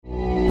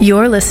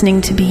You're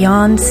listening to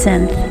Beyond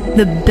Synth,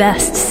 the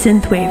best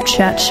synthwave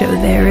chat show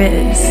there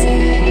is.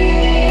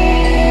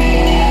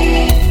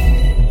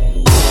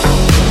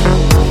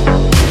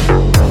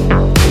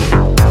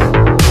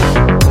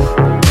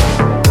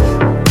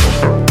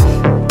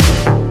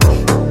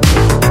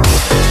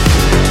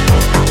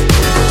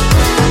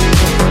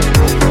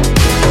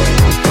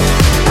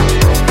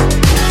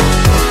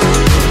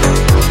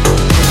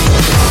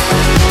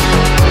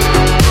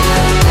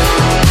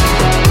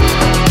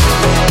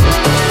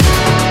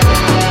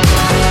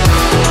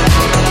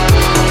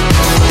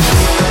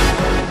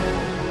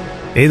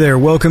 Hey there,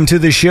 welcome to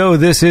the show.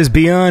 This is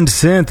Beyond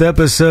Synth,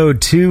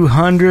 episode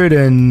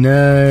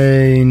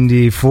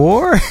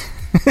 294?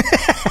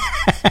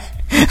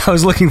 I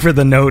was looking for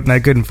the note and I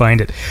couldn't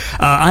find it.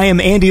 I am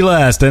Andy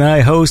Last and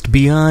I host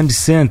Beyond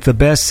Synth, the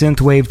best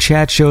synthwave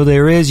chat show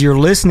there is. You're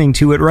listening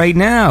to it right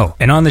now.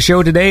 And on the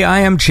show today, I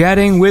am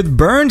chatting with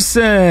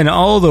Berntsen,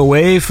 all the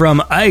way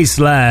from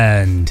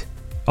Iceland.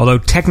 Although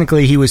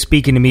technically he was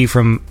speaking to me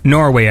from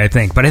Norway, I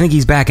think. But I think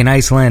he's back in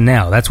Iceland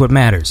now. That's what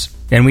matters.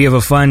 And we have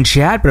a fun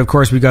chat, but of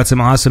course we've got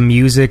some awesome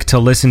music to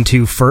listen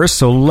to first,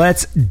 so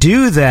let's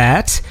do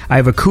that. I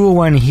have a cool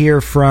one here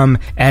from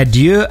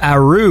Adieu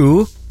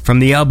Aru from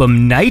the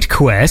album Night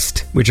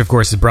Quest, which of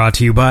course is brought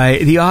to you by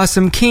the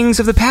awesome Kings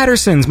of the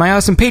Pattersons, my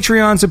awesome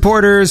Patreon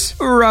supporters,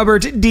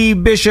 Robert D.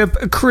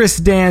 Bishop, Chris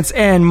Dance,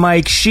 and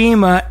Mike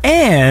Shima,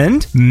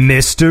 and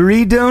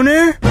Mystery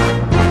Donor?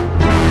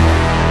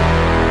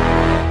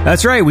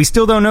 That's right, we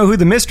still don't know who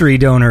the mystery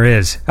donor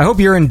is. I hope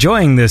you're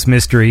enjoying this,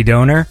 mystery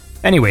donor.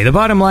 Anyway, the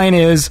bottom line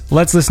is,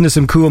 let's listen to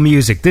some cool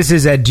music. This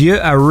is Adieu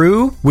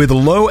Aru with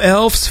Low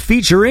Elves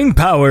featuring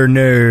Power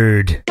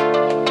Nerd.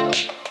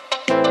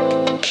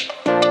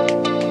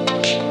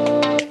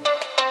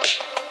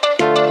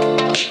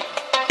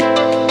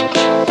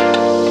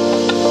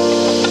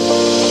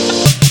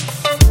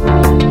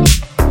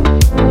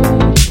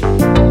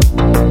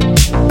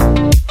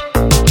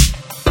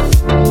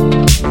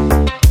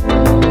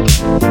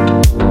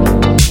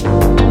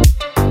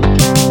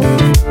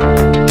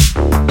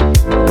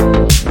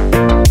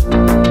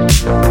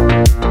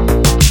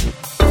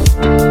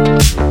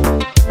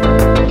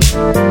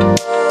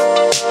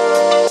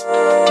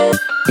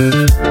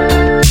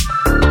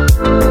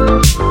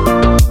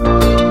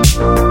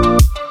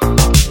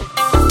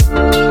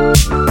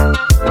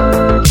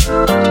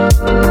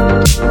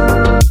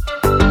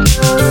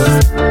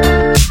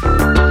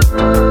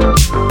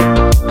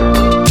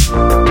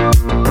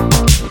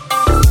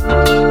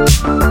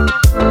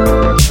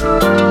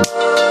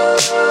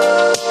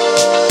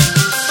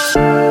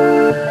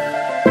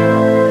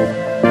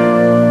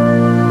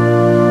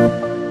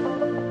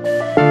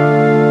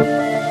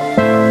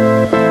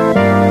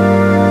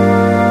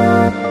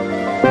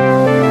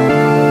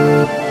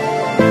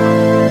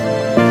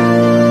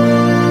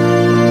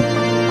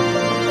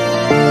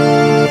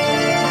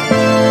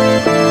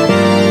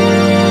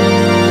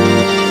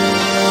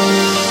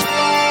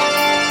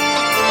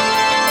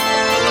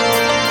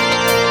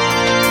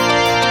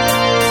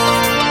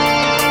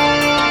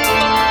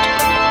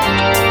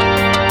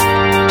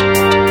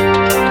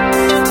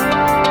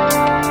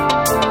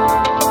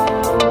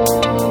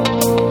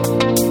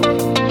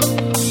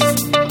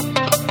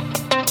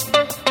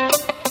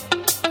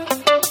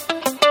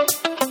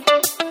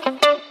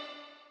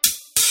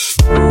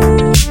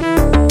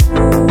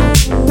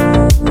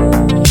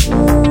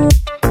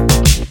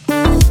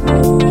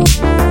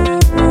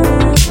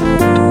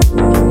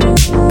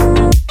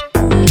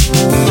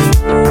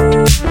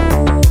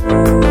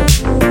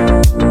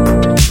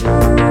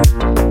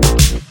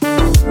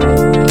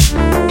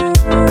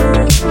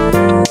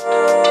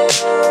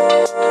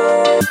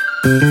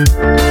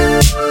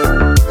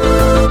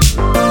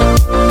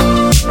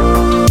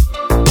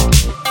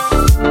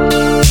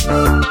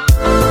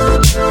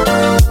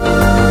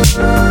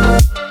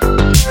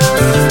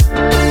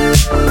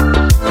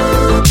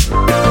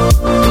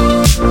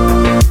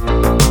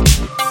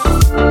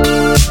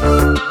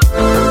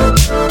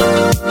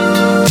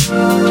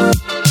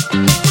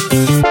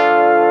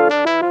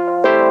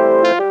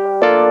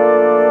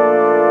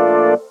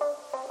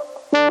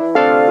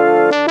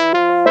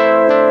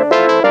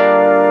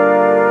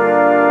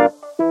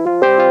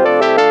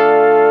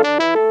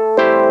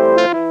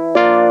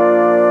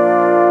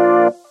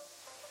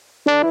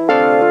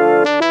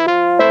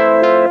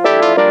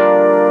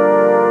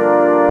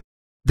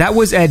 That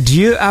was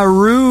Adieu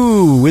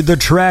Aru with the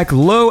track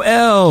Low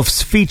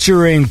Elves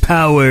featuring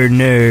Power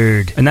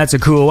Nerd. And that's a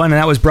cool one, and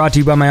that was brought to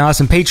you by my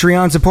awesome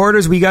Patreon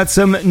supporters. We got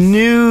some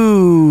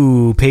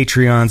new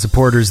Patreon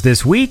supporters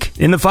this week.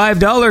 In the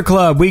 $5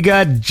 club, we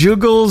got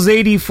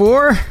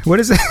Juggles84. What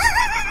is it?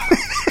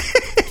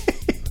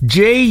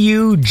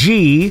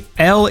 Jugles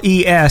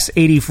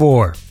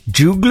 84.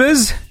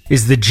 Juggles?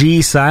 Is the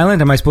G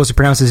silent? Am I supposed to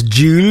pronounce this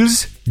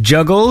Jules?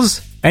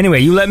 Juggles?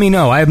 Anyway, you let me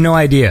know. I have no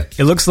idea.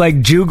 It looks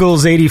like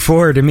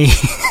Jugles84 to me.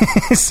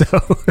 So,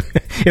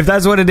 if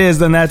that's what it is,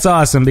 then that's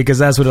awesome, because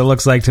that's what it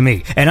looks like to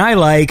me. And I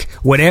like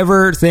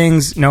whatever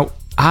things...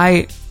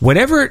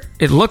 whatever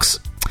it looks...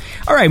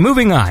 Alright,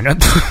 moving on.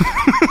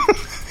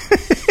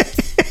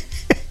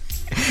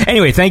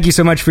 Anyway, thank you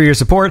so much for your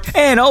support.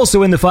 And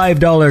also in the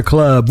 $5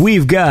 club,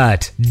 we've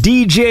got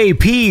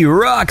DJP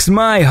Rocks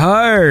My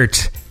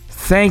Heart.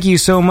 Thank you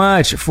so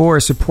much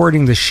for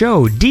supporting the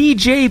show.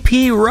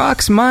 DJP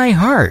Rocks My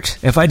Heart.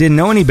 If I didn't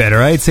know any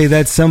better, I'd say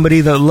that's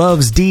somebody that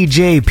loves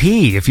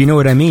DJP, if you know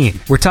what I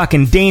mean. We're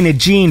talking Dana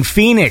Jean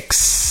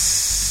Phoenix.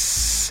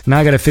 Now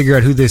I gotta figure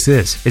out who this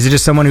is. Is it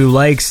just someone who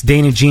likes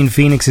Dana Jean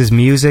Phoenix's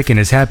music and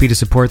is happy to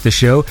support the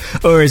show?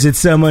 Or is it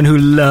someone who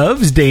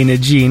loves Dana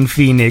Jean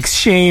Phoenix?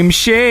 Shame,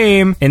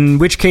 shame. In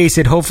which case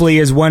it hopefully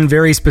is one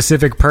very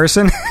specific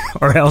person,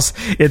 or else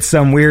it's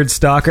some weird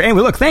stalker.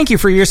 Anyway, look, thank you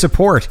for your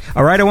support.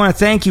 Alright, I want to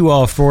thank you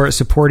all for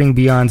supporting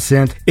Beyond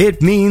Synth.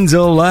 It means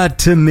a lot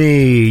to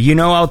me. You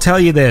know, I'll tell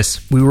you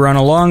this. We were on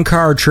a long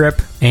car trip,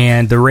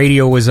 and the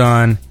radio was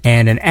on,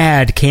 and an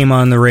ad came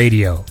on the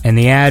radio. And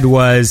the ad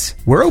was,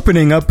 we're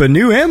opening up a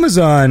new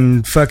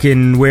Amazon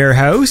fucking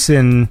warehouse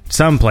in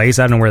some place.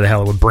 I don't know where the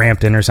hell it was,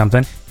 Brampton or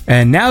something.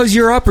 And now's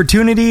your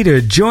opportunity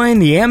to join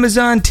the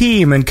Amazon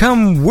team and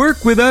come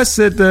work with us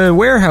at the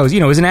warehouse. You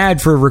know, it was an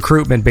ad for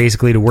recruitment,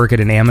 basically, to work at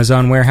an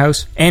Amazon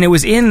warehouse. And it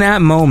was in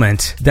that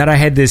moment that I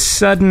had this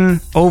sudden,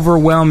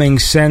 overwhelming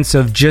sense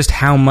of just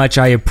how much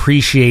I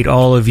appreciate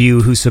all of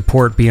you who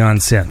support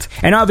Beyond Synth.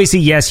 And obviously,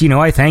 yes, you know,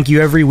 I thank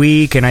you every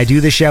week and I do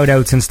the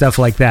shout-outs and stuff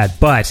like that.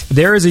 But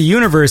there is a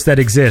universe that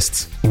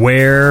exists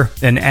where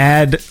an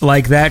ad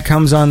like that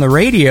comes on the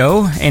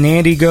radio and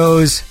Andy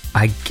goes,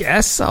 I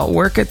guess I'll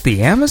work at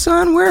the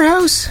Amazon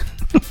warehouse?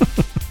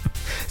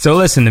 So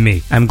listen to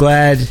me. I'm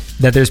glad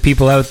that there's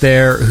people out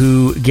there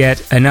who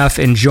get enough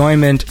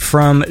enjoyment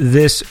from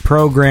this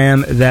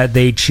program that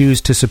they choose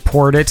to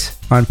support it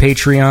on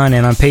Patreon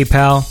and on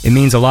PayPal. It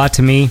means a lot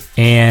to me,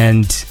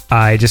 and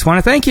I just want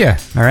to thank you,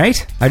 all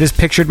right? I just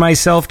pictured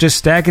myself just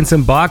stacking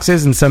some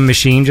boxes and some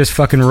machine just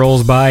fucking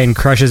rolls by and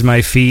crushes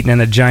my feet, and then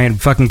a giant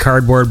fucking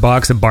cardboard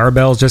box of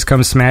barbells just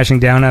comes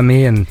smashing down on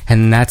me, and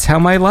that's how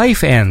my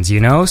life ends, you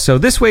know? So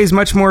this way is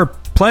much more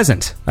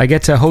pleasant. I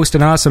get to host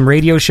an awesome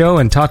radio show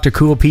and talk to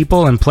cool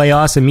people and play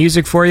awesome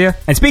music for you.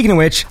 And speaking of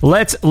which,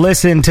 let's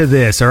listen to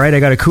this, all right? I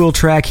got a cool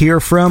track here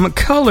from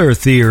Color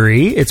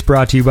Theory. It's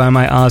brought to you by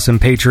my awesome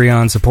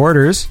Patreon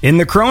supporters. In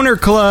the Kroner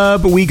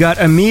Club, we got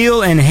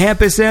Emil and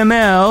Hampus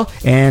ML,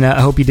 and I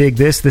hope you dig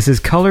this. This is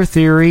Color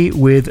Theory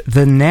with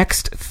The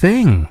Next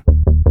Thing.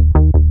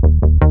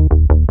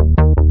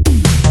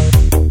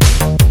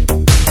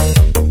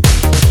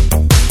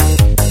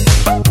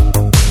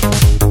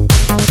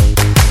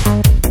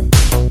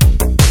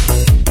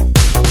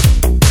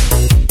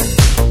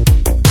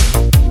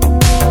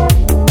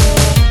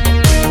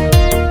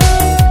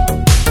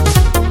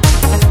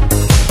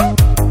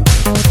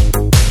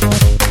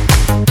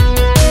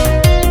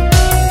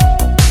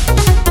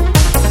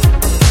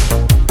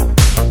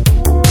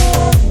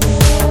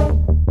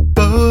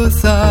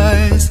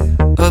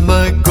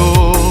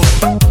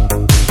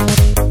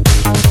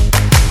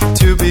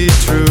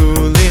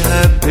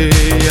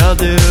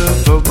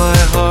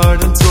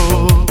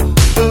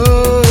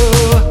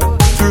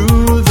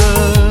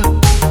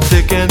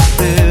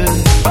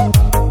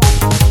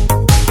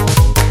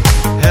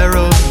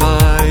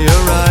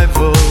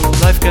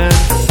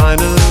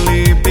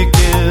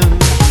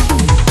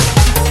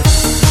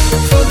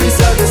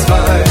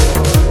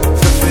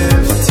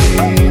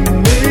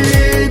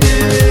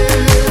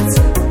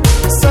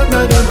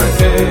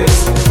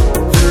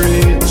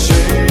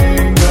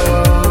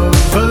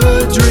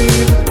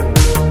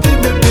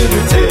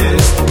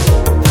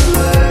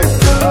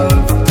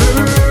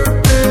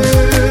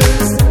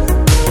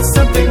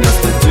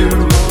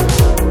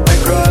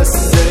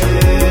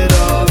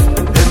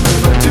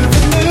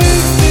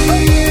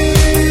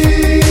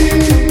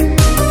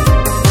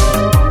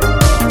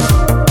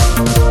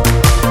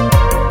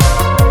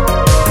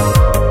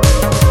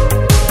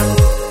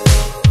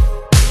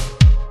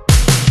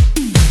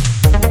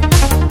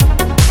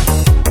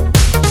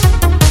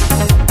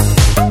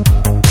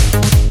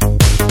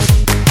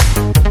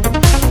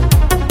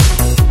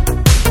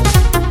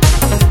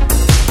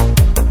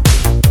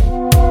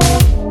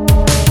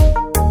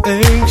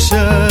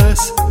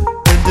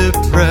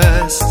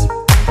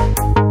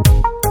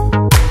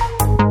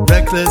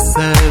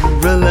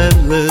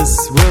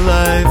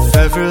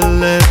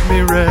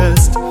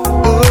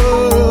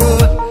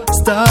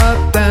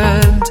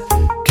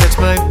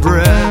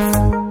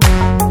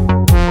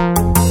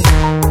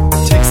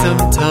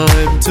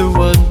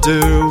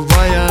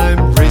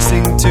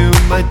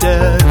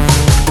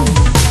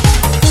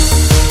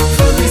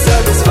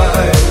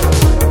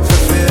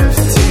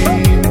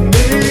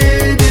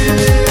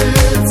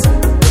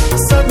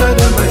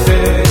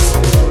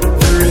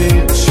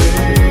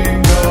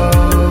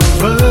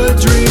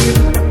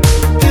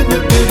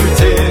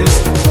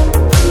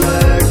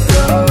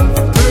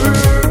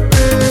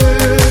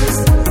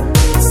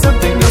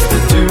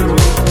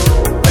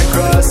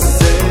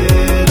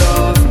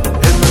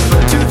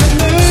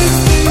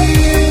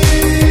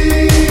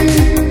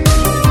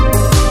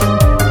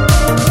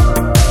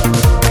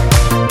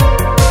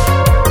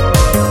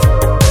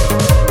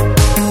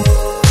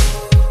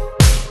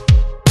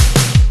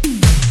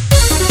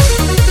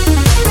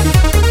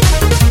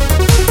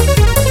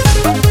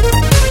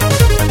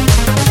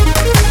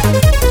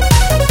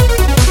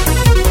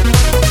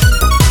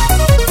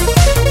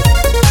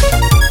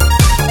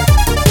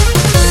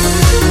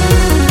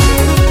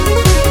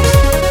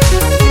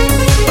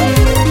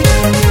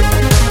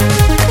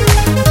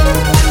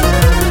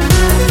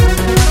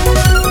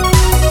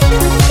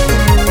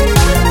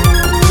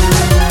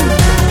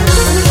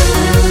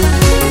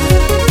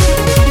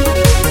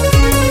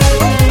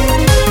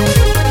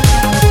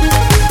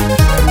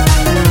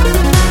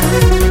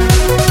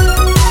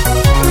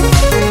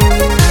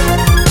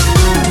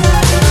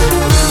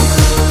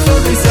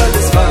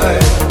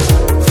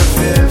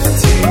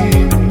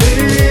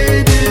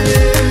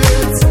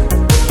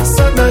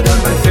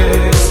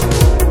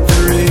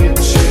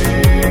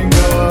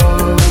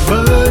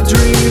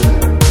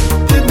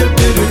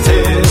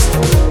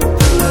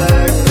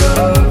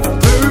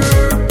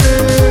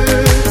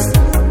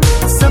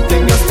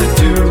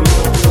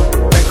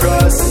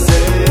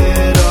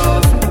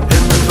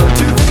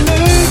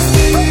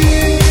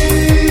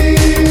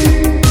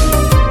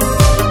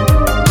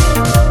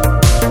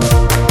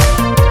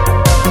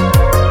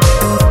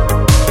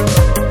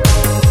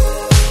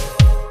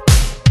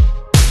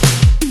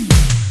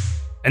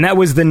 that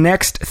was The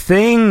Next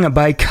Thing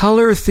by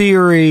Color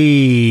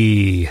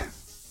Theory.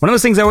 One of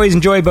those things I always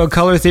enjoy about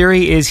Color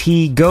Theory is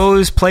he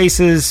goes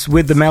places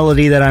with the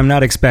melody that I'm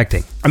not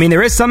expecting. I mean,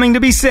 there is something to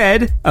be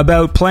said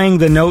about playing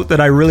the note that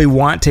I really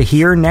want to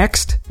hear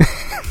next.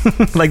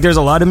 Like, there's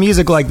a lot of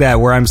music like that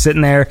where I'm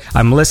sitting there,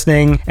 I'm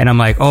listening, and I'm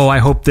like, oh, I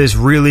hope this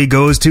really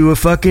goes to a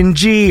fucking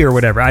G or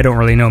whatever. I don't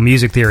really know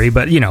music theory,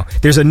 but, you know,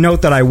 there's a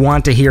note that I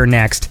want to hear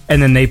next,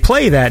 and then they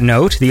play that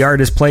note, the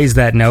artist plays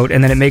that note,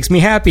 and then it makes me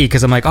happy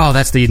because I'm like, oh,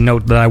 that's the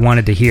note that I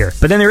wanted to hear.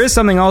 But then there is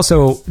something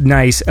also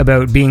nice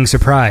about being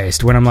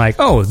surprised when I'm like,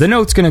 oh, the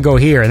note's going to go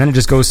here, and then it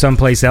just goes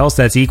someplace else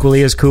that's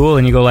equally as cool,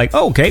 and you go like,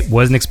 oh, okay,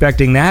 wasn't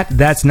expecting that.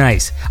 That's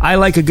nice. I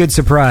like a good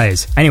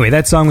surprise. Anyway,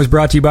 that song was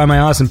brought to you by my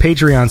awesome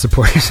Patreon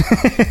supporters.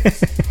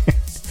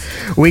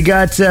 We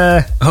got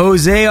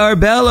Jose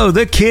Arbello,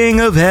 the king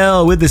of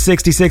hell, with the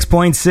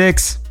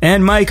 66.6,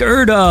 and Mike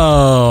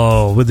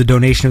Erdahl with the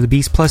donation of the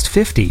beast plus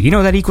 50. You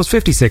know that equals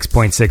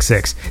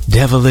 56.66.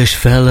 Devilish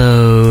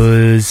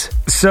fellows.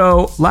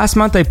 So, last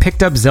month I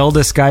picked up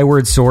Zelda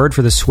Skyward Sword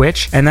for the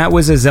Switch, and that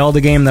was a Zelda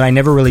game that I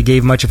never really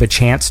gave much of a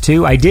chance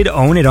to. I did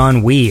own it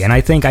on Wii, and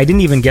I think I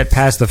didn't even get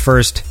past the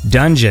first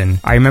dungeon.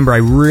 I remember I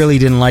really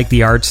didn't like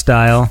the art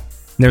style.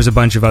 There's a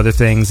bunch of other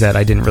things that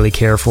I didn't really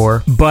care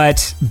for.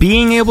 But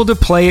being able to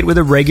play it with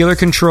a regular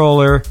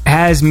controller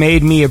has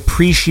made me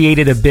appreciate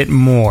it a bit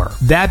more.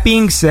 That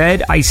being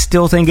said, I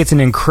still think it's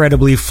an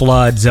incredibly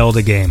flawed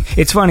Zelda game.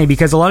 It's funny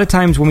because a lot of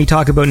times when we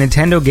talk about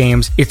Nintendo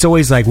games, it's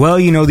always like, well,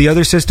 you know, the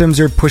other systems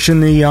are pushing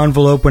the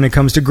envelope when it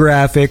comes to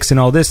graphics and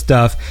all this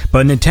stuff,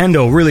 but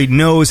Nintendo really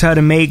knows how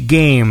to make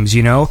games,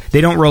 you know? They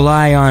don't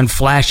rely on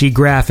flashy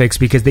graphics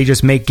because they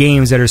just make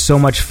games that are so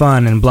much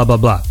fun and blah, blah,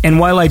 blah.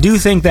 And while I do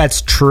think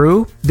that's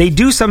true, they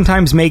do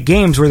sometimes make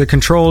games where the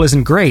control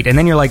isn't great, and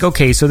then you're like,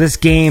 okay, so this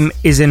game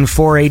is in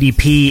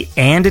 480p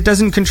and it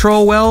doesn't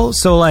control well,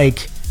 so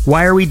like,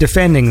 why are we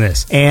defending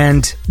this?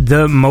 And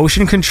the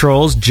motion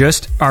controls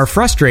just are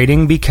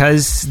frustrating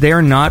because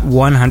they're not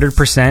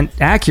 100%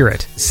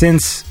 accurate.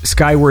 Since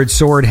Skyward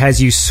Sword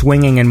has you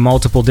swinging in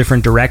multiple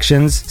different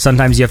directions,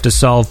 sometimes you have to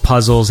solve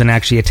puzzles and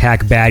actually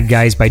attack bad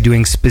guys by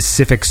doing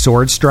specific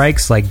sword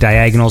strikes, like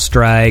diagonal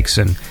strikes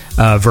and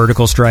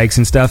vertical strikes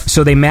and stuff.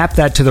 So they map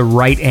that to the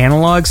right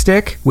analog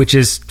stick, which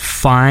is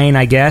fine,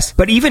 I guess.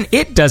 But even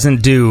it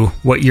doesn't do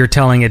what you're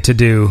telling it to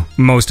do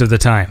most of the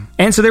time.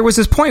 And so there was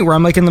this point where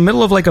I'm like in the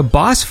middle of like a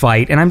boss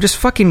fight and I'm just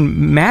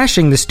fucking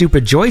mashing the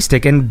stupid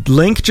joystick and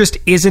Link just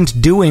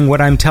isn't doing what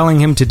I'm telling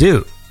him to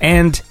do.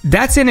 And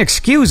that's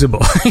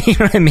inexcusable. You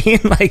know what I mean?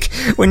 Like,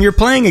 when you're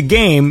playing a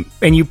game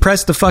and you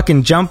press the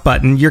fucking jump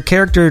button, your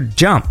character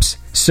jumps.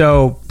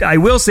 So, I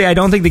will say I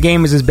don't think the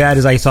game is as bad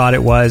as I thought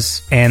it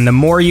was. And the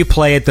more you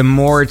play it, the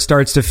more it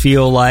starts to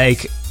feel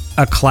like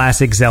a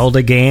classic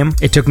Zelda game.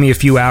 It took me a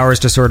few hours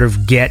to sort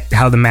of get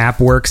how the map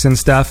works and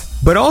stuff.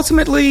 But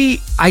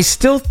ultimately, I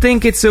still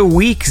think it's a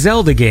weak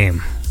Zelda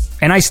game.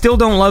 And I still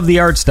don't love the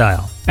art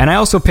style. And I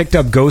also picked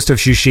up Ghost of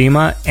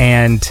Tsushima,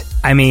 and,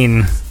 I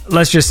mean,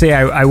 let's just say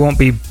I won't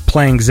be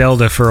playing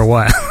Zelda for a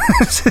while.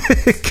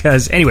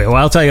 Because, anyway, well,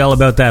 I'll tell you all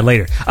about that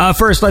later.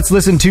 First, let's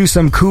listen to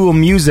some cool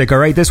music,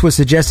 alright? This was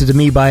suggested to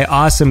me by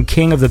awesome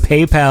king of the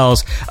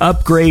PayPals,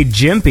 Upgrade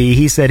Jimpy.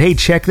 He said, hey,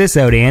 check this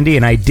out, Andy,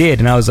 and I did,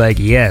 and I was like,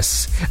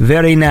 yes,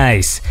 very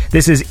nice.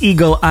 This is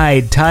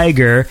Eagle-Eyed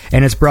Tiger,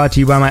 and it's brought to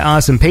you by my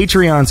awesome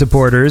Patreon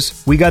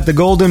supporters. We got the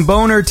Golden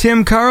Boner,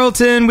 Tim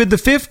Carlton, with the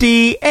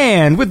 50,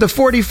 and with the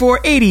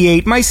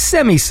 4488, my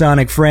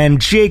semisonic friend,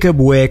 Jacob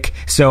Wick.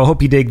 So,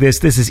 hope you dig this.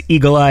 This is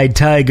Eagle-Eyed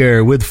Tiger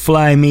with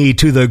Fly Me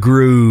to the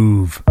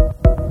Groove.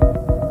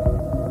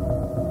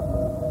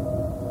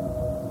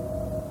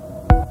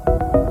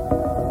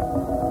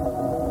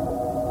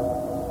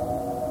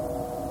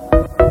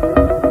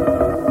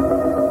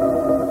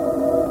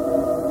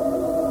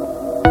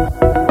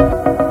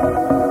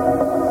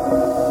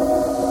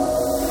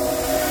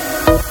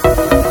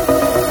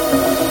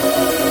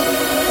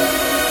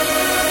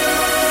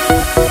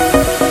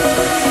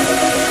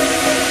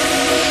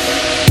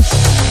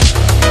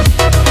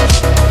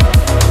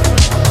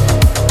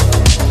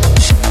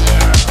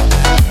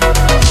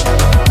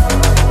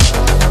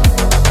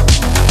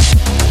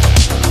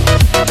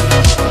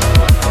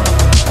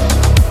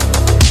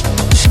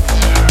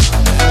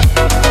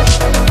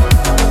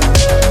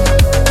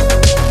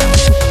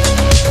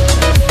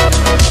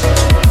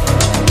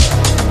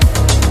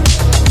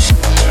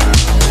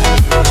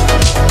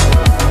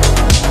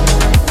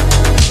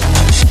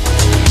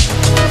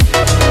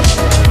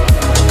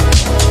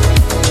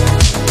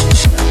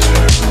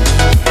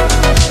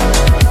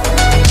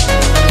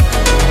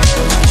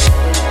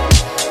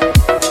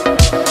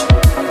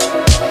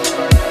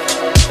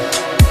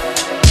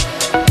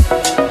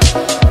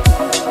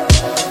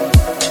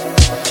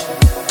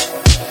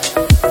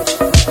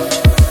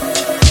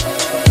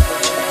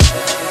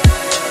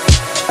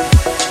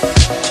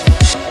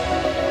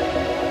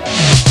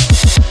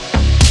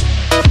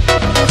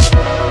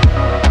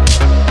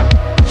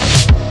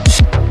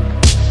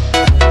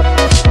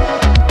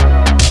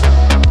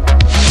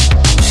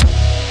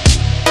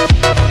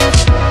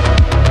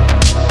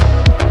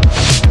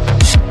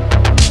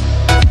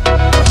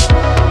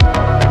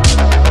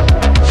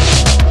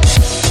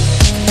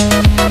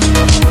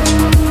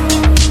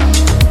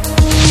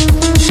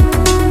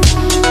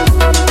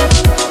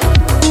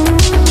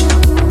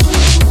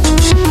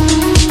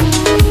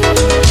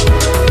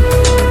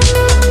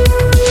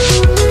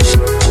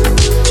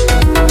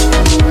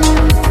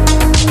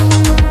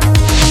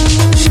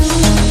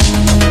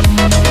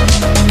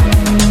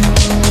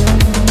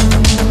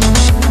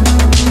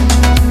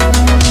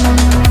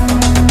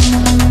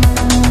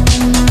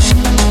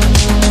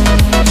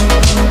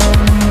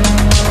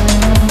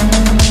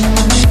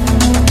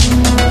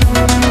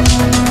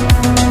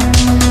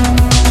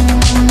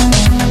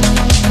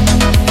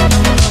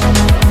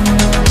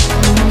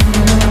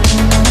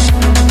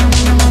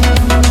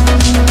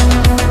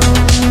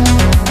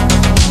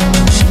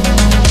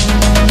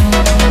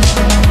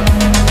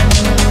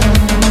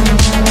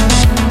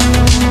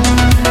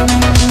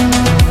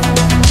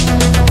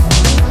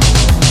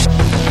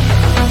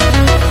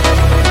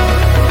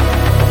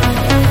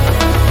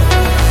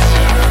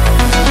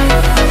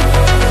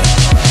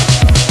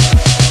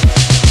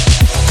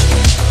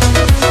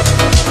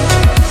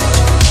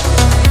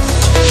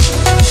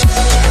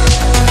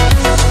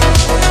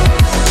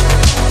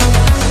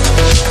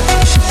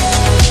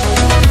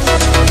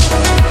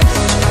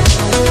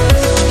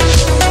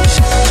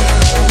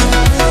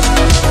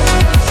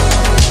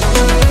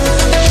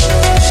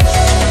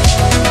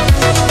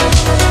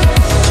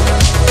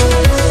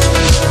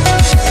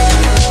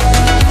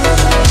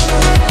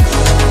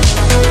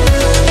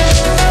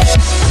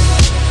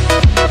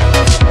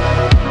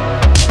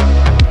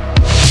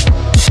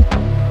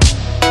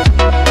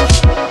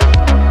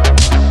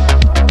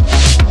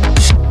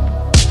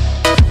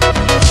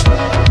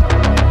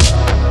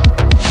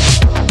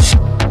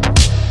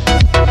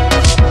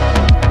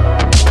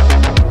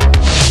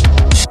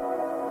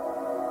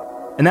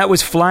 And that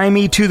was Fly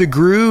Me to the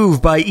Groove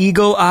by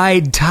Eagle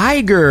Eyed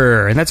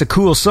Tiger. And that's a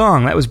cool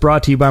song. That was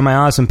brought to you by my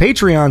awesome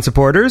Patreon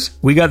supporters.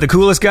 We got the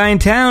coolest guy in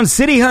town,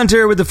 City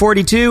Hunter with the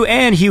 42,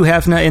 and Hugh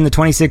Hefner in the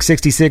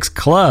 2666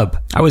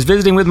 Club. I was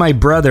visiting with my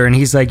brother, and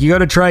he's like, you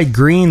gotta try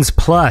Greens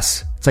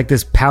Plus. It's like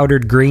this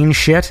powdered green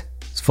shit.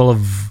 It's full of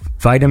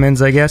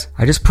vitamins, I guess.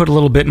 I just put a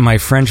little bit in my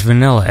French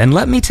vanilla, and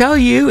let me tell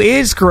you,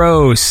 it's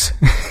gross.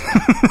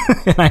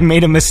 And I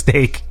made a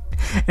mistake.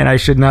 And I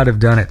should not have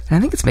done it. And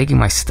I think it's making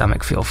my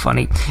stomach feel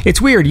funny.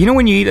 It's weird. You know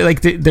when you eat,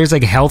 like, there's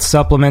like health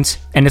supplements,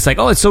 and it's like,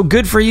 oh, it's so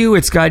good for you.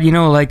 It's got, you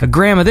know, like a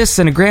gram of this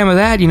and a gram of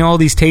that, you know, all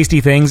these tasty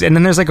things. And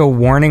then there's like a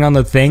warning on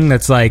the thing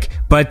that's like,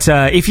 but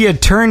if you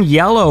turn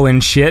yellow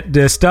and shit,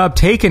 to stop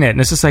taking it. And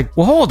it's just like,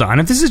 well, hold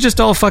on. If this is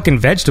just all fucking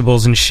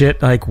vegetables and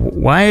shit, like,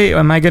 why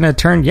am I going to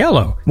turn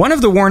yellow? One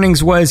of the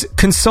warnings was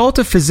consult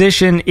a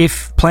physician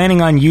if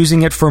planning on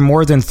using it for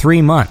more than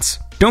 3 months.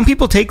 Don't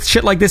people take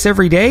shit like this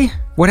every day?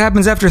 What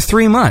happens after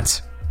 3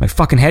 months? My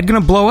fucking head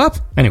gonna blow up?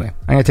 Anyway,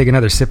 I'm gonna take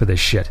another sip of this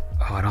shit.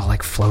 Oh, it all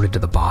like floated to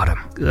the bottom.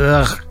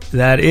 Ugh,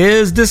 that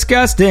is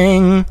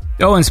disgusting.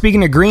 Oh, and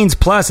speaking of Greens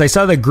Plus, I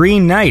saw The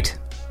Green Knight.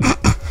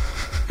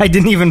 I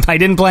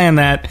didn't plan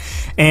that.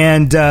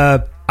 And,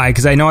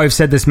 because I know I've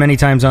said this many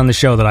times on the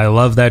show that I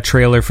love that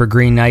trailer for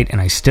Green Knight, and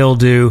I still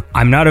do.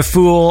 I'm not a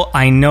fool.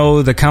 I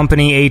know the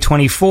company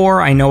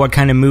A24. I know what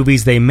kind of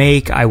movies they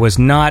make. I was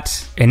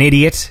not an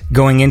idiot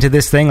going into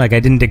this thing. Like, I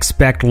didn't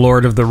expect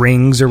Lord of the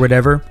Rings or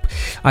whatever.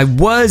 I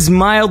was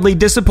mildly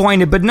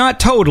disappointed, but not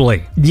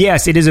totally.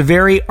 Yes, it is a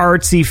very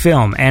artsy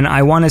film, and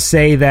I want to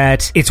say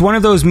that it's one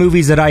of those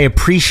movies that I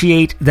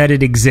appreciate that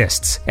it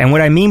exists. And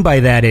what I mean by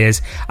that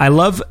is, I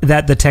love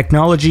that the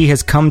technology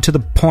has come to the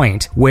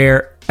point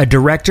where a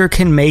director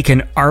can make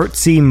an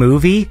artsy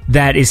movie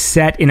that is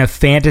set in a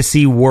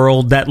fantasy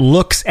world that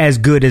looks as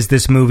good as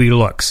this movie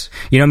looks.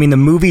 You know what I mean? The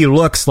movie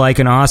looks like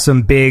an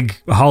awesome big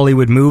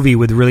Hollywood movie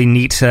with really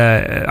neat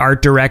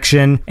art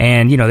direction,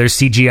 and, you know, there's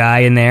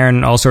CGI in there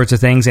and all sorts of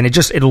things, and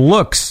it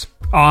looks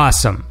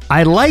awesome.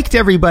 I liked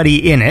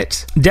everybody in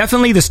it.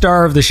 Definitely the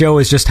star of the show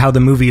is just how the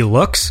movie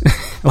looks.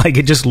 Like,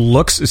 it just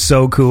looks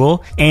so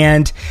cool.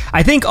 And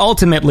I think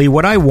ultimately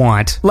what I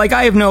want, like,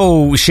 I have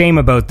no shame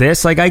about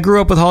this. Like, I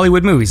grew up with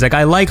Hollywood movies. Like,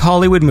 I like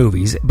Hollywood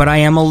movies, but I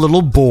am a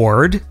little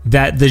bored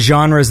that the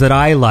genres that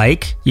I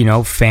like, you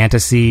know,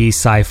 fantasy,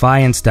 sci-fi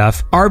and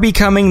stuff, are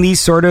becoming these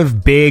sort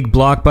of big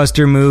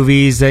blockbuster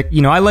movies that,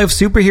 you know, I love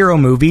superhero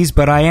movies,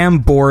 but I am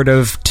bored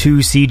of two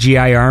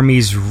CGI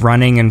armies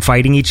running and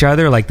fighting each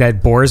other. Like,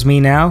 that bores me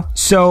now.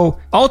 So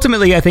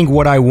ultimately, I think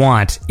what I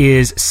want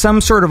is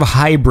some sort of a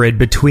hybrid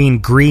between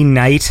Green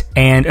Knight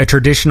and a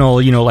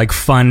traditional, you know, like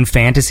fun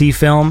fantasy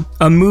film.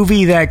 A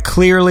movie that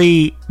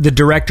clearly the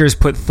directors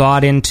put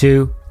thought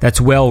into,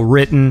 that's well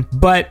written,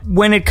 but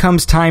when it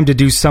comes time to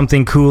do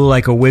something cool,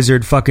 like a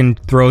wizard fucking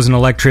throws an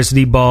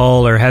electricity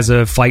ball or has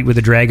a fight with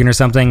a dragon or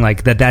something,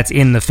 like that's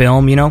in the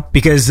film, you know?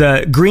 Because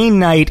Green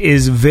Knight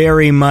is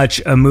very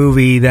much a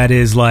movie that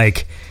is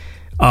like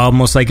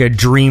almost like a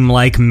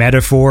dreamlike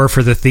metaphor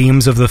for the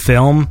themes of the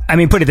film. I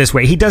mean, put it this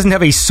way, he doesn't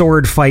have a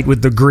sword fight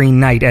with the Green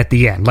Knight at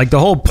the end. Like, the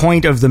whole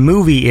point of the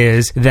movie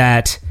is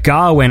that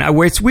Gawain,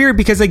 where it's weird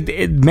because like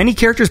many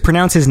characters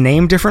pronounce his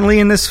name differently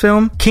in this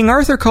film. King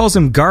Arthur calls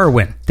him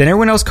Garwin, then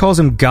everyone else calls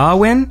him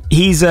Gawain.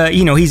 He's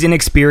you know, he's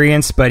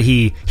inexperienced, but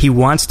he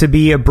wants to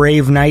be a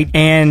brave knight,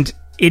 and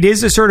it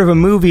is a sort of a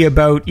movie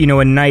about, you know,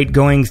 a knight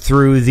going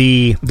through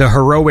the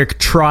heroic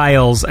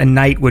trials a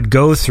knight would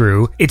go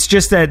through. It's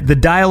just that the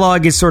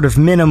dialogue is sort of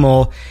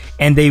minimal,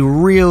 and they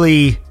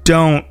really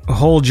don't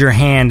hold your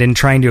hand in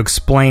trying to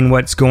explain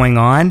what's going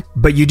on.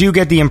 But you do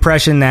get the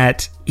impression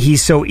that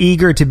he's so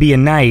eager to be a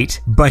knight,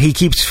 but he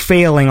keeps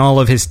failing all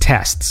of his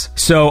tests.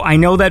 So I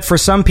know that for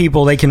some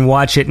people, they can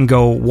watch it and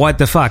go, what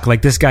the fuck?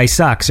 Like, this guy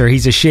sucks, or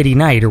he's a shitty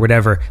knight, or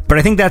whatever. But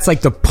I think that's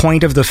like the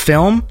point of the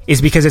film,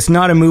 is because it's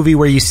not a movie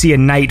where you see a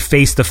knight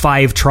face the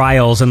 5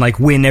 trials and like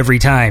win every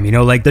time. You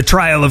know, like the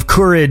trial of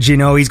courage, you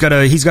know, he's got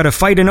to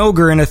fight an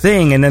ogre in a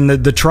thing, and then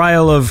the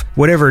trial of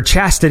whatever,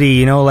 chastity,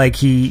 you know, like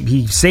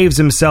he saves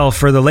himself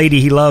for the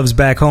lady he loves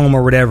back home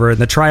or whatever, and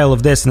the trial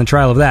of this and the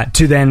trial of that,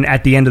 to then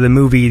at the end of the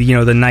movie, you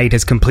know, the knight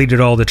has completed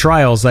all the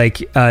trials. Like,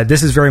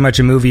 this is very much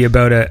a movie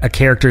about a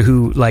character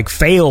who like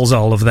fails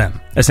all of them,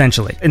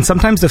 essentially. And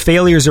sometimes the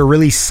failures are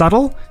really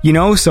subtle, you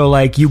know, so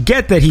like you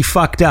get that he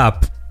fucked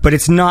up, but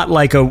it's not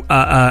like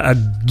a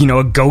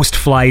ghost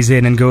flies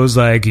in and goes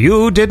like,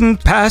 you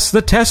didn't pass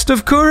the test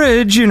of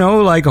courage, you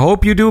know, like,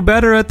 hope you do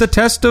better at the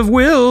test of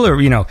will,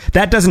 or, you know,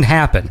 that doesn't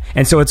happen.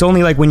 And so it's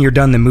only like when you're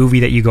done the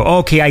movie that you go,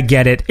 okay, I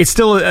get it. It's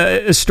still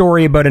a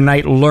story about a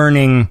knight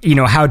learning, you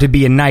know, how to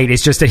be a knight.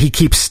 It's just that he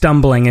keeps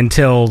stumbling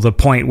until the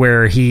point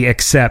where he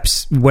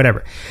accepts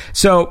whatever.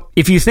 So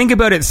if you think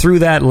about it through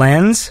that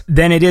lens,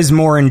 then it is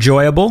more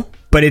enjoyable.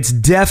 but it's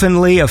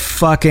definitely a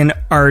fucking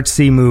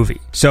artsy movie.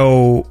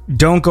 So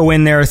don't go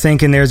in there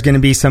thinking there's going to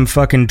be some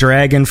fucking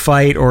dragon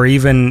fight or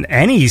even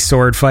any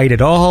sword fight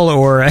at all,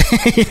 or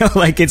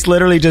like it's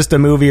literally just a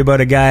movie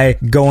about a guy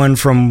going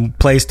from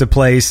place to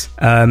place,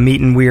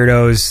 meeting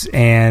weirdos,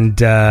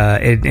 and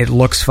it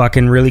looks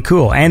fucking really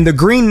cool. And the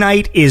Green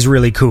Knight is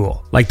really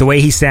cool. Like the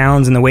way he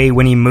sounds and the way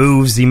when he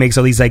moves, he makes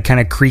all these like kind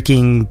of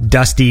creaking,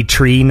 dusty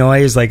tree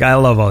noise. Like I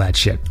love all that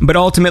shit. But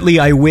ultimately,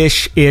 I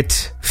wish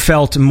it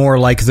felt more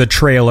like the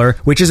trailer,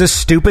 which is a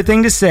stupid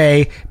thing to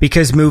say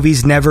because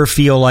movies never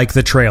feel like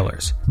the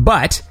trailers.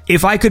 But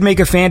if I could make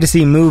a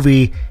fantasy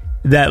movie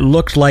that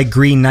looked like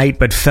Green Knight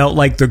but felt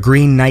like the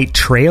Green Knight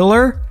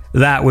trailer,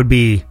 that would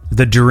be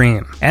the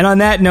dream. And on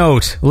that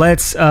note,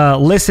 let's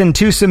listen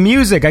to some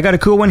music. I got a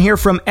cool one here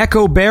from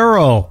Echo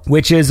Barrel,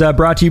 which is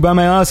brought to you by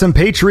my awesome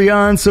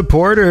Patreon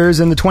supporters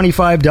in the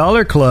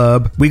 $25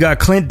 club. We got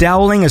Clint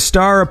Dowling, A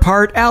Star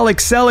Apart,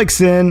 Alex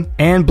Seligson,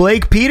 and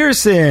Blake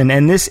Peterson.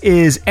 And this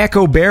is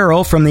Echo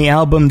Barrel from the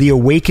album The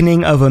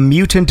Awakening of a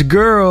Mutant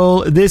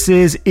Girl. This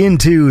is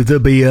Into the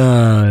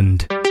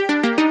Beyond.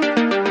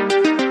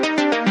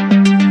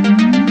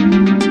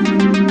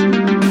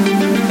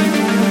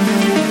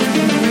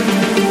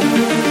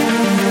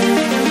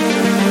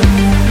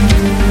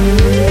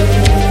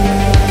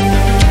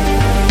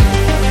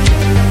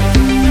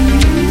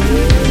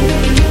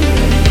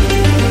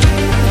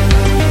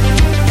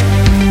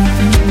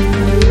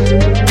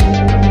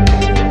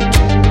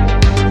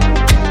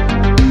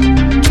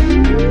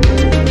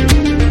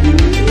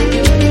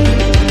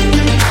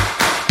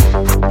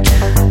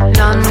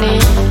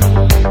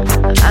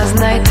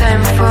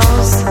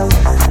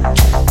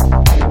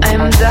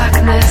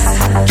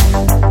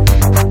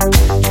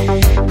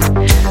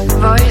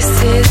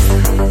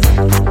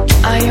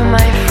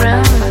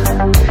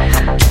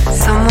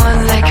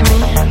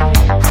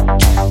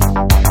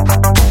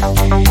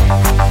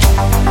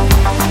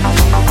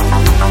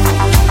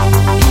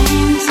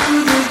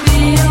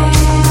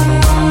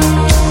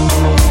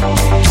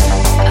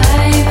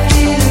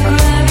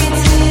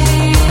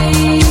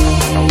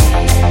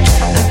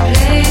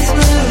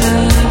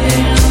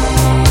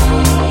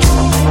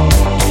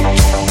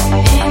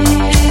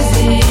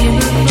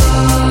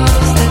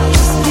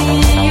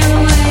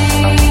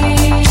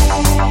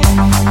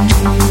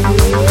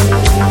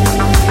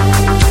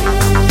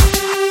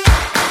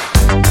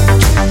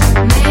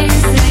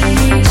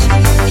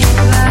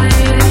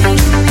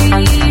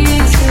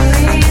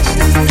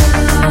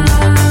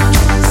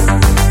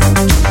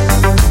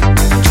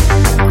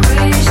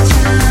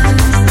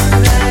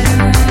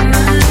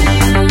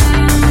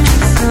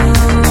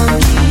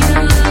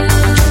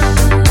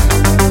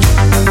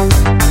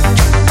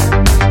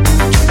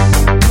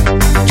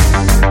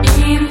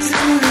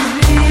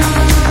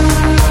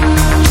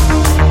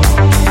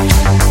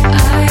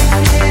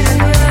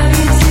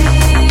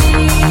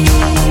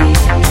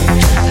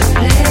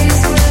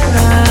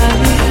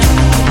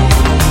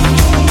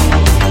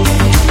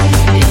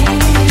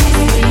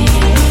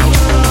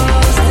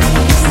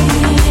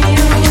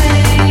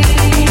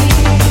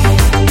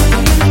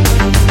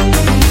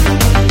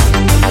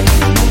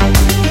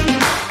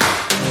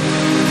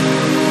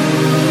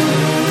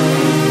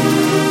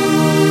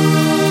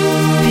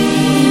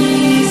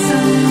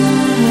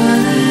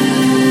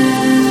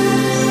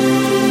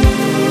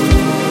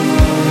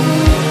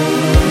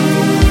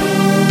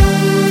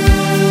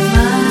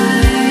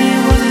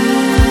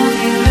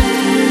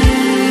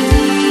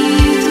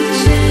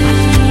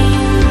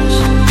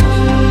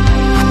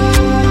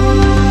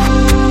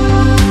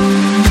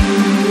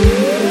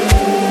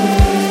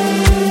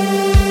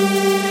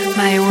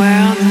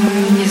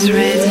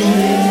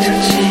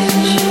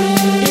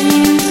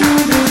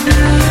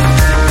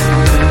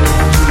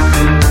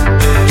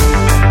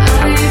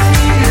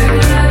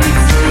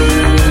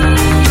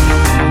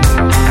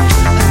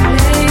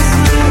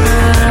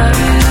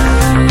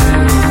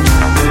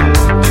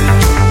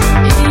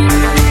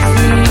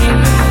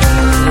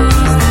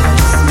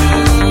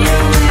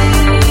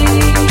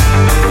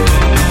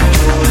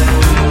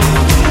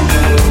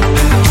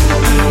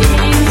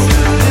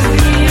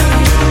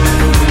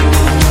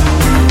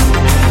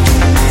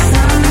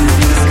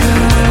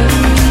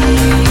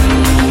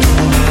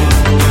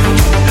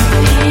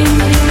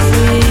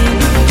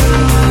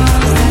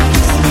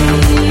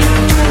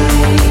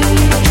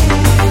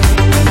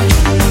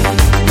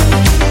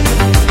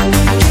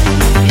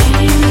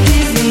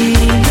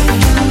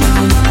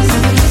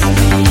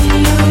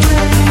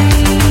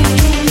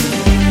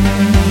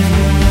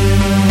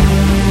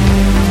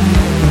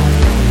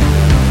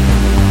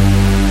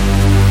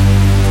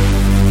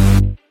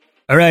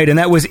 All right, and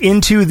that was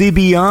Into the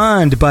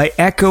Beyond by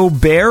Echo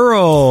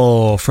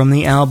Barrel from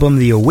the album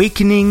The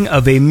Awakening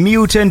of a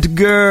Mutant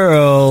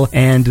Girl.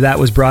 And that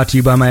was brought to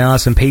you by my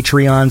awesome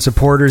Patreon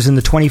supporters in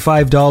the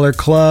 $25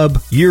 club.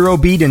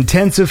 Eurobeat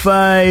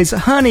Intensifies,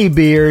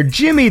 Honeybeard,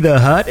 Jimmy the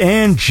Hutt,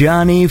 and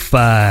Johnny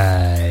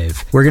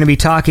 5. We're going to be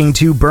talking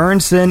to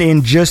Burnson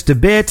in just a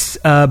bit,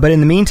 but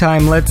in the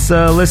meantime, let's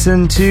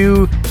listen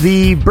to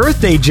the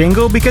birthday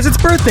jingle because it's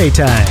birthday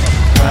time.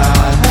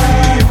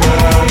 Happy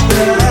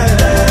birthday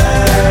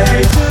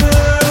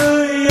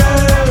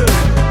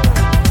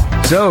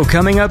So,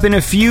 coming up in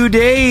a few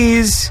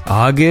days,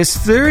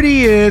 August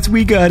 30th,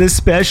 we got a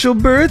special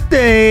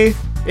birthday.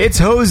 It's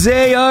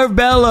Jose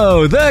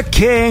Arbello, the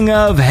king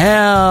of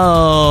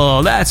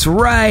hell. That's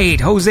right.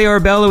 Jose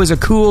Arbello is a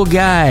cool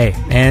guy.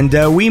 And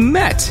we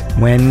met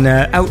when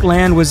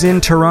Outland was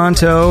in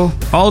Toronto,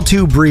 all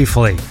too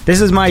briefly. This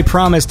is my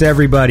promise to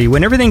everybody.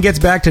 When everything gets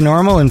back to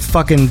normal in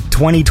fucking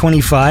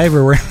 2025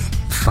 or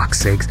fuck's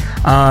sakes,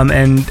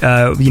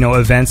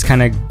 events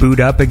kind of boot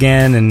up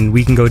again and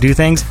we can go do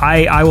things,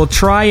 I will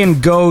try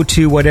and go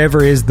to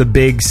whatever is the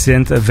big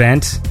synth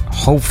event.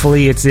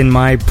 Hopefully it's in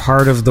my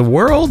part of the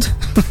world.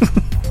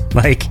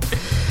 Like,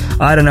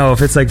 I don't know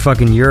if it's like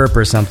fucking Europe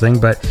or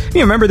something, but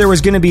you remember there was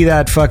going to be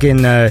that fucking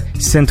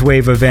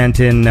synthwave event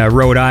in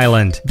Rhode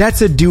Island.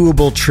 That's a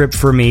doable trip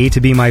for me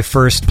to be my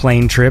first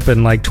plane trip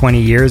in like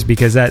 20 years,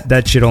 because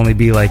that should only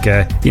be like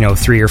a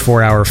 3 or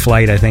 4 hour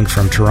flight, I think,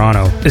 from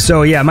Toronto.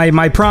 So yeah,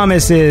 my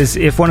promise is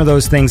if one of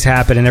those things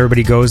happen and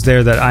everybody goes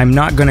there, that I'm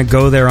not going to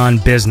go there on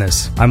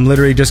business. I'm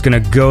literally just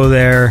going to go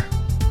there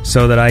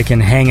so that I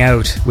can hang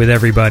out with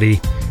everybody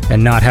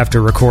and not have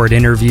to record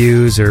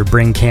interviews or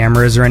bring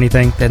cameras or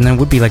anything. And then it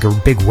would be like a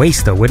big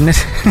waste though, wouldn't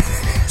it?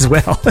 As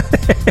well.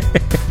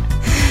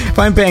 If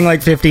I'm paying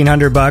like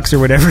 $1,500 or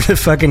whatever to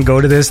fucking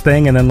go to this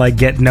thing and then like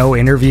get no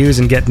interviews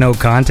and get no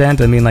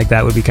content, I mean, like,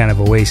 that would be kind of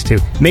a waste too.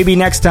 Maybe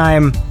next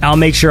time I'll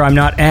make sure I'm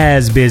not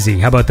as busy.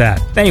 How about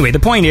that? Anyway, the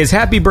point is,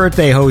 happy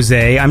birthday,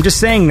 Jose. I'm just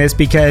saying this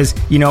because,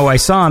 I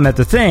saw him at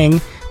the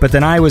thing, but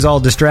then I was all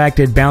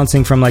distracted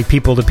bouncing from like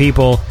people to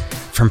people,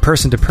 from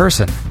person to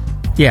person.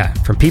 Yeah,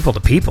 from people to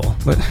people.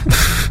 But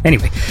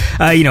anyway,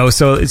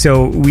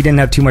 so we didn't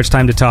have too much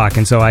time to talk,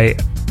 and so I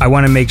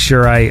want to make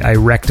sure I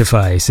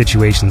rectify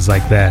situations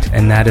like that,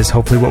 and that is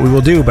hopefully what we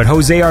will do. But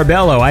Jose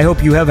Arbello, I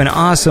hope you have an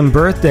awesome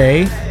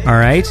birthday, all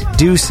right?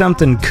 Do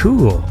something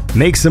cool.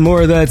 Make some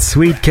more of that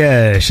sweet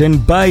cash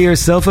and buy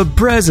yourself a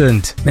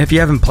present. If you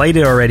haven't played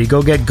it already,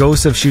 go get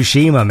Ghost of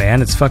Tsushima,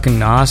 man. It's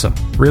fucking awesome.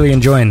 Really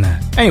enjoying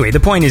that. Anyway,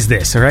 the point is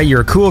this, all right?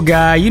 You're a cool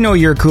guy.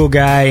 You're a cool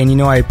guy,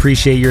 and I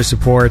appreciate your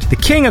support. The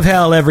king of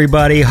hell,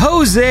 everybody,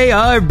 Jose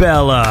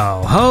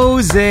Arbello.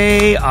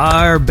 Jose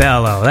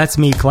Arbello. That's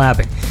me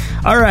clapping.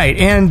 All right,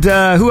 and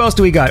who else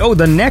do we got? Oh,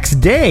 the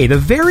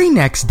very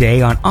next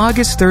day on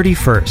August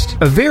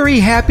 31st. A very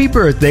happy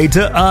birthday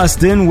to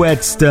Austin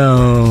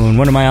Whetstone,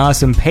 one of my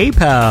awesome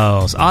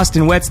PayPals.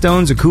 Austin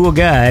Whetstone's a cool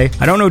guy.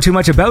 I don't know too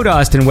much about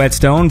Austin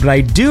Whetstone, but I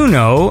do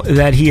know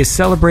that he is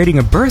celebrating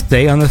a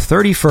birthday on the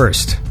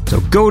 31st. So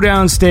go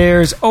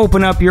downstairs,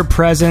 open up your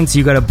presents.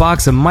 You got a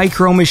box of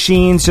Micro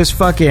Machines. Just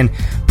fucking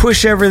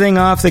push everything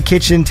off the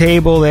kitchen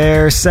table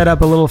there, set up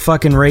a little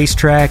fucking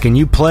racetrack, and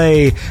you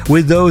play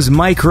with those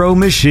Micro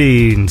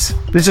Machines.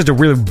 This is just a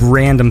really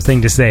random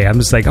thing to say. I'm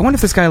just like, I wonder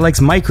if this guy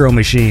likes Micro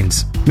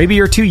Machines. Maybe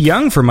you're too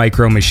young for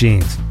Micro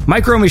Machines.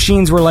 Micro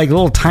Machines were like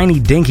little tiny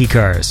dinky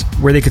cars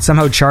where they could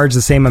somehow charge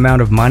the same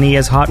amount of money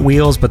as Hot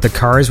Wheels, but the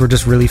cars were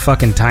just really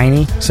fucking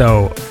tiny.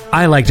 So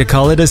I like to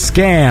call it a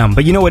scam.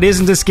 But you know what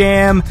isn't a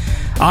scam?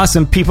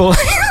 Awesome people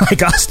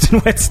like Austin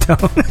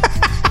Whetstone.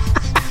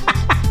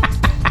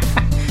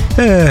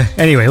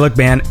 Anyway, look,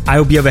 man, I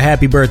hope you have a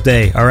happy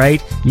birthday, all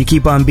right? You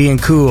keep on being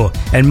cool.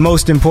 And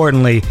most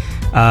importantly,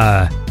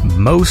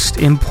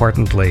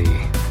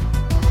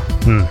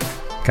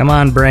 come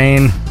on,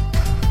 brain.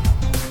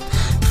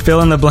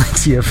 Fill in the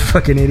blanks, you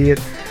fucking idiot.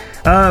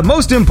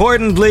 Most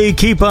importantly,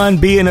 keep on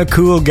being a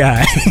cool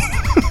guy.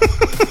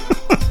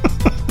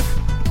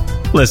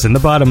 Listen, the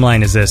bottom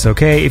line is this,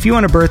 okay? If you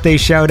want a birthday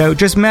shout out,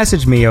 just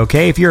message me,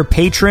 okay? If you're a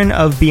patron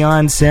of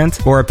Beyond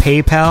Synth or a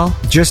PayPal,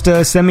 just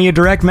send me a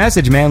direct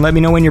message, man. Let me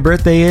know when your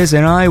birthday is,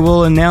 and I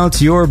will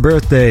announce your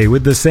birthday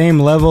with the same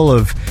level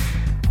of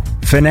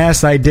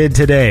finesse I did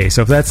today.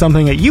 So if that's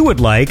something that you would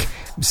like,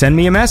 send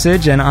me a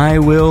message and I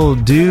will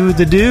do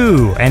the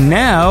do. And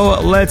now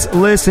let's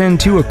listen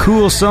to a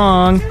cool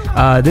song.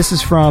 This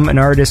is from an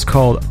artist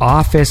called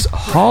Office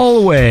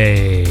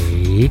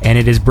Hallway, and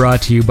it is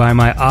brought to you by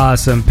my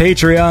awesome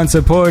Patreon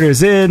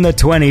supporters in the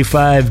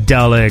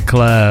 $25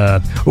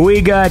 club.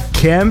 We got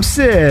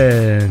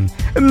Kempson,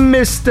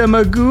 Mr.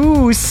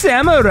 Magoo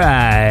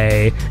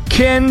Samurai,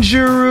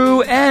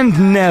 Kenjuru, and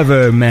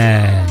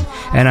Neverman.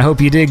 And I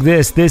hope you dig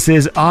this. This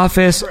is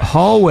Office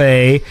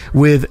Hallway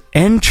with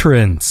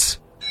Entrance.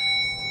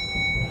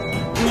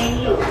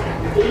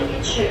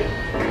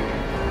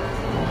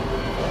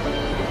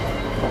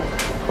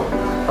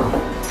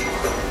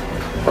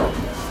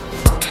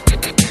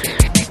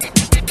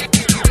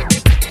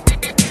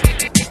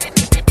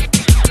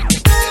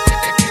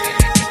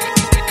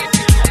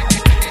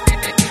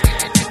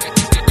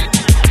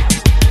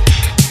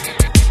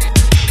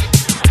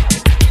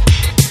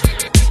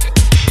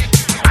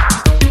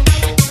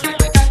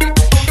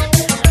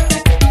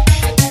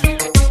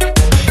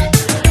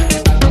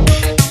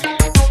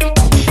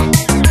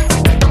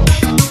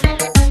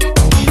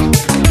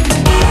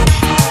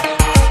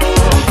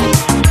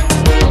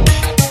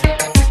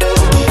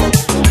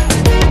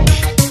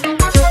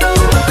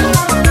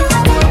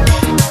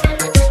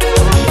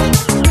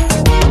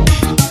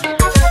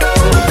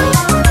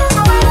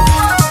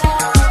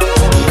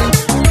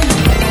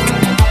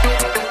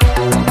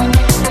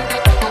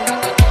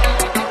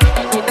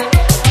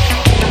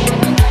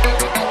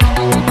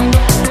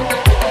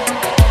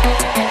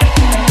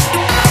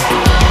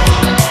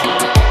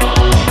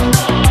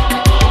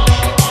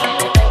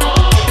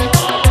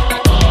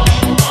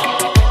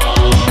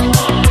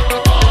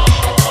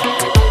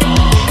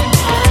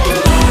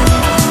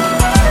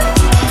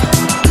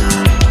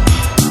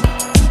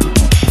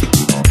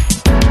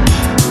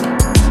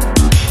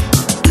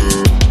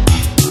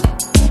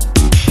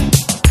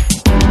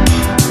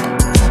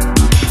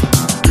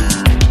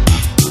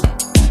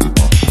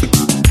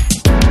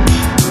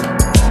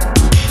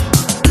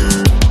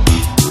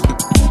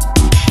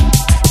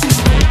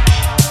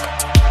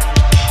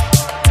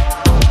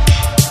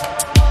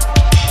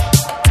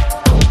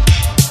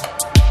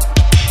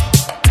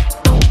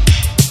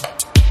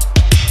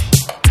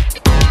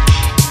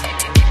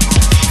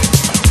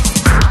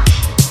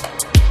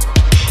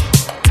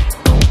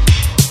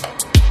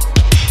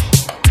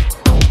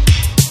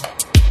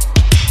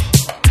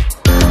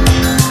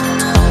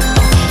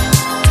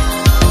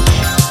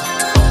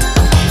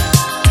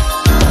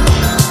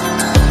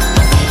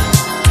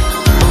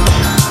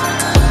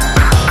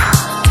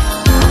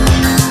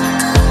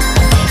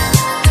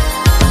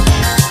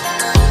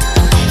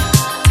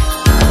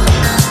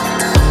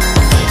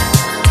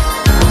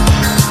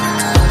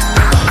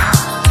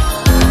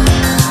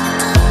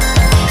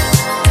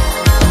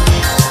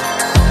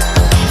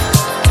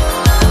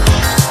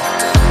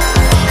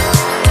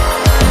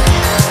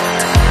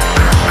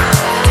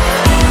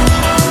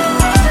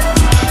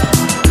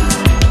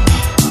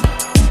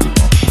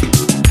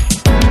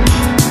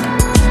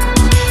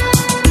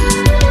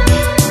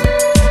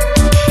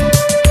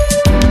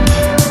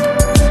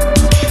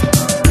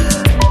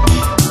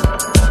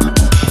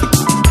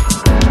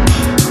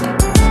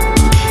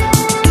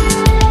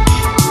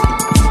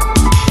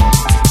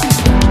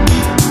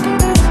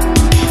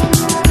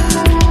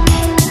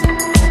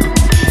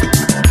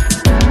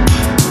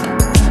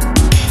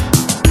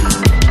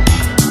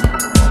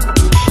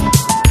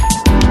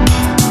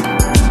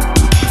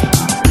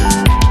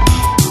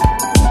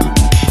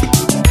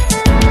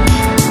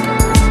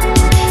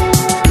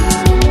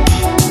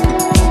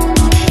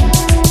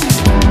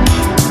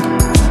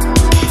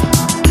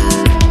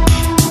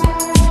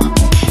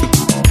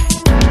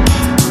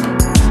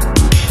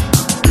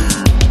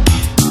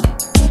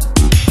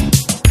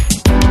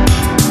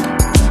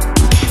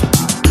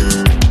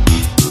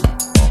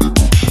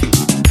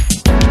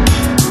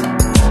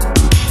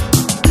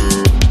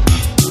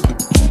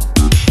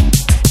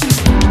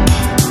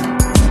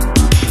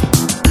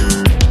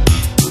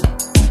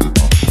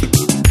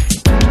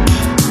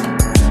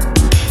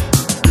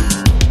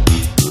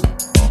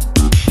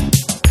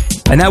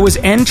 And that was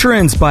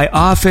Entrance by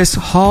Office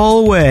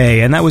Hallway.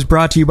 And that was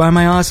brought to you by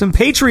my awesome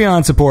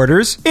Patreon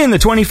supporters in the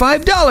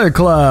 $25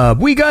 club.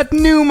 We got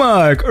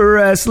Newmark,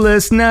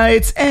 Restless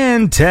Nights,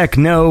 and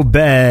Techno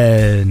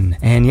Ben.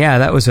 And yeah,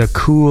 that was a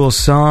cool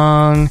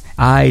song.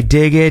 I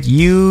dig it.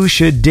 You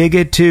should dig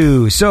it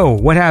too. So,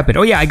 what happened?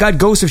 Oh yeah, I got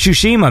Ghost of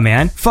Tsushima,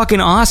 man.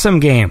 Fucking awesome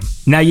game.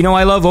 Now, you know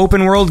I love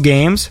open world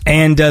games,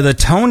 and the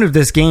tone of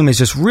this game is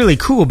just really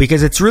cool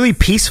because it's really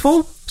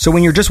peaceful. So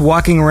when you're just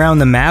walking around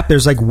the map,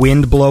 there's like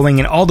wind blowing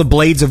and all the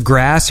blades of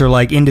grass are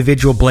like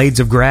individual blades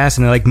of grass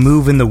and they like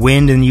move in the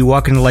wind, and you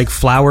walk into like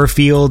flower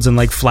fields and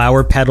like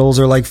flower petals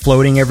are like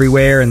floating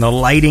everywhere, and the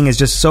lighting is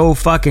just so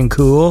fucking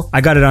cool.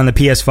 I got it on the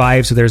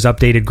PS5, so there's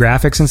updated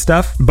graphics and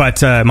stuff,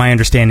 but my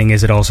understanding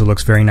is it also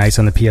looks very nice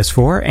on the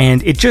PS4,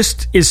 and it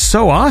just is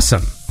so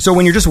awesome. So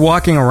when you're just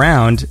walking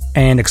around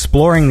and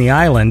exploring the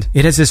island,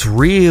 it has this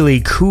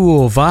really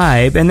cool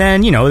vibe. And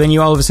then, then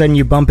you all of a sudden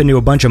you bump into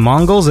a bunch of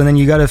Mongols, and then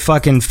you gotta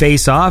fucking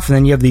face off, and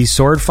then you have these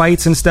sword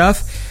fights and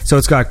stuff. So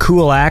it's got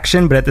cool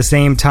action, but at the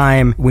same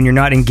time, when you're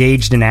not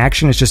engaged in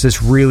action, it's just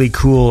this really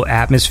cool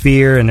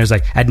atmosphere. And there's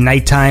like at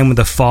nighttime with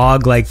the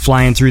fog like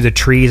flying through the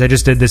trees. I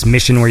just did this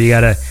mission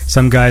where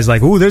some guy's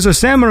like, "Ooh, there's a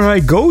samurai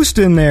ghost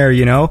in there,"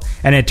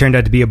 and it turned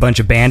out to be a bunch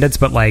of bandits,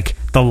 but like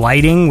the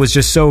lighting was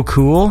just so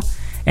cool.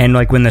 And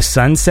like when the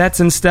sun sets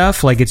and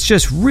stuff, like it's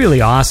just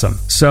really awesome.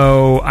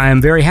 So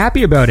I'm very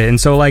happy about it. And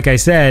so like I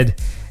said,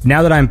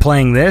 now that I'm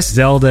playing this,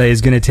 Zelda is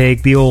going to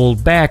take the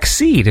old back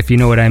seat, if you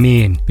know what I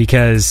mean,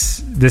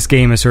 because this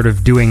game is sort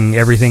of doing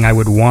everything I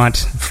would want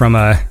from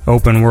a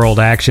open world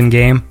action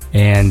game.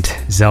 And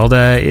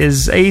Zelda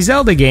is a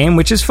Zelda game,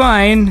 which is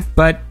fine,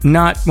 but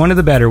not one of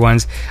the better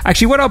ones.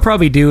 Actually, what I'll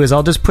probably do is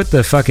I'll just put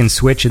the fucking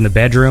Switch in the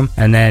bedroom,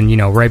 and then,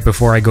 right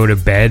before I go to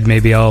bed,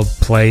 maybe I'll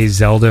play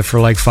Zelda for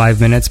like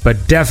 5 minutes.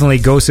 But definitely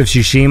Ghost of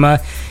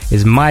Tsushima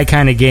is my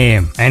kind of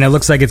game. And it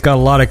looks like it's got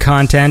a lot of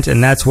content,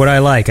 and that's what I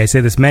like. I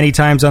say this many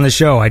times on the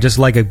show. I just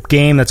like a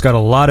game that's got a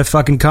lot of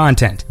fucking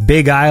content.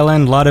 Big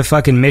island, a lot of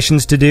fucking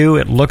missions to do.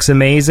 It looks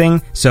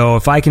amazing. So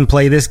if I can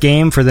play this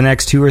game for the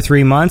next 2 or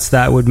 3 months,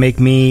 that would make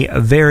me a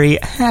very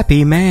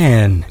happy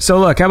man. So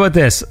look, how about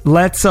this?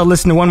 Let's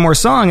listen to one more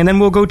song, and then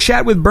we'll go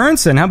chat with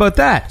Burnson. How about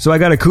that? So I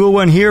got a cool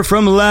one here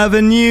from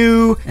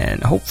L'Avenue,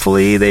 and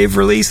hopefully they've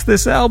released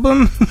this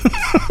album.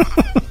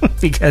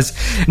 Because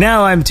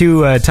now I'm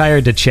too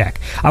tired to check.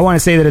 I want to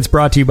say that it's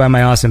brought to you by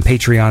my awesome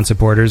Patreon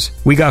supporters.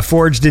 We got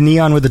Forged in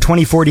Neon with the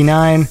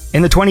 $20.49.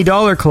 In the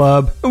 $20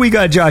 club, we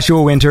got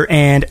Joshua Winter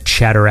and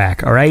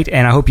Chatterack, alright?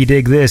 And I hope you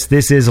dig this.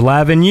 This is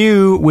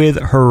L'Avenue with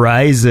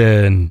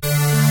Horizon.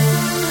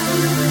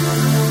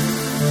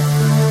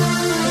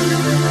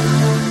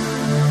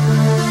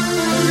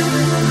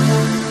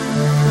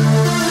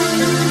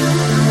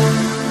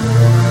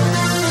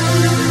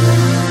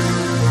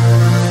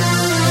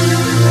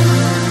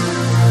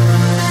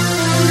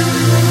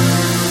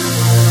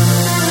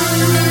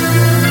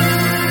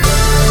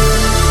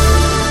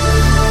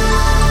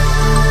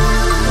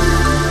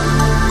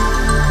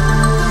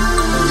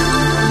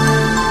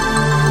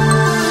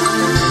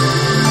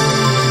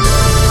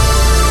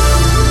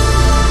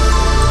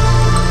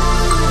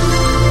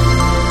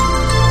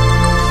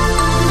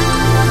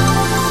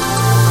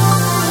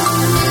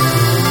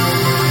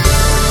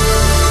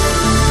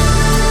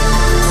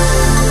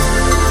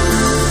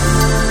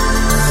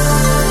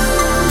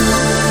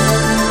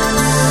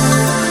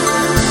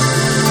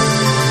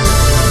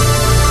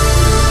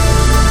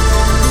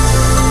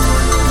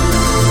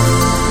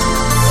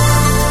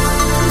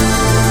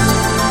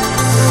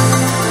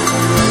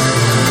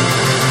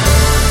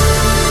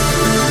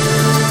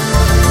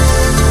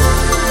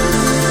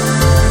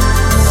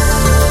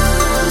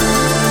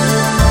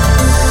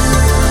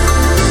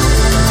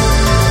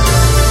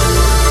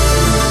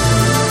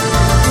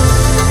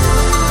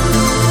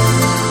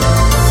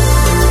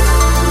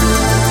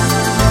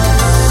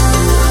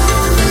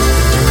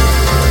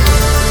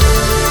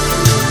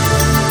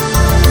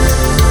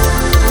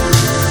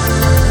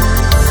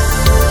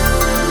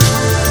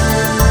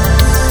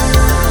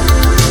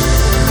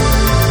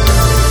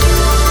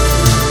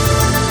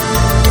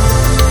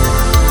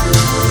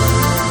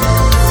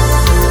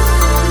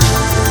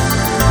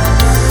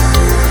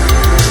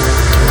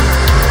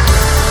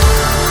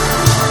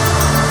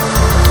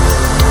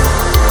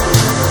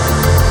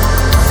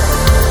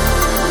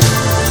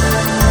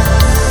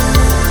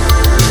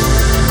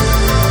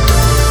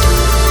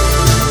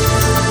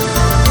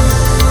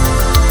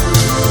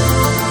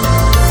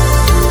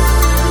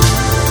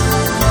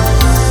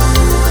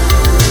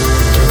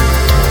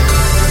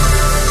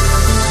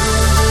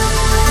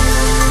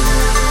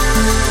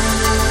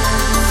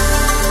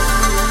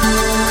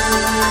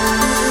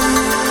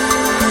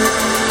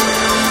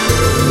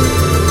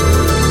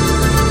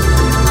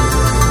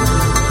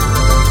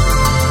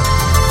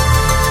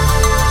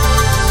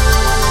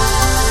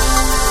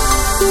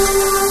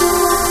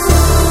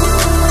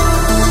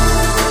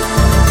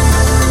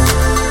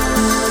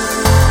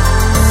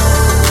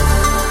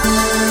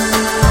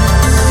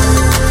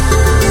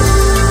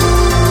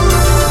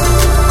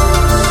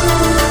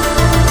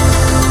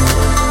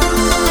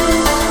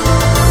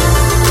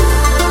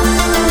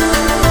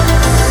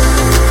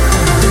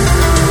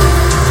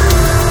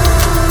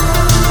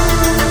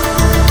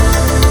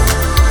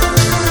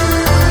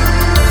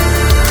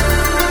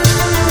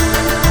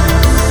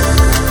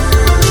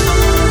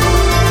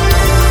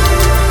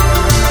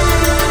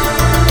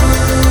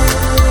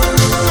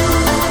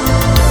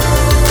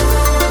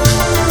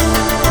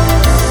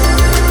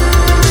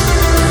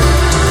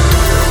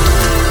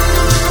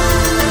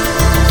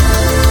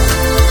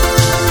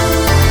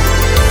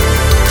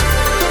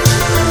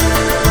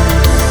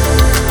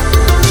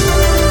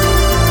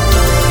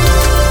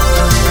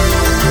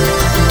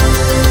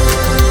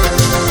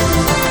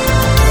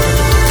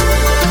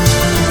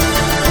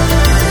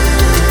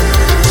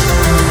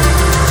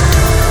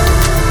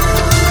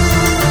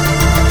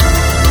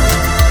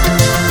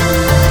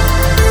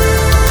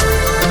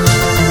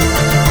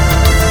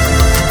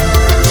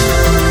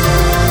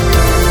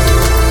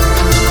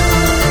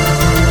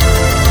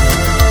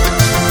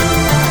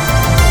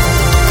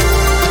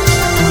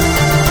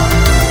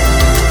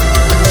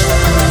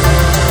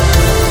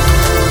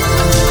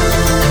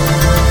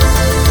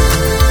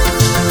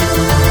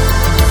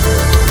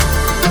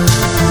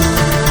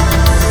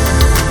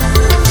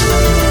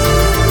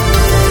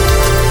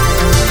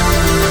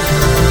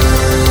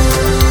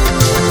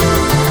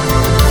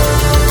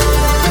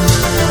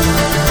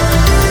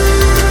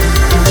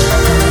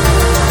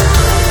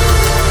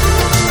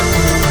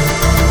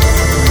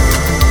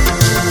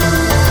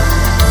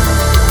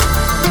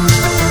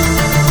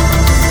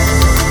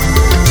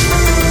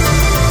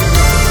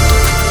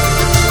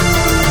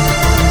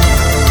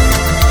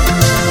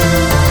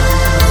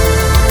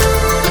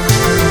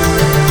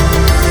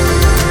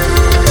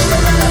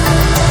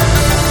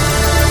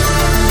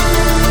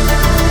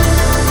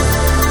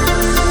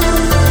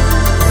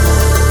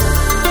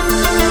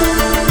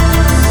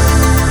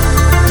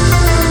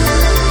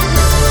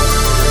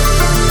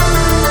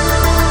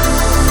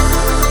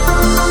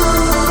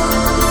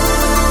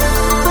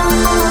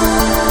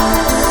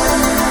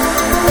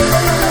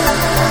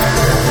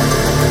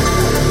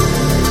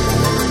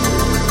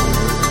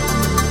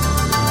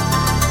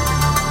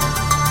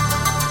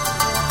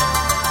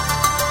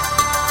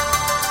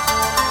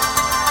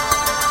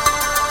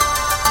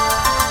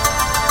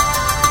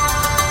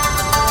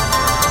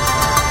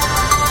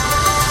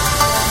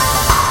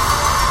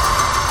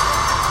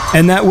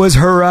 And that was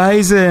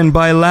Horizon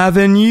by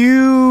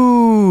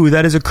L'Avenue.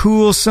 That is a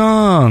cool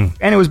song.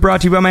 And it was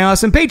brought to you by my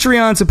awesome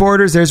Patreon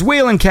supporters. There's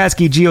Waylon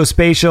Kasky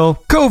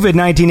Geospatial, COVID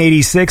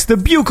 1986, the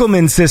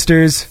Buchelman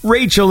Sisters,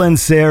 Rachel and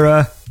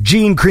Sarah,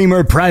 Gene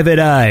Creamer Private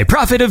Eye,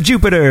 Prophet of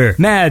Jupiter,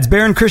 Mads,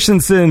 Baron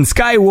Christensen,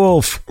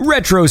 Skywolf,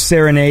 Retro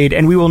Serenade,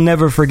 and we will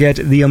never forget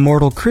the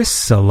immortal Chris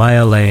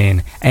Celia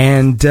Lane.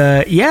 And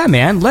yeah,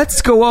 man,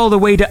 let's go all the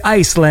way to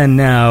Iceland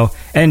now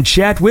and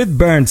chat with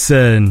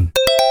Berntsen.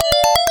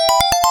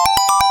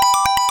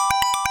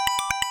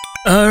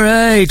 All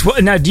right. Well,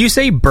 now, do you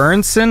say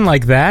Berntsen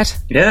like that?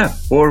 Yeah,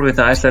 or with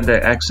the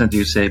Icelandic accent,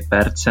 you say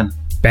Berntsen.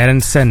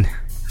 Berntsen.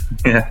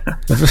 Yeah.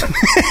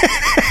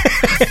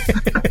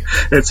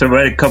 It's a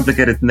very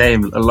complicated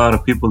name. A lot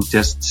of people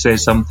just say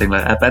something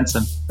like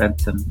Berntsen.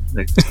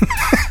 Like,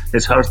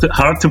 it's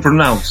hard to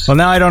pronounce. Well,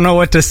 now I don't know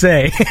what to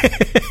say.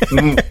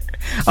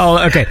 Oh,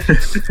 okay.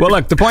 Well,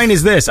 look, the point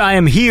is this. I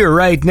am here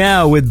right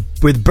now with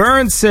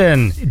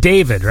Berntsen.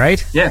 David,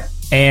 right? Yeah.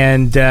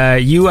 And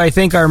you, I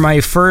think, are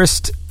my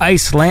first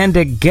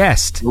Icelandic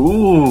guest.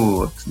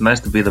 Ooh, it's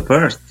nice to be the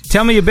first.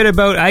 Tell me a bit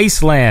about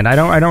Iceland. I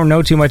don't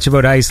know too much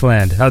about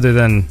Iceland, other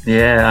than...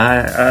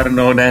 Yeah, I don't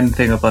know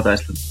anything about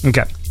Iceland.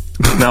 Okay.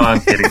 No,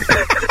 I'm kidding.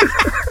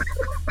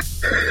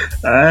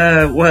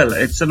 Well,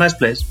 it's a nice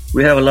place.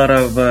 We have a lot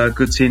of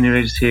good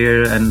sceneries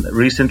here, and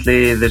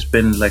recently there's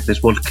been like this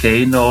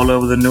volcano all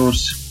over the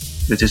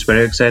news, which is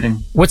very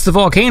exciting. What's the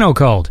volcano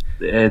called?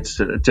 It's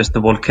just a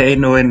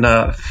volcano in...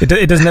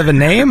 It doesn't have a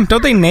name?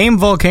 Don't they name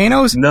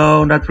volcanoes?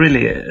 No, not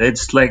really.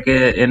 It's like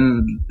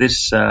in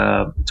this...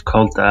 it's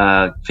called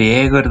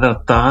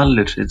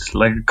Fegurðardalur. It's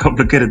like a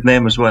complicated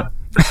name as well.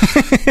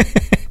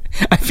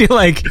 I feel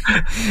like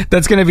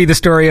that's going to be the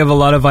story of a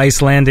lot of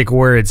Icelandic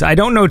words. I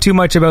don't know too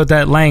much about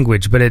that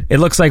language, but it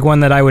looks like one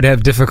that I would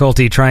have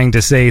difficulty trying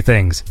to say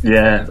things.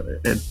 Yeah,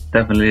 it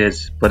definitely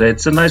is. But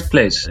it's a nice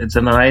place. It's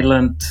an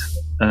island,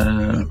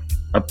 a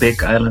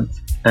big island.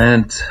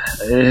 And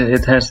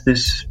it has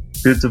this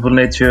beautiful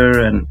nature,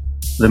 and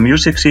the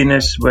music scene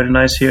is very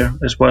nice here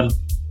as well.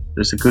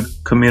 There's a good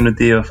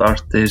community of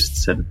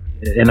artists, and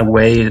in a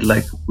way,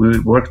 like, we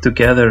work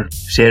together,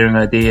 sharing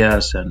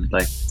ideas, and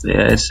like,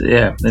 it's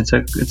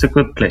a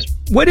good place.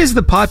 What is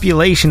the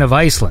population of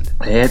Iceland?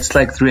 It's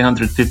like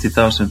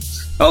 350,000.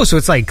 Oh, so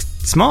it's like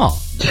small.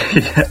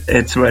 Yeah,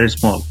 it's very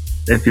small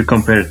if you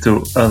compare it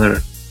to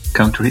other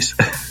countries.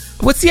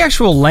 What's the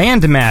actual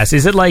land mass?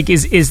 Is it like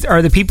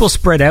are the people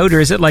spread out,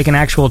 or is it like an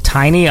actual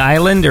tiny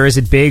island, or is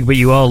it big but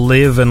you all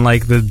live in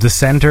like the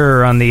center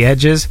or on the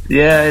edges?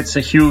 Yeah, it's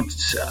a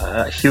huge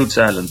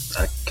island.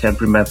 I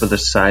can't remember the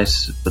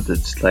size, but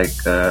it's like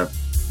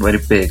very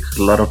big.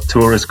 A lot of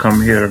tourists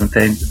come here and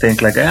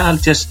think like, I'll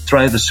just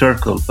try the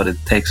circle, but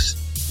it takes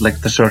like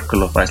the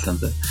circle of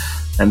Iceland,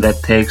 and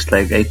that takes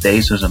like 8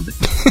 days or something.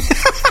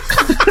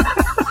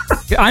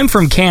 I'm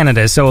from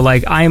Canada, so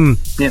like I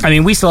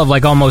mean, we still have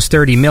like almost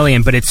 30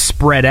 million, but it's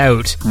spread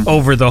out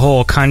over the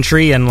whole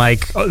country, and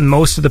like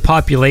most of the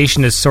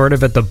population is sort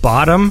of at the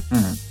bottom,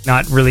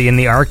 not really in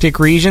the Arctic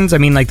regions. I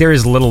mean, like there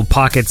is little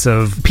pockets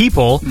of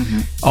people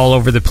all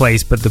over the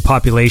place, but the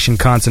population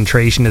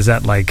concentration is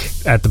at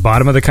the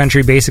bottom of the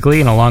country basically,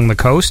 and along the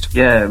coast.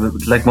 Yeah,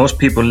 like most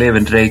people live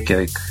in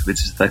Reykjavik, which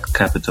is like the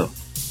capital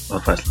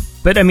of Iceland.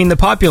 But I mean, the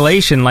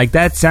population, like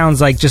that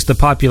sounds like just the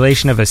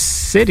population of a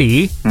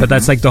city, but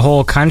that's like the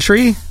whole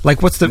country?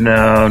 Like what's the...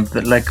 No,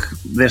 like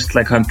there's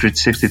like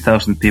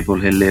 160,000 people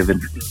who live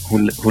in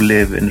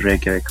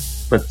Reykjavik.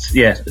 But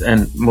yeah,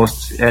 and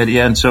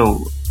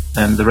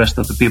and the rest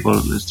of the people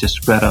is just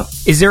spread out.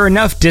 Is there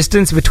enough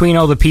distance between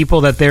all the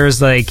people that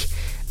there's like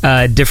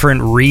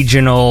different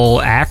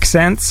regional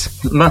accents?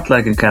 Not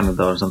like in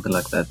Canada or something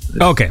like that. It's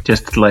okay.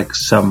 Just like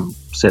some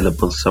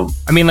syllables. So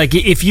I mean, like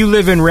if you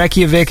live in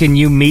Reykjavik and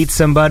you meet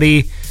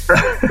somebody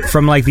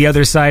from like the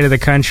other side of the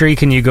country,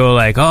 can you go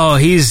like, oh,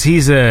 he's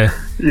an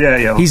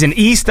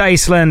East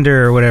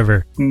Icelander or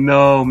whatever?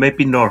 No,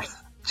 maybe North.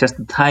 Just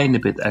a tiny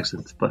bit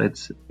accent, but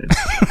it's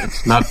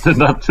not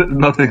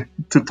nothing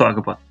to talk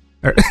about.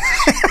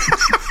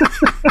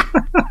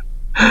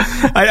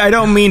 I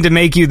don't mean to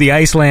make you the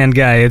Iceland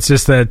guy. It's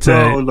just that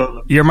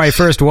no. You're my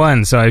first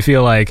one, so I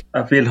feel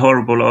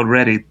horrible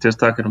already just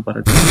talking about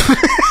it.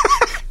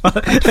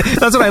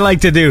 That's what I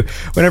like to do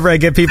whenever I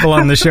get people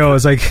on the show.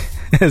 It's like,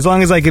 as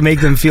long as I can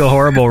make them feel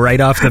horrible right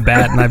off the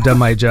bat, and I've done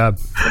my job.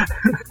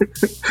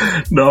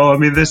 No, I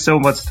mean, there's so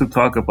much to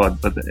talk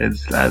about, but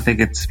I think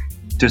it's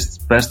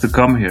just best to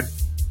come here,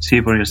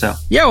 see for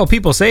yourself. Yeah, well,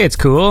 people say it's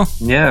cool.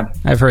 Yeah,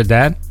 I've heard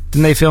that.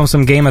 Didn't they film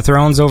some Game of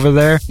Thrones over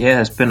there? Yeah,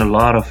 there's been a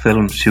lot of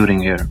film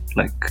shooting here,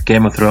 like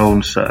Game of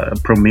Thrones,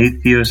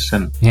 Prometheus,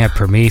 and... Yeah,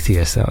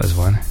 Prometheus, that was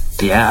one.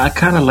 Yeah, I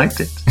kind of liked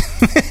it.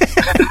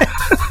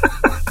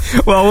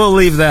 Well, we'll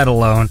leave that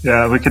alone.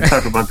 Yeah, we can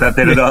talk about that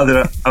in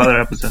another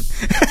episode.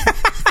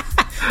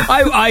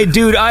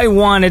 Dude, I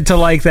wanted to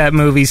like that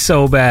movie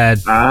so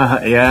bad.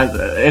 Yeah,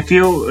 if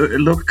you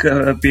look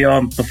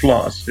beyond the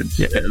flaws,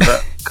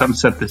 the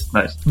concept is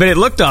nice. But it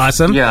looked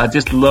awesome. Yeah, I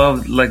just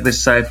love like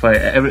this sci-fi.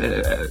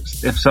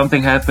 If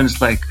something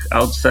happens like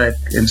outside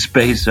in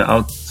space,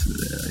 out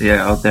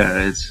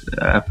there,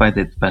 I find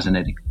it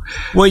fascinating.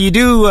 Well, you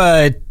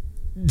do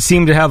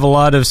seem to have a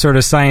lot of sort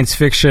of science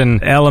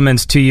fiction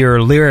elements to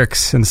your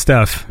lyrics and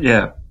stuff.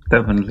 Yeah,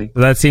 definitely.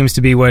 That seems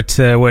to be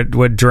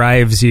what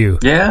drives you.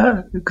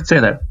 Yeah, you could say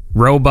that.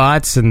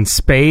 Robots and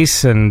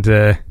space and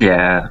aliens.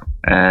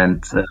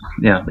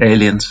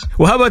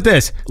 Well, how about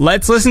this?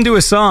 Let's listen to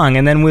a song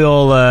and then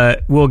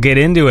we'll get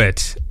into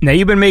it. Now,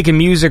 you've been making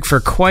music for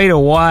quite a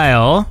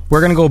while.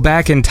 We're gonna go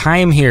back in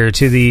time here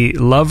to the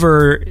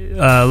Lover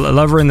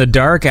in the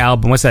Dark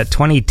album. What's that?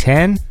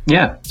 2010?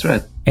 Yeah, that's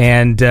right.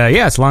 And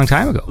it's a long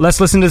time ago. Let's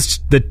listen to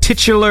the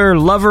titular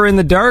Lover in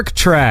the Dark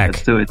track.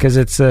 Let's do it. Because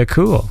it's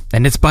cool.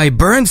 And it's by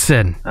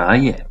Berntsen. Ah,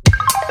 yeah.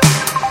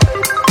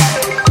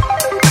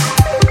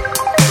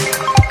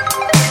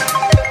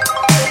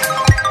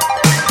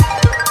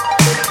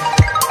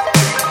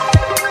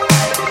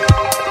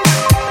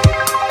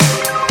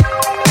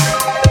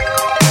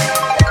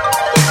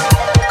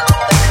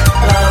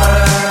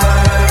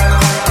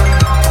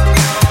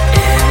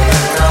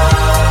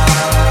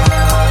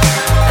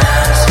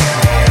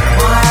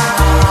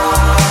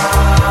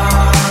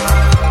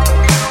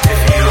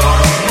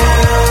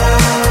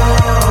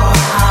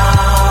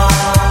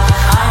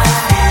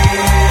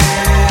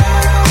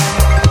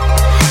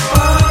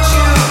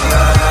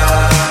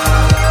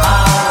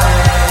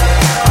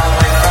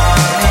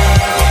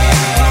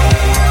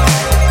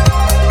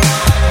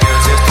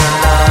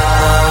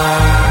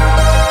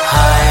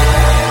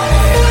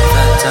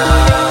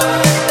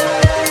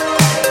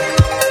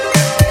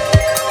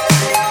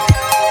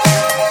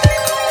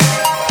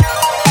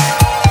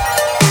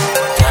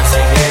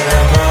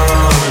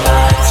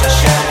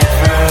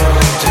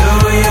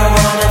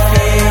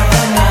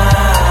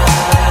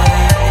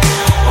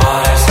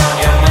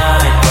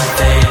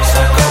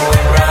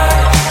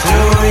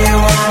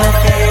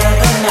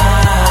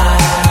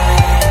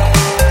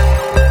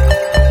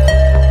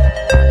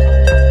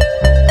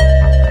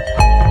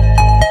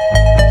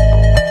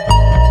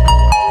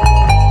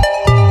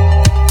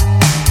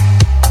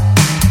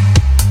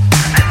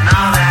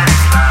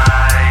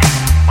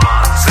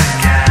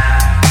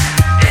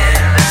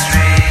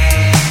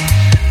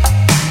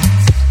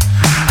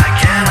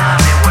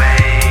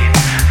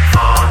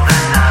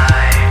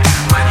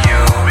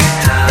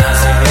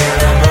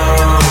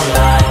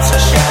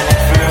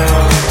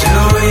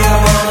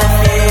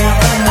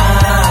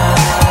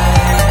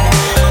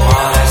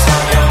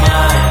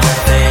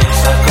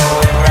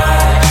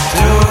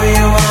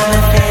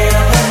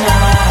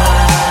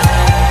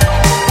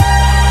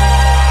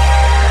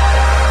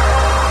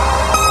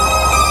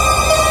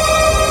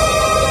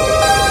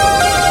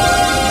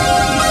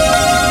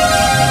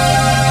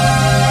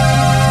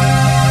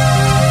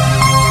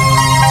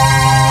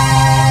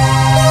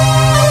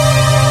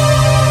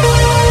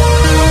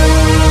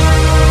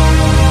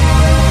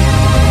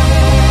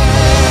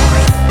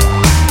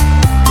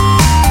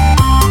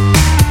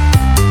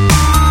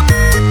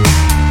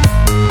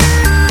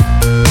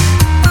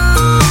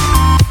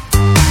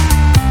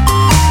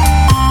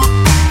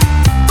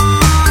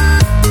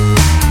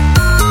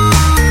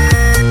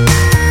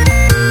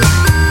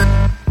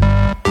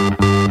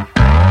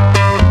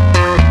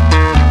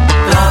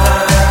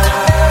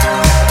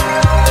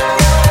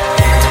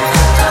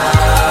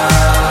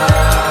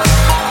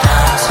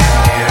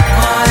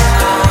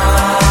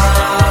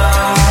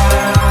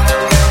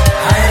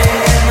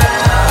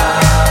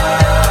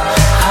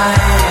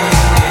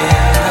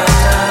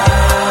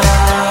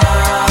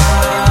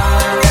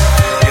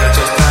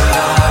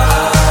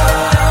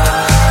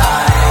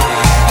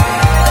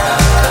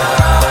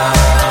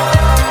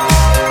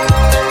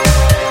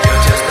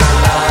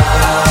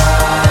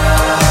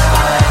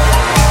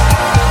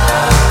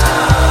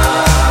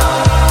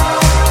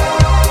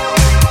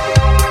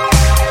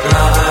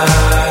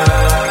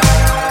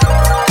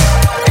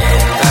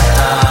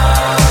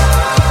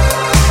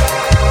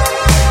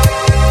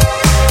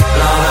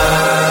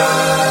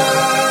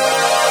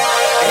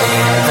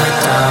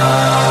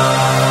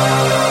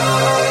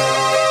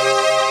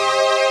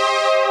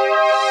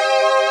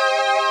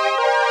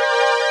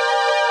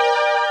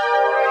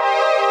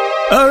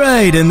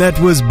 right, and that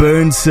was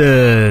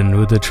Berntsen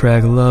with the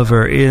track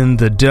Lover in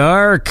the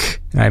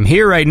Dark. I'm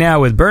here right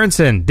now with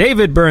Berntsen,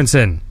 David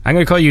Berntsen. I'm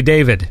going to call you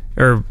David.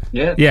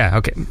 Yeah,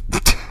 okay.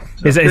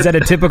 Is that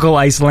a typical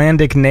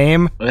Icelandic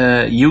name?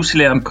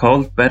 Usually I'm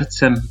called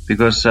Berntsen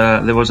because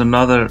there was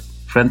another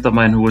friend of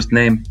mine who was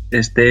named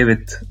is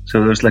David. So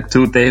there was like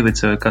two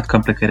Davids, so it got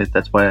complicated.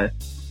 That's why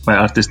my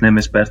artist name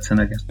is Berntsen,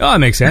 I guess. Oh, that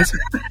makes sense.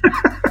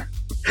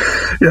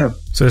 Yeah.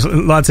 So there's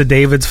lots of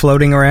Davids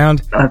floating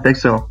around? I think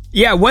so.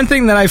 Yeah, one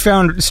thing that I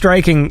found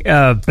striking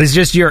is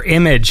just your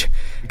image,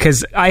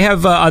 because I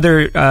have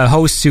other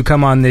hosts who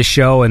come on this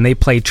show and they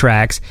play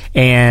tracks,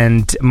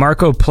 and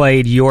Marco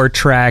played your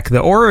track, The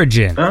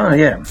Origin,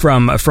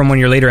 from When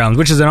You're Later Albums,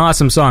 which is an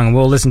awesome song, and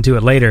we'll listen to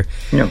it later.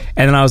 Yeah.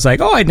 And then I was like,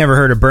 oh, I'd never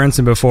heard of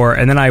Berntsen before,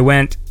 and then I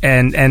went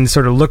and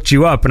sort of looked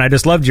you up, and I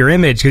just loved your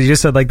image, because you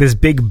just had like this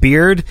big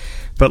beard,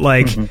 but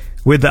like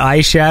with the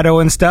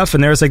eyeshadow and stuff,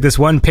 and there was like this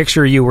one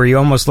picture of you where you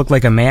almost looked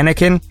like a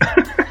mannequin.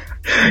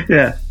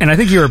 Yeah. And I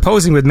think you were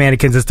posing with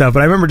mannequins and stuff, but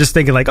I remember just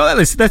thinking like,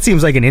 oh, that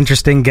seems like an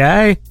interesting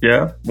guy.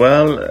 Yeah.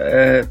 Well,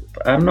 I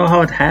don't know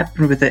how it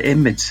happened with the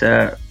image.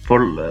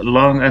 For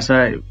long as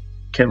I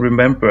can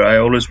remember, I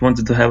always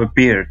wanted to have a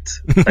beard.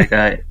 Like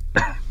I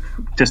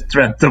just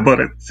dreamt about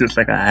it. Just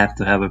like I have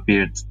to have a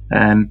beard.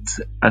 And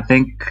I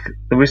think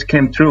the wish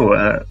came true.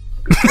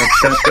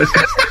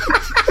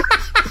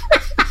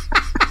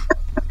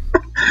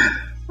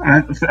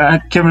 I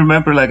can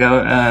remember like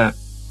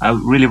I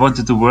really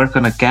wanted to work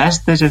on a gas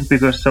station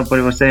because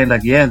somebody was saying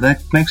like, yeah,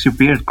 that makes your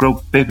beard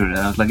grow bigger. And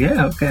I was like,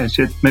 yeah, okay, I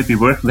should maybe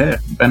work there.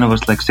 Then I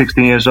was like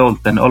 16 years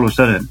old, then all of a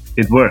sudden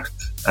it worked.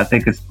 I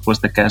think it was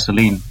the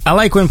gasoline. I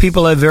like when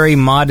people have very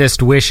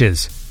modest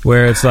wishes,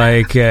 where it's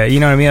like, you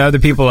know what I mean? Other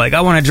people like,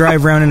 I want to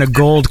drive around in a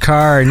gold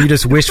car, and you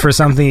just wish for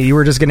something that you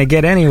were just going to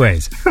get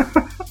anyways.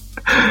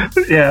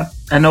 Yeah,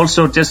 and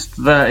also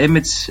just the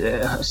image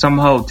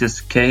somehow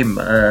just came.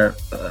 I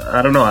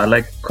don't know, I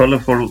like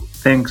colorful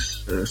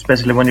things,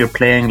 especially when you're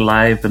playing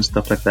live and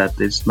stuff like that.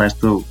 It's nice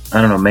to,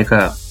 I don't know, make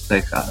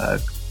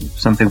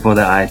something for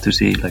the eye to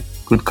see, like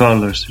good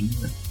colors and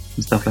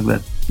stuff like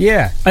that.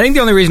 Yeah, I think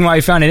the only reason why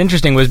I found it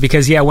interesting was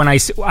because, when I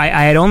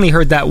had only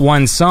heard that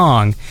one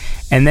song,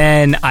 and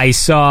then I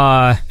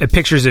saw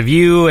pictures of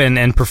you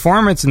and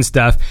performance and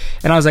stuff,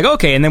 and I was like,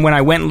 okay, and then when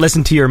I went and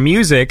listened to your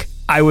music,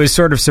 I was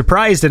sort of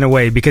surprised in a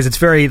way, because it's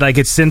very, like,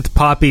 it's synth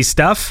poppy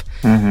stuff.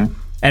 Mm-hmm.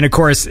 And of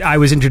course, I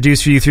was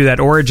introduced to you through that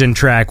Origin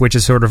track, which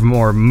is sort of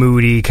more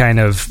moody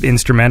kind of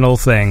instrumental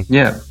thing.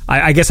 Yeah.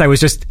 I guess I was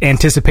just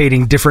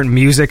anticipating different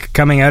music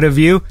coming out of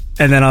you.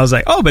 And then I was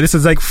like, oh, but this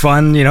is like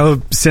fun,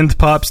 synth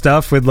pop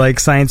stuff with like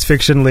science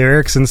fiction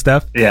lyrics and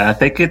stuff. Yeah, I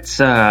think it's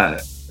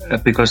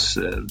because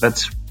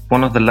that's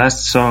one of the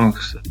last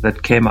songs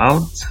that came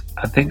out.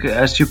 I think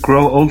as you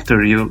grow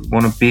older, you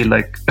want to be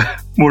like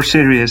more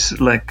serious,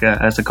 like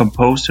as a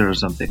composer or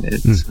something.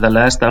 It's the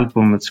last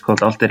album. It's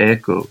called Alter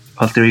Ego.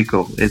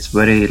 It's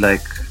very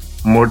like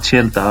more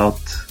chilled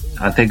out.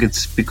 I think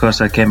it's because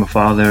I became a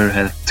father,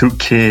 had 2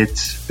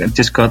 kids, and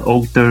just got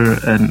older,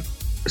 and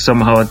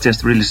somehow it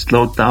just really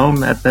slowed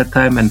down at that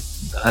time. And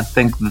I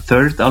think the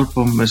third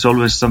album is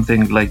always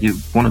something like you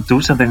want to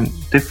do something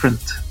different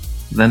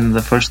than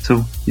the first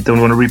 2. You don't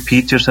want to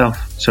repeat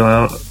yourself. So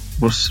I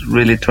was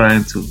really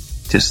trying to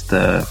just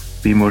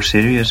be more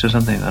serious or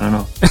something. I don't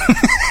know.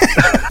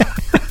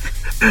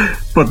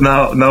 But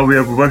now we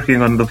are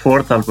working on the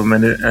 4th album,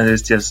 and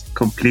it's just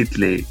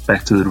completely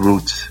back to the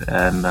roots,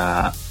 and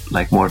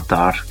like more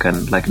dark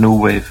and like new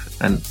wave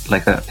and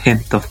like a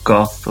hint of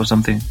goth or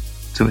something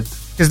to it.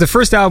 Because the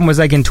first album was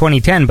like in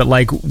 2010, but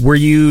like, were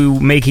you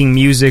making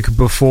music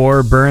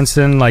before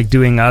Berntsen, like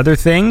doing other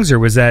things, or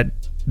was that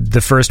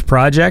the first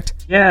project?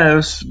 Yeah, it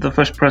was the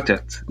first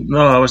project.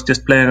 No, I was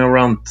just playing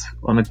around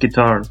on a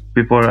guitar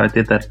before I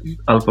did that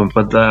album.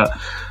 But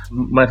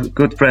my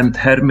good friend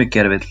Hermi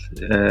Gervill,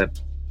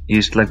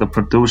 he's like the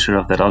producer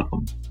of that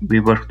album. We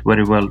worked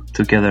very well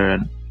together,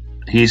 and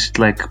he's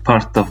like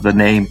part of the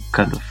name,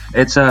 kind of.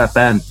 It's a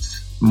band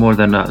more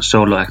than a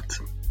solo act.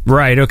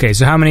 Right, okay.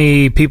 So how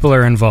many people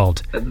are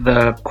involved?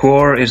 The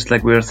core is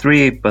like we're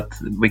 3, but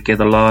we get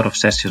a lot of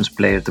sessions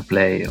player to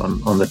play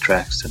on the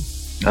tracks. And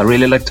I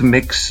really like to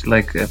mix,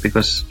 like,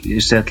 because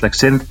you said like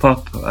synth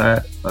pop,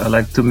 I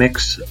like to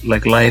mix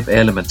like live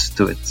elements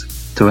to it,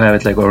 to have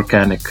it like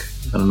organic.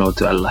 I don't know,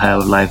 to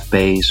have live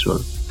bass or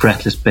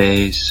fretless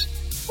bass.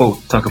 Oh,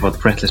 talk about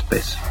fretless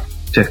bass.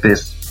 Check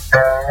this.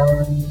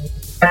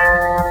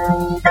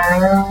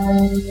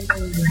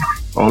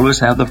 Always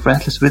have the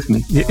fretless with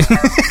me. Yeah.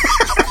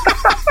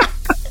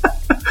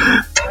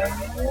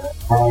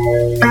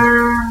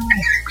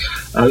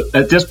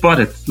 I just bought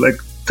it like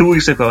 2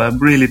 weeks ago. I'm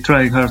really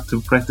trying hard to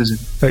practice it.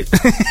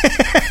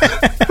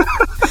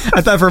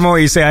 I thought for a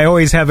moment you say I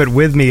always have it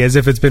with me, as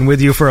if it's been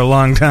with you for a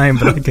long time.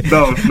 But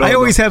I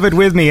always have it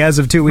with me as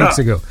of 2 weeks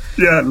ago.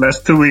 Yeah,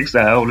 last 2 weeks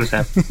I always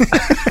have.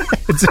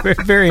 It's a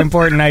very, very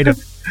important item.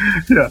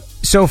 Yeah.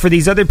 So for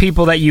these other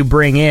people that you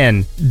bring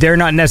in, they're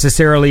not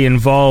necessarily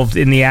involved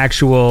in the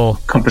actual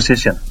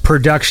composition,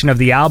 production of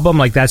the album?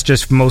 Like that's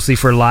just mostly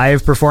for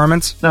live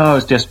performance? No,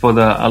 it's just for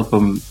the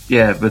album.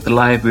 Yeah, with the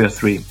live we are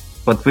 3.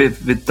 But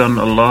we've done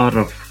a lot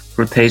of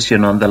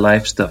rotation on the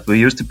live stuff. We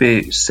used to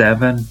be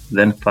 7,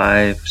 then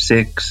 5,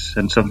 6,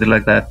 and something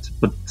like that.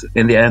 But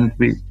in the end,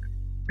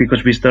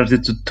 because we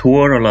started to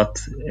tour a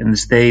lot in the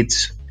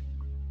States,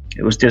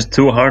 it was just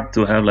too hard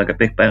to have like a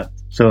big band.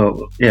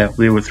 So yeah,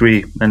 we were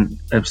 3 and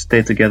have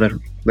stayed together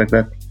like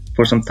that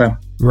for some time.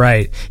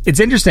 Right. It's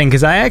interesting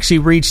because I actually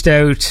reached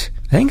out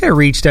I think I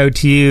reached out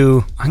to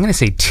you, I'm going to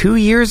say 2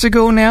 years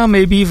ago now,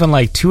 maybe even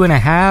like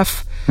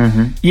 2.5.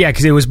 Mm-hmm. Yeah,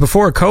 because it was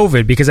before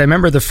COVID, because I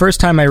remember the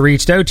first time I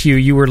reached out to you,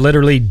 you were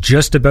literally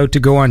just about to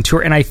go on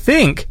tour. And I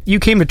think you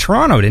came to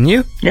Toronto, didn't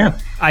you? Yeah.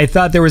 I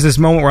thought there was this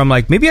moment where I'm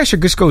like, maybe I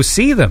should just go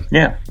see them.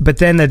 Yeah. But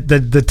then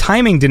the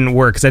timing didn't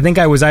work, because I think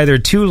I was either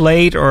too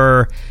late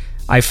or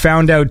I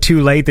found out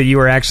too late that you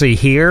were actually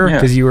here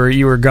because you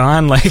were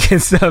gone, like,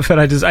 and stuff.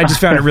 And I just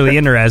found it really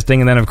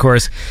interesting. And then, of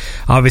course,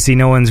 obviously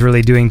no one's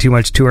really doing too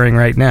much touring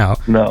right now.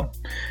 No.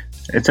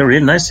 It's a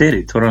really nice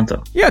city,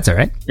 Toronto. Yeah, it's all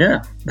right.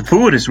 Yeah. The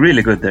food is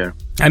really good there.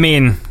 I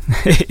mean,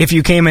 if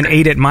you came and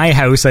ate at my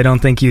house, I don't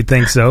think you'd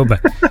think so,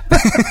 but...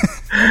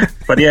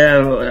 But yeah,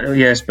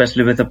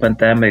 especially with the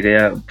pandemic,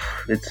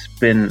 it's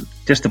been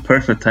just the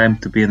perfect time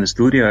to be in the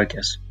studio, I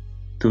guess,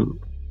 to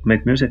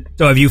make music.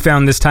 So have you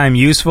found this time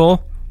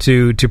useful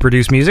to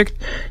produce music?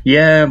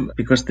 Yeah,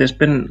 because there's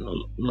been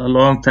a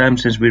long time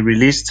since we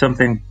released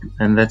something,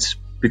 and that's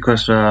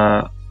because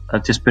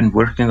I've just been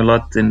working a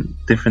lot in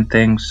different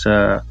things.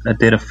 I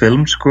did a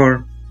film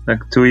score like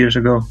 2 years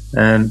ago,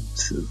 and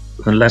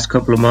the last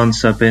couple of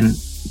months I've been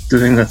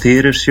doing a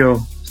theater show.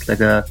 It's like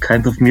a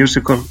kind of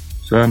musical,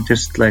 so I'm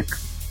just like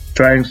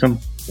trying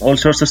all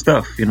sorts of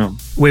stuff, you know.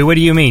 Wait, what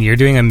do you mean? You're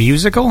doing a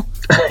musical?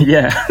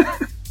 Yeah.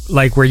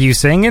 Like where you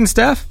sing and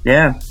stuff?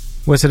 Yeah.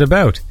 What's it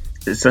about?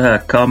 It's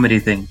a comedy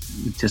thing.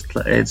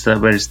 It's a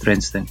very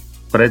strange thing.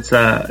 But it's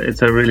a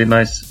really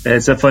nice,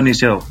 it's a funny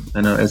show.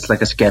 You know, it's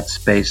like a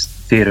sketch-based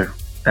theater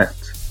act.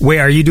 Wait,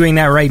 are you doing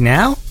that right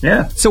now?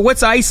 Yeah. So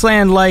what's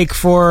Iceland like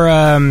for,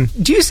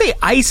 do you say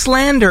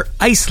Iceland or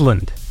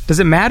Iceland? Does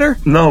it matter?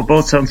 No,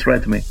 both sounds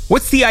right to me.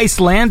 What's the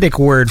Icelandic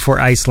word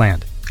for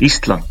Iceland?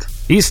 Eastland.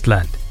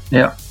 Eastland.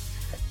 Yeah.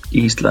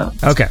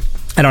 Eastland. Okay.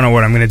 I don't know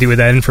what I'm going to do with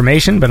that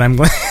information, but I'm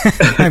glad,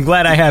 I'm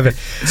glad I have it.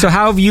 So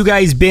how have you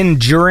guys been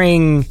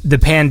during the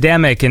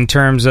pandemic in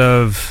terms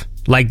of,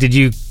 like, did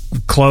you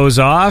close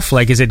off?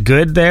 Like, is it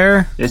good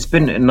there? It's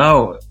been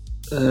now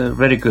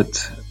very good.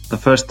 The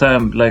first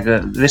time, like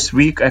this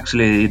week,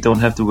 actually, you don't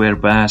have to wear a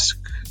mask,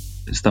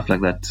 stuff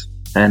like that.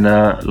 And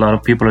a lot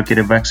of people are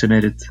getting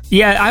vaccinated.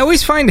 Yeah, I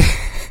always find...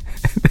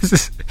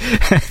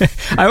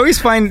 I always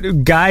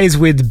find guys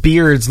with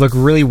beards look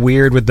really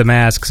weird with the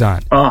masks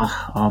on.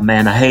 Oh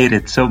man, I hate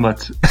it so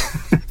much.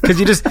 Because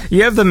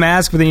you have the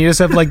mask, but then you just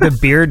have like the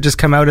beard just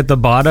come out at the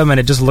bottom, and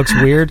it just looks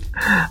weird.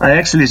 I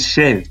actually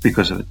shaved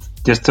because of it.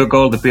 Just took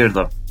all the beard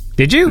off.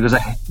 Did you? Because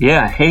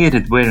I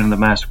hated wearing the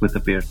mask with the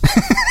beard.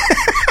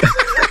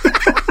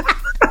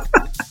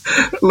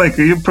 Like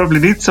you probably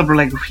need some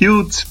like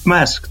huge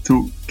mask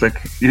to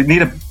like. You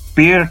need a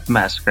beard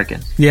mask, I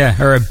guess.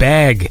 Yeah, or a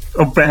bag.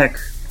 A bag.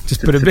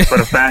 Just put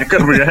a bag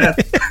over your head.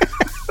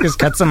 Just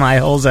cut some eye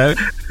holes out.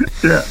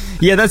 Yeah.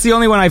 Yeah, that's the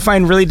only one I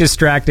find really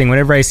distracting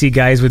whenever I see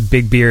guys with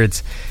big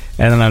beards.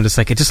 And then I'm just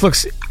like, it just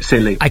looks...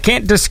 silly. I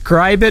can't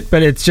describe it,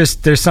 but it's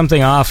just, there's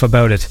something off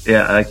about it.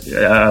 Yeah,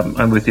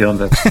 I'm with you on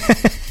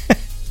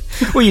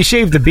that. Well, you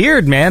shave the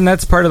beard, man.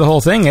 That's part of the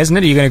whole thing, isn't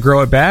it? Are you going to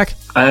grow it back?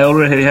 I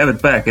already have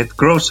it back. It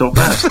grows so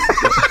fast.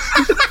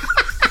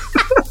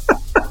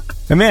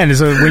 Man,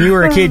 so when you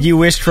were a kid, you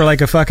wished for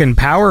like a fucking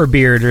power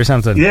beard or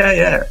something.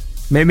 Yeah.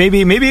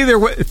 Maybe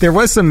there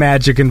was some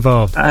magic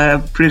involved.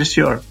 I'm pretty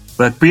sure.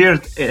 But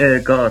beard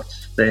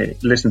gods, they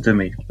listen to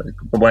me, like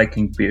the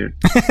Viking beard.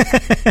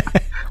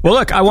 Well,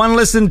 look, I want to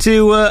listen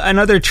to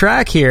another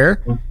track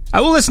here.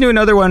 I will listen to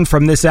another one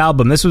from this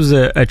album. This was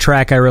a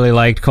track I really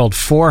liked called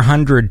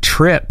 400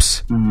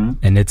 Trips,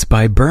 and it's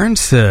by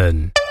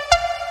Burnson.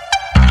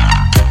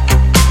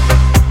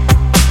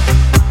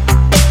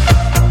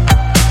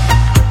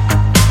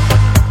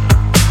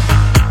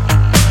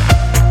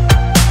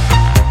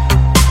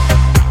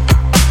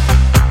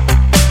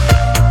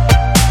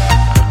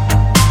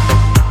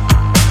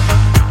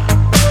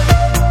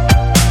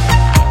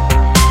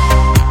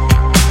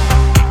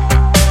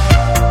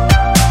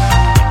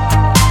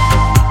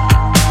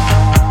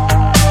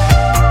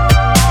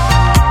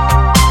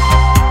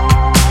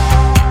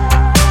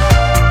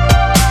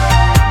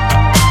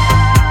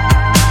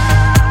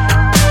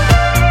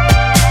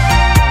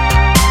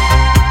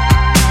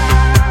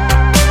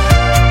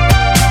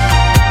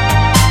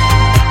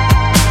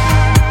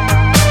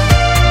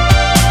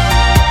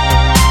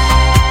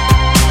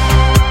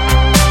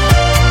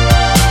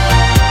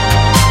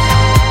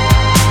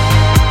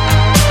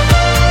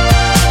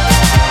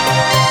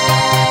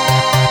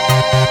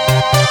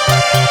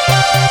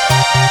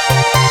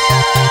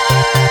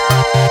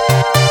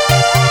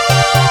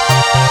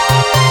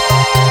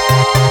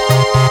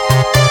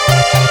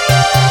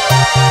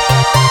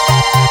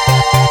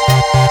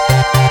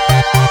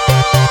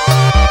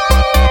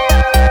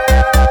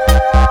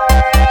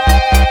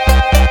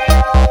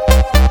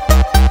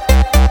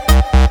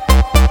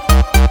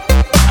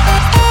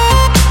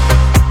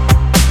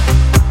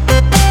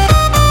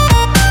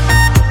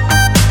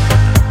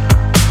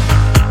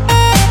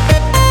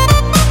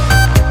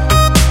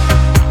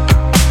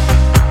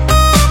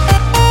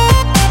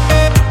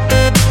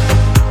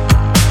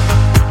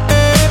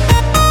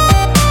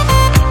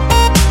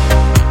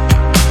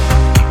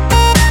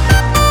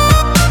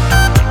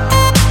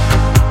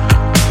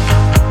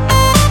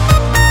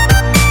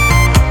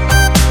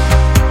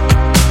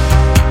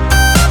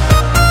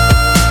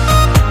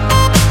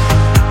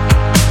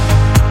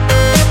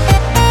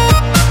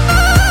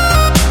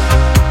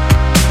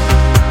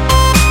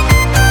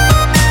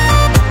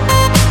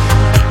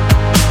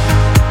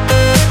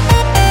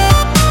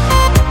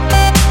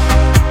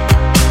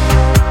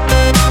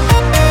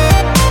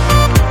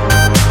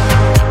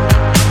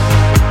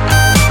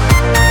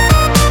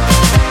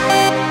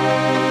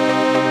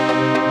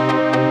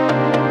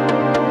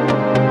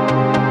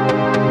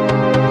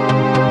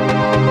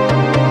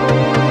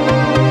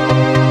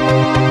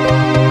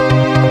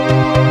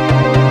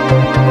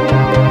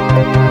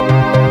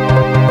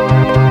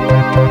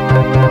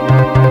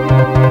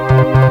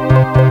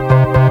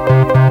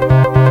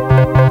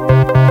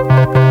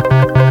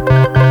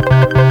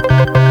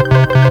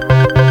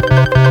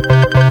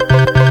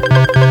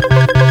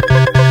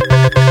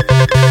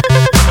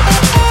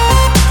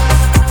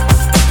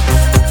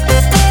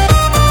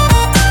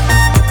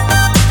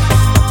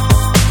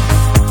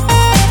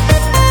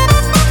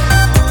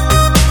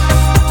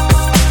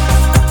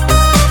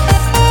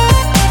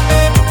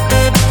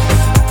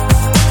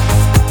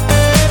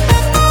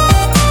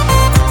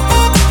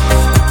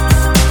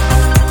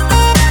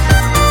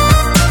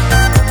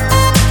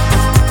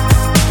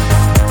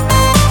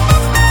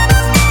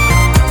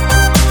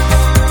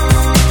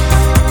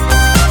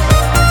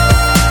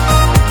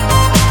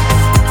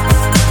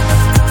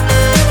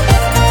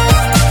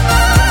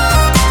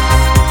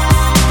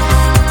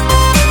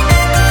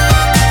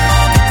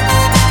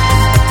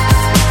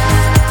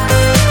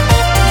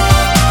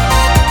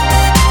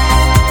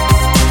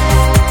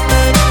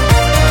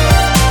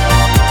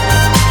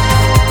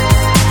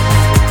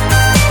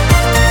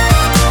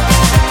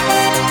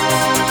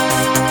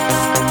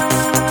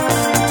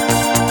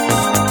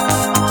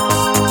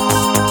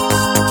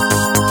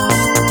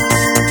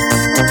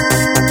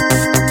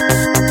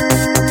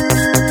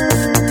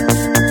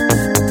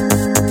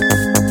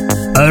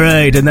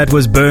 right, and that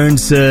was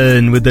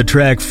Burnson with the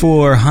track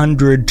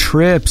 400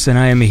 Trips, and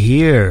I am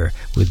here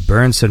with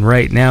Burnson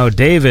right now.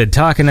 David,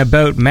 talking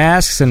about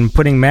masks and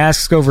putting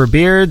masks over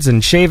beards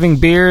and shaving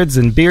beards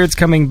and beards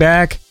coming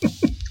back.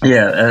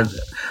 Yeah,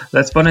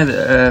 that's funny,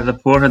 the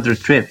 400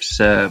 Trips.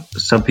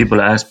 Some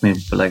people ask me,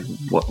 like,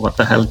 what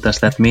the hell does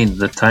that mean,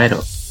 the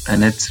title?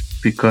 And it's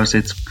because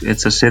it's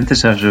a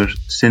synthesizer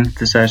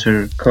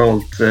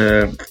called,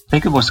 I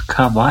think it was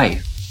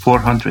Kawai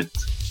 400.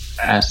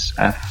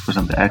 SF or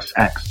something,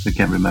 XX, I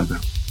can't remember.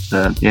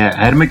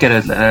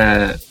 Hermigeret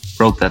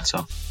wrote that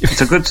song.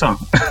 It's a good song.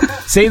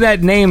 Say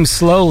that name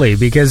slowly,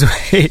 because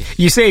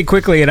you say it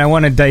quickly and I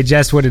want to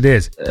digest what it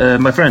is.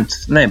 My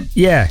friend's name?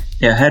 Yeah.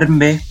 Yeah,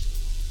 Hermi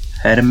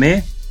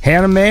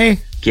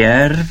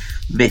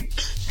Gervik.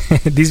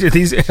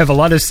 These have a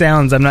lot of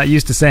sounds I'm not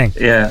used to saying.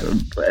 Yeah,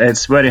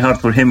 it's very hard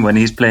for him when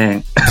he's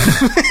playing.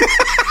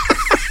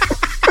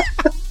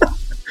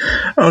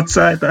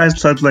 Outside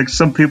Iceland, like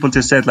some people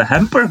just said, like,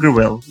 hamburger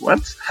wheel.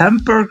 What?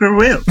 Hamburger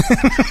wheel?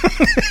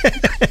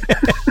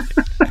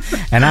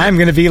 And I'm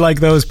going to be like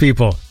those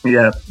people.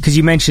 Yeah. Because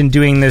you mentioned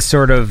doing this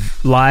sort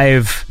of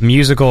live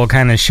musical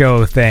kind of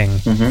show thing.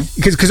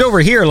 Because over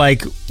here,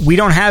 like, we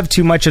don't have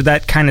too much of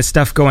that kind of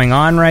stuff going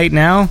on right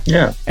now.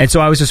 Yeah. And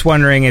so I was just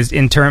wondering,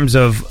 in terms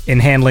of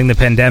handling the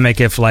pandemic,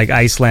 if like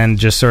Iceland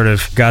just sort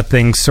of got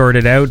things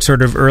sorted out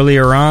sort of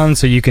earlier on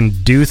so you can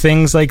do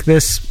things like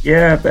this.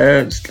 Yeah,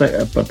 but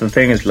the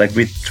thing is, like,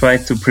 we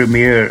tried to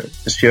premiere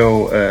the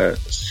show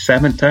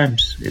 7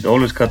 times. It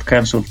always got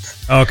cancelled.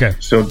 Okay.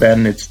 So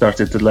then it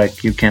started to,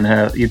 like, you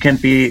can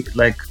be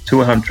like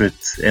 200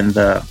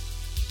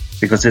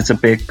 because it's a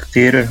big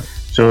theater.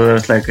 So it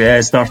was like,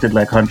 it started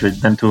like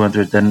 100, then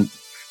 200, then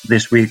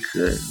this week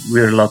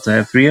we're allowed to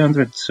have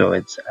 300. So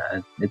it's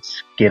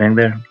getting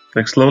there,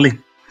 like, slowly.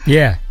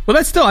 Yeah. Well,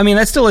 that's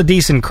still a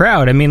decent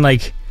crowd. I mean,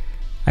 like,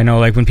 I know,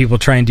 like, when people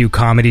try and do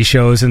comedy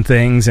shows and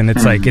things, and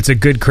it's like, it's a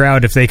good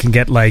crowd if they can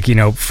get, like,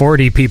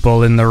 40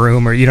 people in the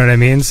room, or, you know what I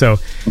mean? So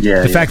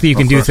the fact that you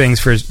can do things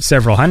for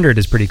several hundred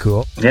is pretty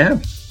cool. Yeah.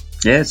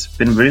 Yeah, it's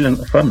been really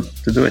fun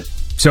to do it.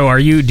 So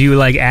do you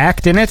like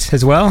act in it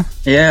as well?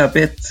 Yeah, a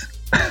bit.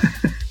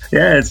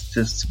 Yeah, it's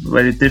just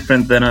very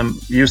different than I'm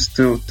used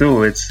to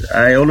do.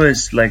 I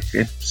always, like,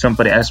 if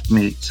somebody asks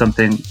me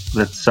something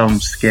that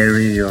sounds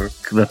scary, or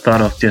the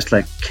thought of just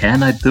like,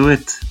 can I do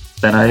it?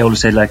 Then I always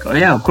say, like, oh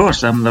yeah, of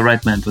course, I'm the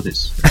right man for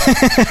this.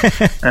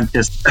 and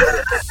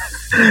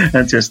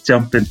just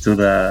jump into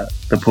the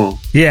pool.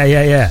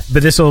 Yeah.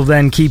 But this will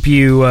then keep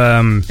you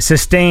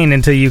sustained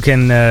until you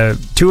can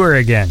tour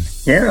again.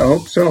 Yeah, I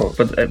hope so.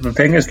 But the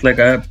thing is, like,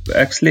 I'm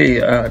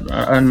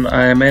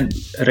in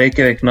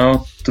Reykjavik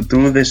now to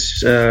do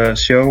this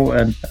show,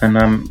 and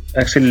I'm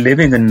actually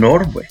living in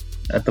Norway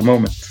at the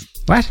moment.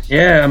 What?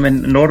 Yeah, I'm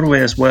in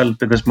Norway as well,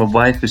 because my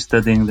wife is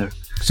studying there.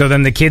 So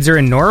then the kids are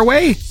in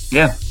Norway?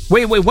 Yeah.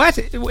 Wait, what?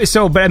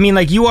 So, but I mean,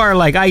 like, you are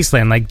like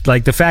Iceland.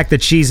 Like the fact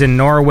that she's in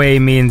Norway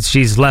means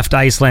she's left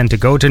Iceland to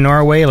go to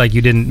Norway? Like,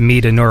 you didn't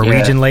meet a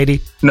Norwegian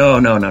lady? No.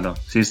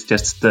 She's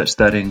just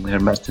studying her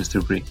master's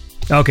degree.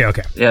 Okay.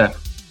 Yeah.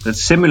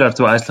 It's similar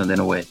to Iceland in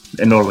a way,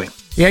 in Norway.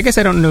 Yeah, I guess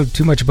I don't know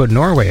too much about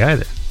Norway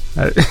either.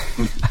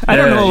 I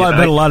don't know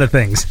about a lot of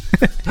things.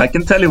 I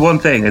can tell you one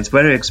thing. It's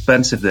very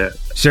expensive there.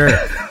 Sure.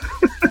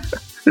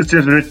 It's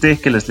just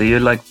ridiculously. You,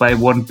 like, buy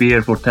one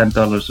beer for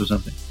 $10 or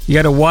something. You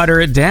got to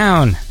water it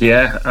down.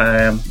 Yeah,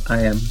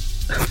 I am.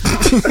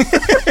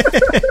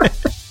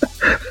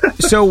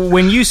 So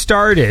when you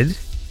started,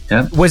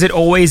 was it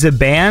always a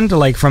band,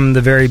 like, from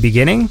the very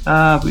beginning?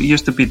 We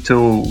used to be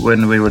 2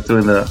 when we were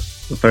doing the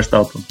first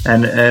album.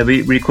 And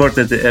we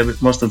recorded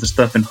most of the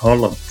stuff in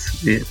Holland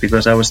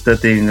because I was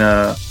studying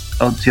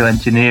audio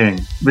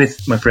engineering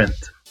with my friend,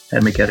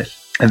 Hermigeret.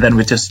 And then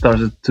we just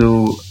started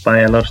to buy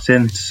a lot of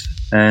synths.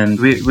 And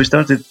we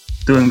started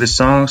doing the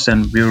songs,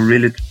 and we were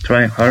really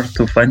trying hard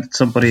to find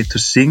somebody to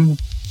sing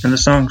in the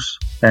songs.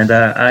 And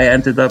I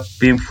ended up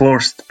being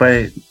forced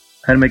by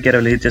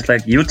Hermigeret. He just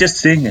like, you just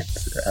sing it.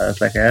 I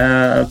was like,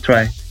 I'll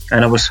try.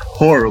 And I was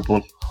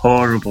horrible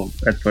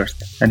at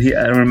first. And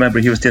I remember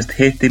he was just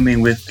hitting me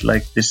with,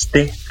 like, this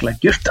stick,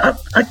 like, you're done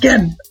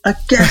again. And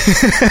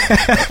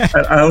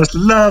I was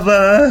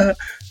lover.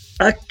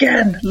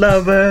 Again,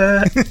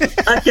 lover,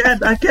 again.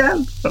 I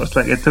was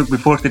like, it took me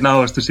 14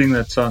 hours to sing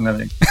that song, I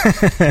think.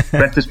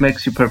 Practice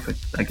makes you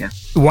perfect, again.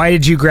 Why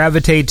did you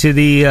gravitate to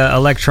the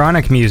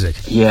electronic music?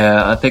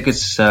 Yeah, I think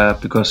it's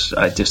because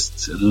I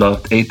just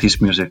loved 80s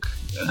music,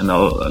 and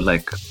all,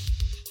 like,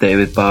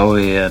 David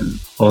Bowie and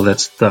all that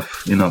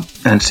stuff, and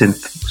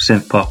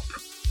synth pop,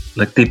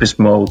 like Deepest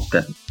Mode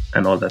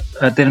and all that.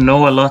 I didn't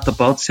know a lot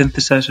about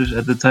synthesizers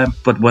at the time,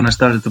 but when I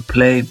started to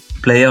play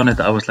on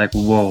it, I was like,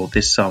 whoa,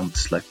 this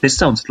sounds like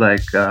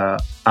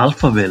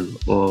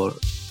Alphaville or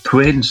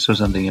Twins or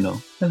something,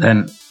 And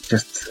then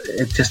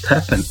it just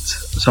happened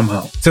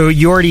somehow. So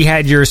you already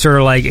had your sort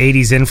of like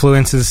 80s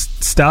influences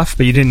stuff,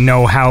 but you didn't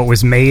know how it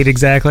was made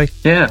exactly?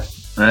 Yeah.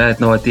 I had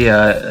no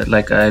idea.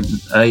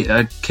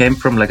 I came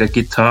from, like, a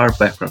guitar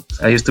background.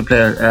 I used to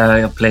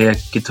play a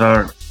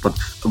guitar But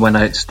when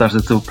I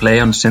started to play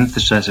on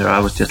synthesizer, I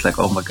was just like,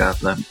 oh my God,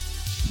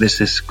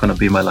 this is gonna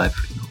be my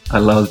life. You know? I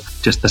love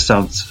just the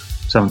sounds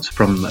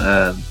from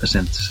the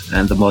synths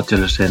and the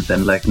modular synth,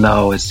 and like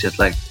now it's just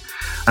like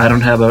I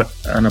don't have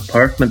an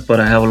apartment, but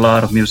I have a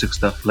lot of music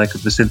stuff, like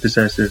the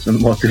synthesizers and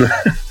modular.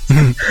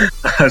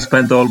 I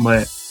spent all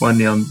my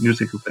money on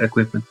music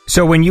equipment.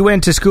 So when you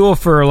went to school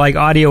for like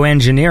audio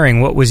engineering,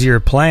 what was your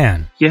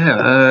plan? Yeah,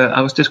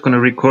 I was just gonna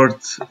record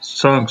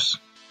songs,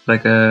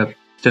 like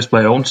just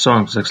my own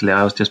songs. Actually,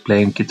 I was just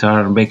playing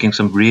guitar and making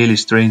some really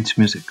strange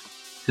music,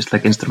 just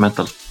like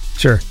instrumental.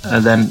 Sure.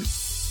 And then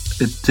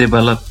it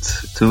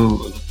developed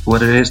to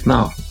what it is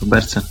now,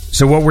 Bertsen.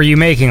 So what were you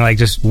making? Like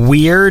just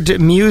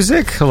weird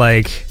music?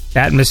 Like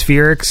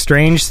atmospheric,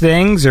 strange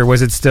things? Or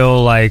was it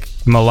still like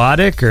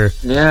melodic? Or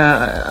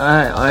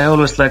Yeah, I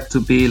always like to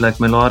be like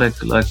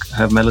melodic, like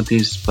have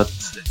melodies. But,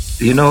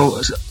 you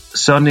know,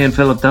 Sunny in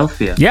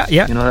Philadelphia. Yeah.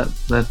 You know,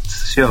 that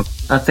show.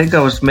 I think I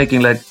was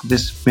making like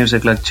this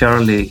music like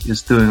Charlie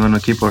is doing on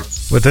a keyboard.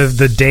 With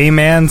the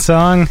Dayman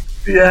song?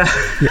 Yeah.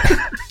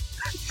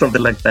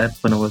 Something like that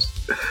when I was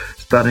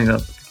starting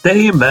up.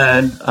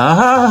 Dayman,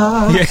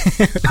 Yeah,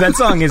 that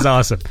song is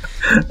awesome.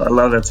 I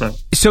love that song.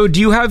 So do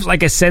you have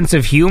like a sense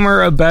of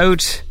humor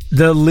about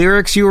the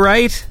lyrics you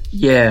write?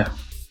 Yeah.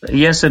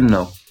 Yes and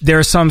no. There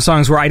are some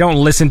songs where I don't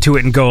listen to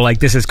it and go like,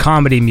 this is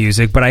comedy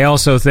music, but I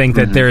also think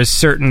that there is a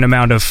certain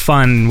amount of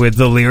fun with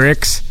the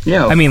lyrics.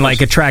 Yeah, I mean,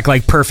 like a track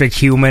like Perfect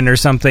Human or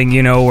something,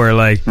 you know, where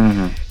like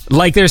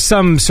there's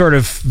some sort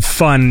of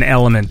fun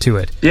element to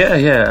it.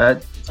 Yeah.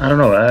 I don't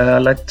know. I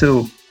like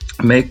to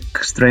make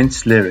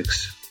strange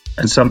lyrics.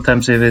 And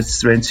sometimes if it's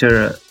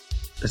stranger,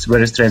 it's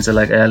very strange. I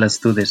like, let's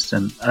do this.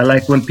 And I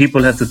like when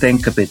people have to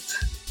think a bit,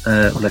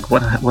 like,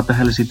 what the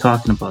hell is he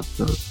talking about?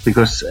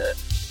 Because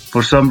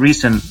for some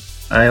reason,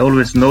 I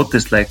always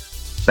notice like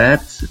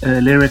bad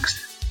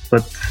lyrics,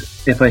 but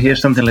if I hear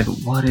something like,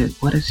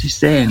 what is he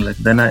saying? Like,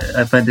 then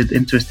I find it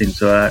interesting.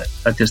 So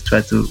I just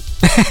try to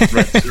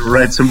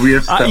write some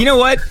weird stuff. You know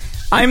what?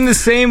 I'm the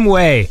same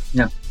way.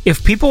 Yeah.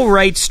 If people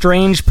write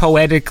strange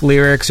poetic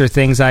lyrics or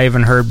things I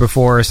haven't heard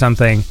before or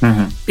something,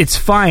 it's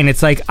fine.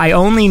 It's like I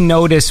only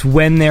notice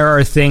when there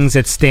are things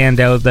that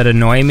stand out that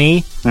annoy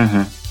me.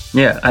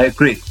 Yeah, I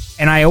agree.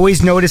 And I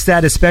always notice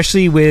that,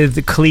 especially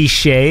with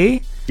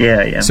cliche.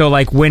 Yeah. So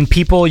like when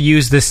people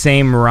use the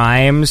same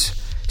rhymes.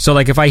 So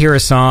like if I hear a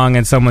song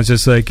and someone's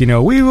just like, you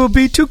know, we will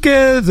be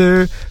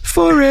together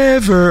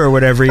forever or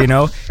whatever, you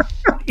know,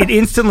 it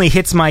instantly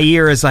hits my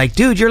ear as like,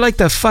 dude, you're like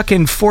the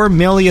fucking 4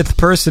 millionth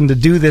person to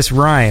do this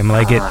rhyme.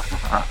 Like it.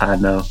 I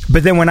know.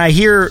 But then when I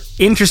hear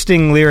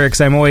interesting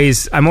lyrics, I'm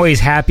always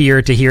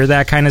happier to hear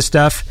that kind of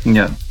stuff.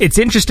 Yeah. It's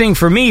interesting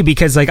for me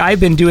because like I've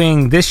been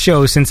doing this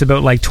show since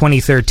about like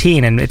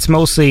 2013, and it's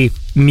mostly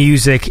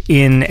music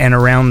in and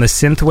around the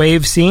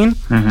synthwave scene,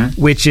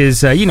 which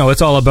is, you know,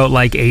 it's all about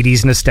like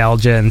 80s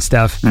nostalgia and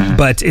stuff,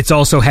 but it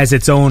also has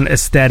its own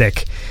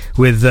aesthetic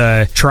with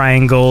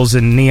triangles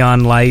and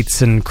neon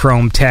lights and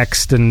chrome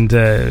text and,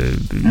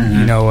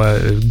 you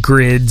know,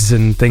 grids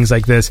and things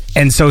like this.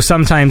 And so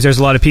sometimes there's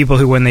a lot of people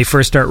who, when they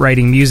first start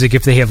writing music,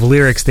 if they have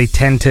lyrics, they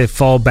tend to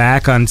fall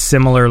back on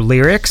similar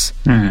lyrics.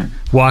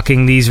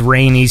 Walking these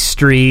rainy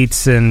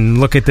streets and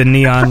look at the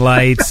neon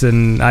lights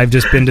and I've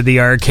just been to the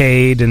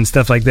arcade and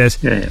stuff like this.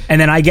 Yeah. And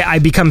then I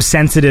become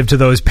sensitive to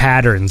those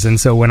patterns, and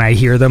so when I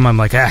hear them, I'm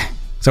like,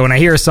 So when I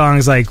hear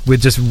songs like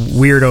with just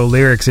weirdo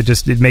lyrics,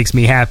 it makes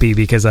me happy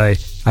because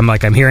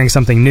I'm hearing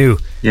something new.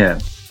 Yeah,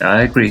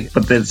 I agree.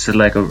 But it's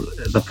like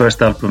the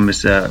first album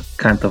is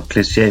kind of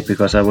cliche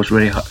because I was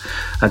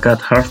I got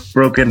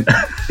heartbroken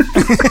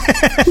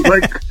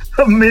like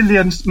a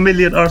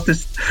million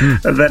artists,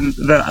 and then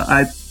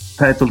the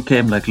title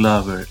came like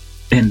Lover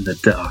in the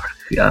Dark.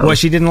 Yeah. Well,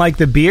 she didn't like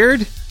the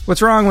beard?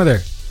 What's wrong with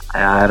her?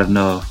 I don't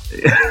know.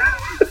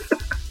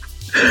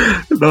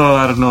 No,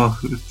 I don't know.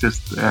 It's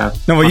just...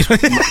 No, well,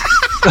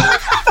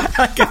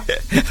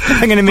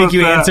 I'm going to make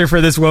you answer for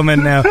this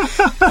woman now.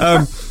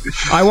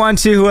 I want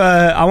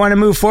to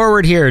move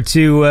forward here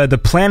to the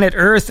Planet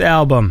Earth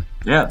album.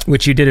 Yeah.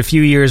 Which you did a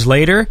few years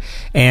later,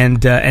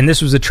 and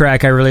this was a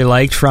track I really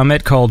liked from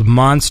it called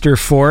Monster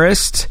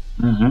Forest,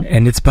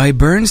 and it's by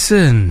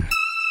Berntsen.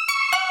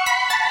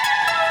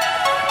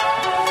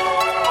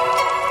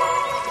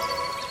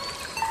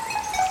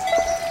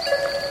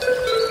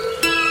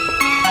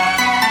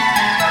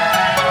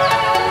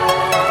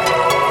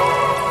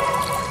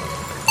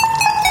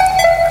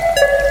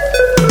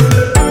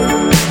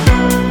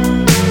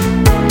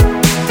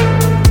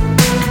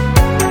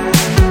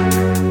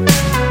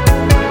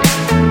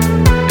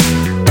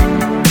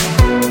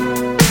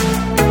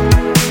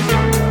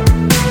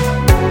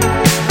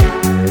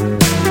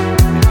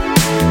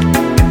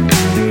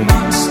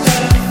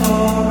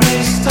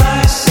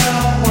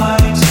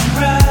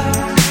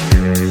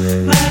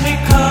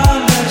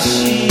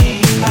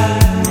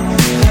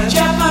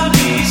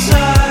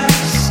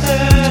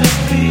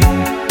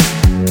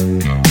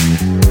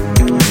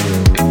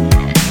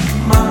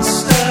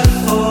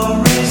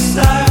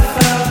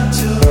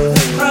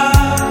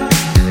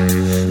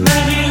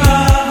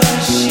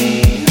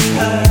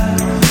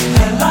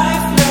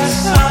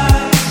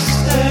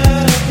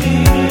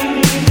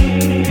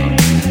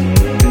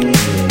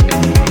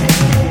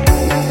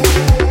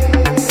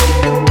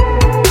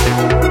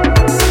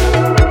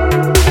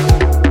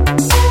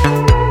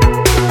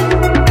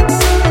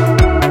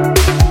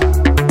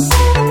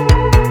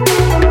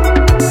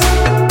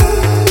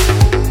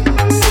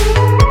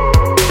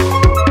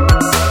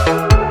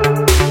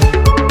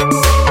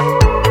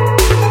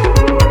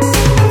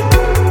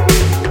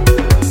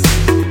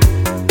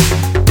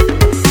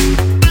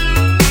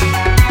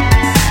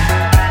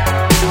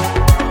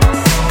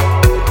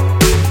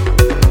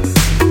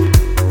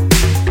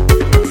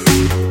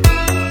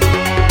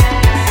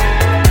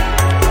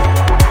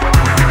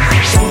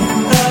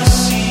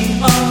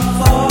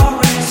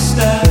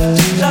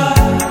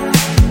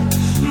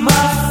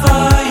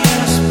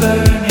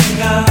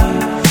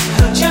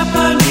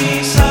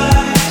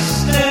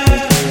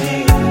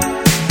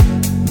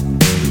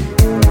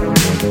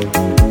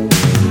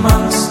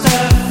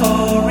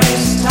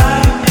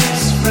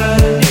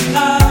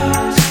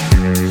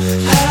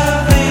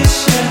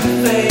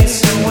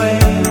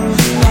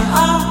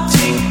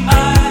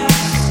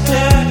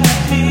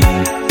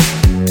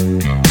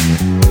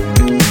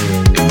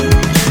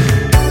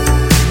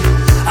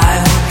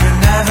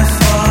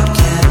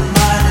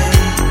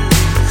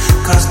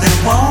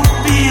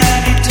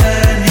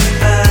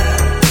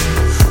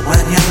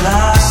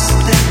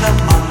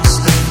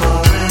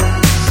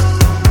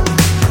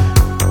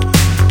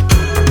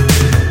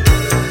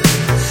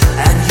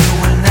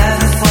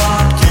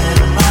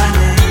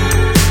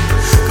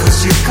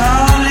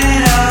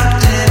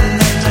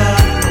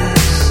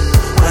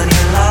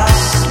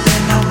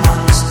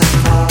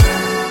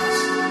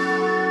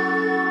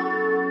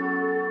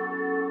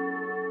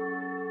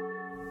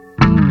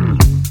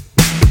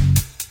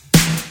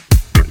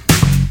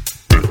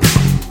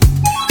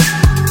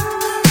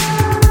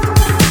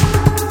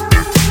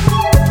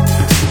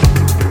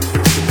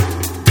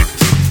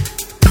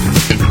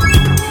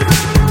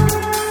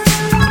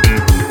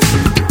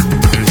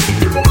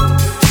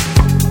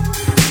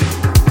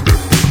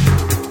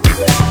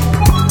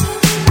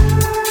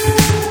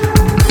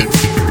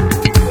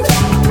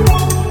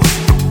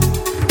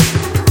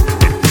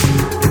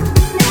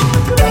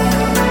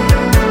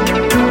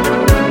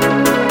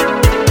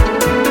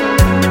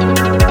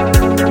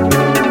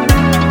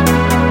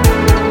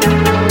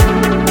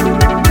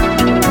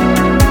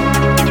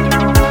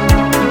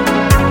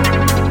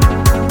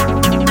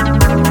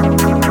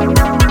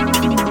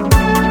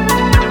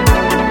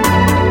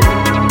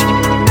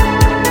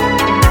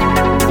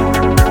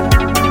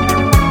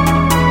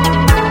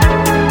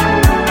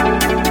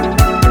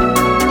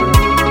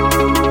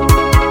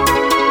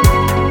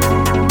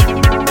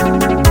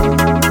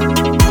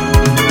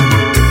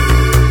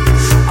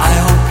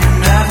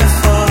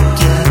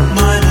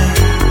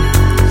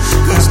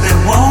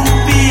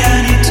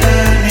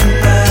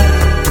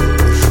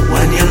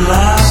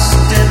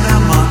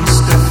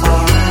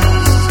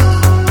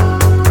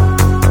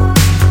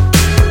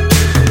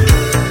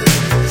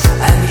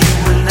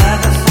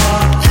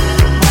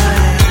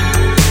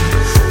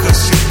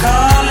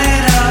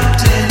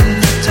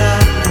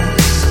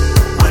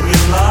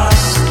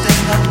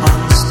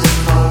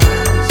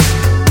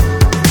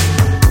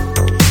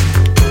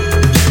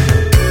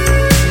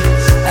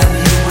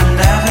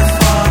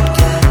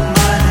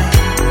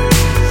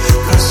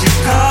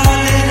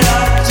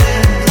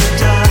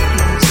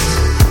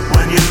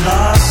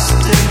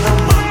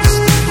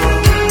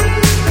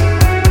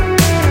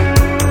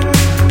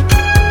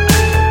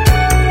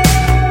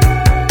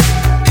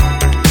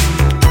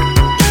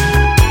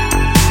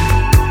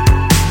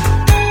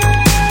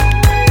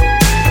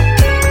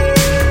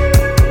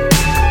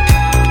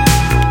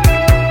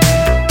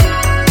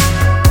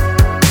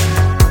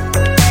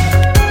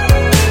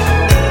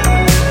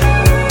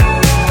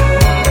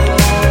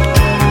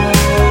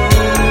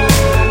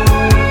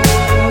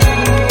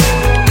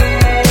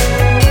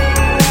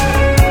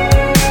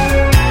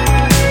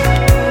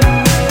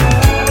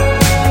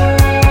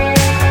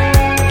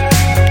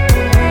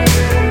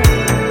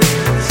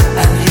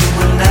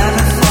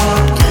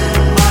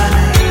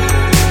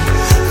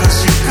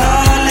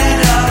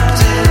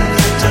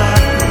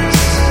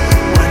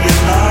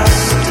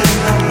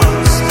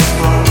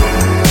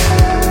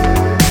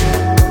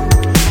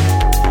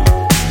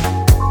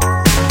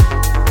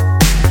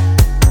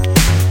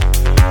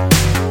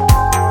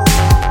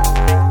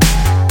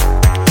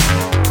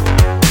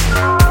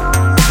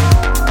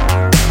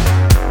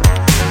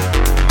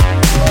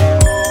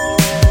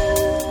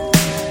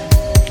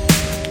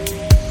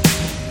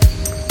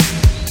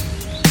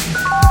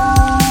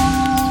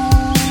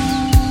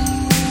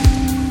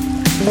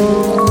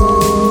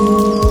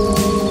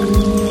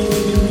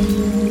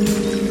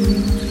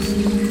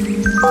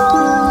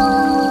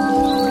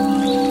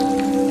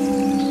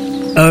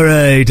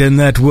 right,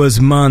 and that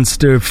was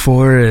Monster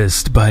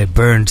Forest by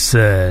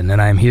Berntsen, and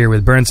I'm here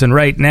with Berntsen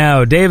right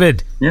now.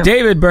 David, Yeah.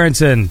 David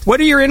Berntsen, what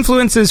are your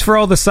influences for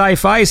all the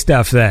sci-fi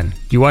stuff then? Do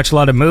you watch a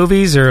lot of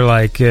movies or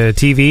like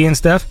TV and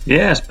stuff?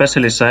 Yeah,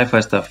 especially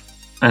sci-fi stuff.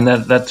 And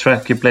that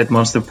track you played,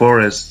 Monster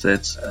Forest,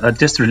 I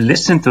just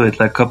listened to it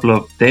like a couple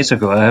of days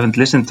ago. I haven't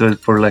listened to it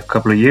for like a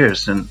couple of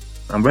years, and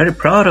I'm very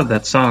proud of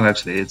that song,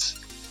 actually.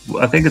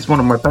 I think it's one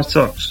of my best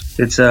songs.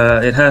 It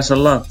has a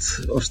lot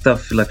of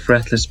stuff like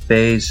fretless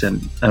bass,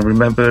 and I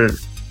remember,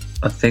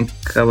 I think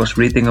I was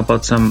reading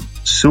about some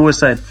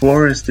suicide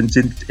forest in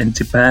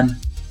Japan,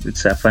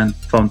 which I found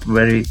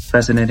very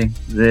fascinating.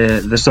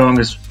 The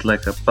song is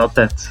like about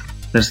that.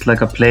 There's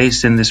like a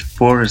place in this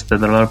forest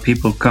that a lot of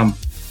people come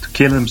to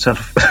kill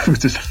themselves,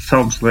 which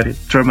sounds very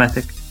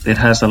dramatic. It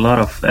has a lot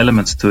of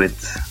elements to it,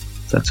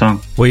 that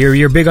song. Well,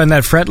 you're big on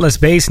that fretless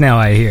bass now,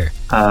 I hear.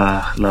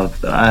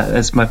 Love.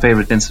 It's my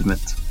favorite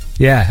instrument.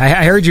 Yeah,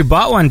 I heard you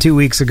bought one 2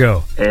 weeks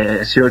ago.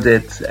 Sure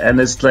did.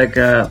 And it's like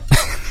a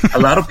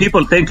lot of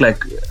people think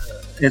like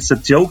it's a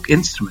joke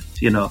instrument,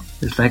 you know.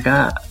 It's like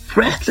a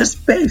fretless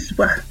bass.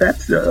 Wow,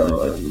 that's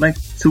like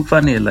too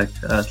funny. Like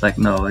I was like,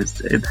 no,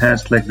 it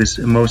has like this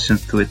emotion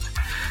to it.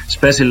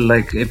 Especially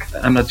like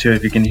I'm not sure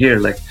if you can hear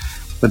like,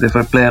 but if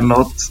I play a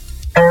note,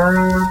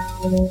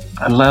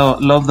 I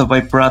love the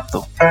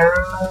vibrato.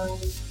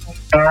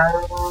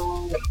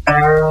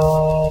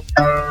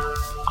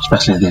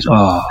 Especially this.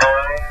 Oh.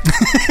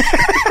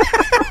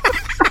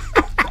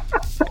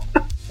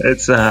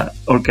 It's an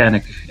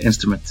organic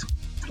instrument.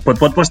 But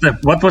what was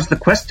the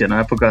question?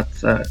 I forgot.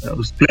 I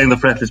was playing the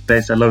fretless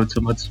bass. I love it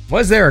so much.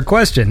 Was there a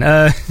question?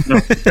 No.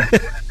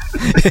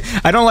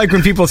 I don't like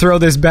when people throw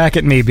this back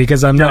at me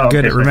because I'm not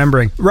good at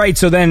remembering. Right.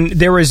 So then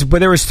there was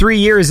 3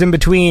 years in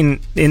between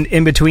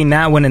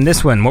that one and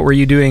this one. What were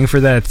you doing for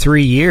the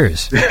 3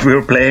 years? We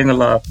were playing a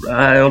lot.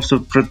 I also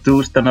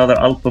produced another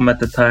album at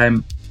the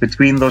time.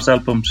 Between those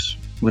albums,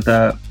 with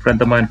a friend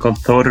of mine called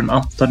Þórunn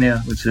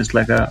Antonia, which is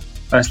like a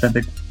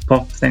Icelandic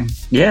pop thing.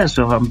 Yeah,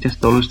 so I'm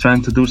just always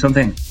trying to do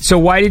something. So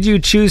why did you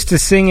choose to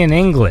sing in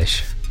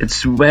English?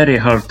 It's very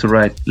hard to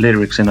write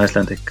lyrics in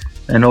Icelandic.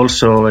 And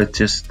also it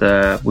just,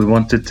 we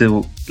wanted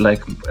to,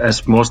 like,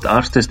 as most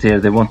artists here,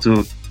 they want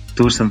to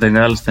do something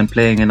else than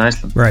playing in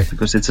Iceland. Right.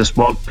 Because it's a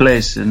small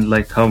place, and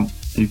like how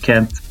you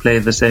can't play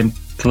the same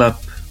club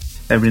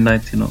every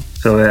night, you know.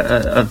 So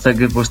I think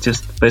it was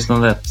just based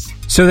on that.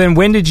 So then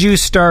when did you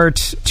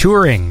start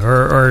touring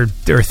or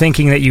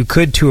thinking that you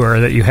could tour,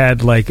 that you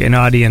had like an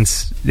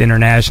audience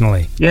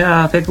internationally?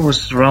 Yeah, I think it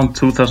was around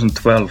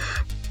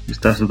 2012. We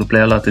started to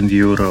play a lot in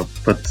Europe,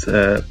 but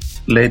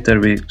later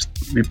we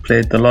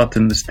played a lot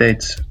in the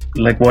States.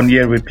 Like 1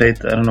 year we played,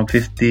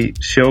 50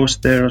 shows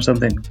there or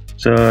something.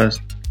 So it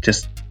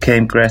just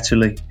came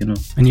gradually, you know.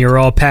 And you were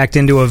all packed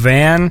into a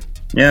van?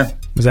 Yeah.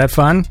 Was that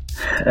fun?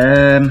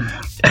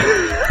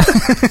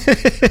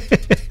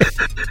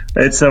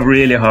 It's a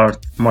really hard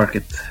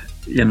market,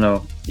 you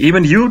know.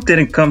 Even you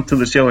didn't come to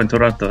the show in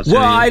Toronto. So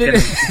well, I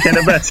didn't. Can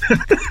imagine.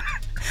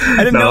 I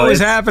didn't know it was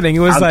happening. It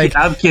was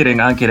I'm kidding.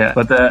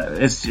 But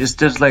it's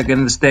just like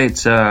in the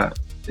States.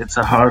 It's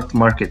a hard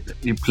market.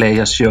 You play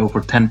a show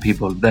for 10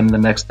 people, then the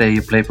next day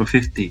you play for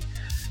 50,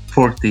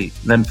 40,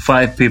 then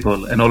 5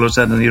 people, and all of a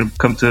sudden you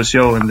come to a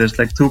show and there's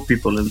like 2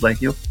 people, and like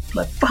you're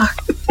like,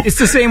 fuck. It's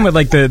the same with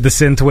like the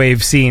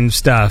synthwave scene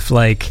stuff.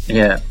 Like,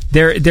 yeah,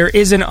 there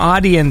is an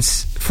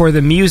audience for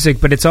the music,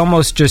 but it's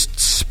almost just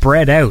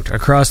spread out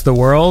across the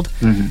world,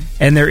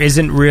 and there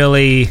isn't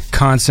really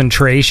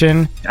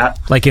concentration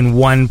like in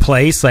one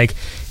place. Like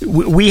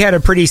we had a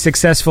pretty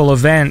successful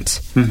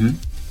event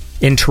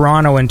in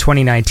Toronto in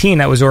 2019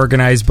 that was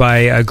organized by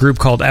a group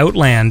called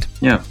Outland.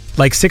 Yeah,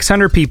 like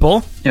 600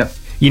 people. Yeah.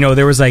 You know,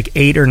 there was like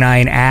 8 or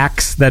 9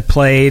 acts that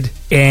played,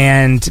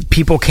 and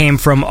people came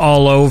from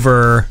all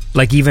over,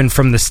 like even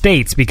from the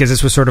States, because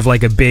this was sort of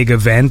like a big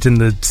event in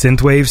the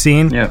synthwave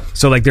scene. Yeah.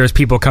 So like there's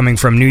people coming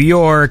from New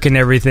York and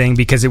everything,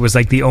 because it was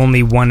like the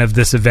only one of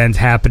this event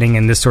happening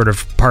in this sort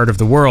of part of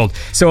the world.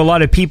 So a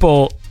lot of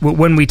people,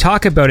 when we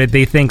talk about it,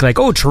 they think like,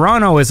 oh,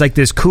 Toronto is like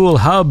this cool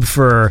hub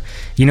for,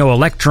 you know,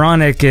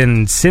 electronic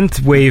and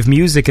synthwave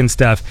music and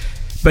stuff.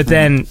 But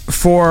then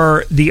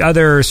for the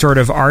other sort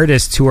of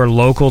artists who are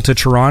local to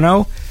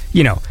Toronto,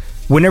 you know,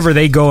 whenever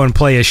they go and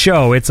play a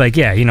show, it's like,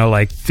 yeah, you know,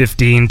 like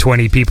 15,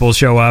 20 people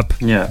show up.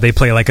 Yeah. They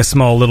play like a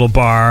small little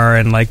bar,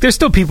 and like there's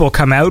still people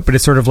come out, but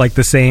it's sort of like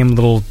the same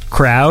little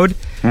crowd.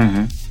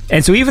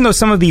 And so even though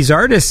some of these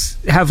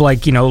artists have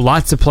like, you know,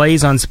 lots of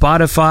plays on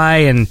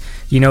Spotify and,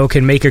 you know,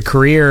 can make a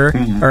career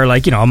or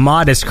like, you know, a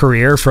modest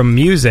career from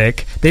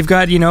music, they've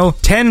got, you know,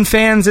 10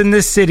 fans in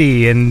this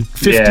city and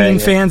 15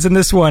 fans in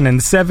this one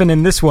and 7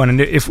 in this one. And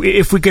if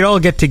we could all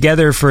get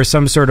together for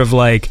some sort of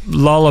like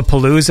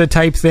Lollapalooza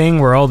type thing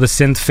where all the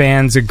synth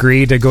fans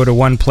agree to go to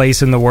one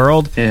place in the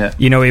world,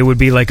 you know, it would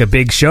be like a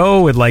big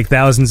show with like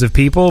thousands of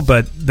people,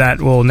 but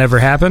that will never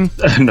happen.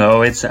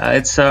 No, it's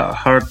a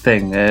hard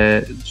thing.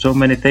 So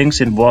many things things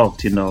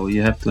involved,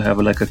 you have to have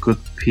like a good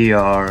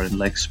PR and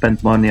like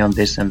spend money on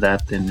this and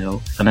that,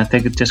 and I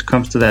think it just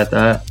comes to that.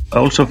 I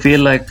also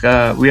feel like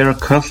we are a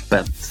cult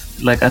band.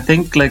 Like I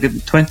think like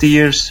in 20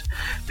 years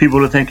people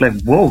will think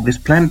like, whoa, this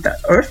Planet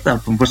Earth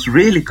album was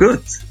really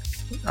good.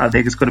 I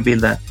think it's going to be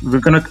that. We're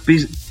going to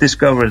be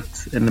discovered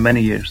in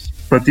many years,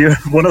 but you're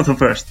one of the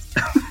first.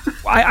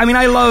 I mean,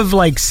 I love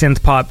like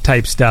synth pop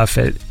type stuff.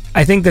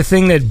 I think the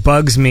thing that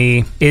bugs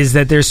me is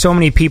that there's so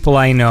many people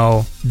I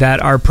know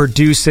that are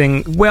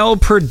producing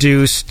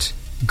well-produced,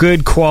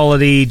 good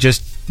quality,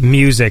 just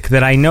music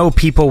that I know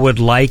people would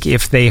like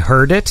if they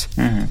heard it.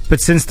 Mm-hmm. But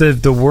since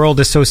the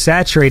world is so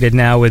saturated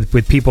now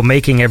with people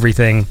making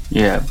everything,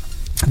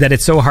 that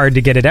it's so hard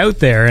to get it out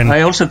there. And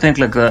I also think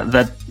like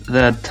that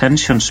the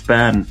attention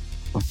span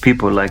of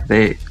people, like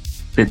they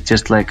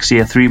just like see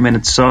a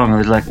 3-minute song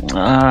and they're like,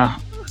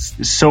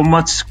 so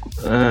much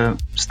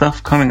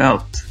stuff coming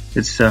out.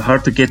 It's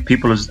hard to get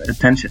people's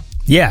attention.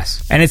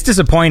 Yes, and it's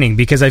disappointing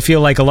because I feel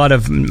like a lot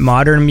of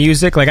modern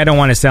music, like I don't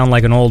want to sound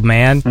like an old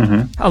man.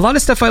 Mm-hmm. A lot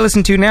of stuff I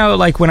listen to now,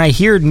 like when I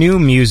hear new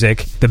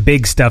music, the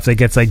big stuff that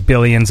gets like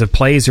billions of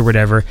plays or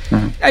whatever,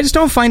 I just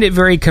don't find it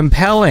very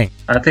compelling.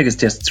 I think it's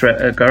just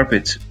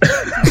garbage.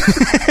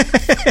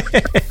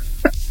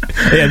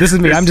 Yeah, this is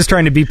me. I'm just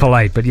trying to be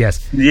polite, but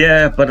yes.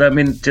 Yeah, but I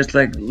mean, just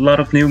like a lot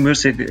of new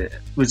music,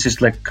 which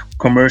is like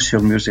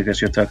commercial music, as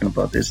you're talking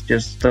about, it's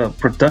just the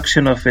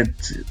production of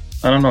it.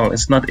 I don't know.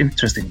 It's not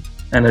interesting,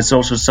 and it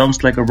also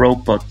sounds like a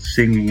robot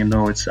singing.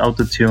 It's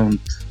auto-tuned,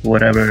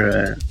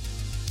 whatever.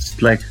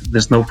 It's like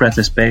there's no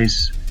fretless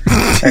bass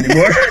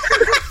anymore.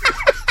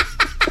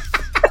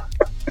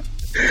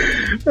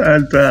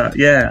 And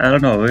I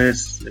don't know.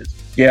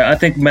 I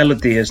think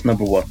melody is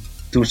number one.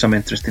 Do some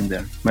interesting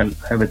there.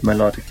 Have it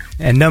melodic.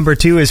 And number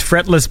 2 is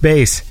fretless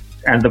bass.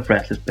 And the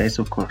fretless bass,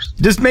 of course.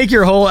 Just make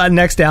your whole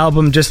next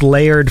album just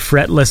layered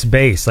fretless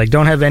bass. Like,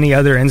 don't have any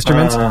other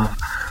instruments.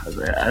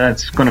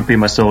 That's going to be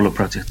my solo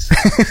project.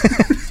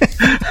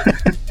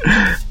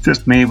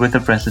 Just me with the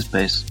fretless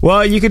bass.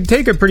 Well, you could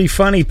take a pretty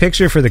funny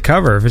picture for the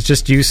cover if it's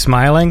just you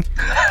smiling.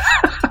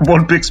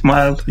 One big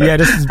smile. Yeah,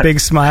 just this big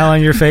smile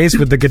on your face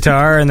with the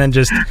guitar, and then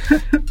just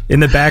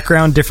in the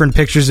background, different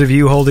pictures of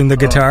you holding the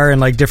guitar in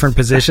like different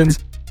positions.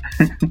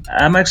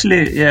 I'm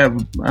actually,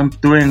 I'm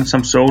doing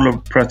some solo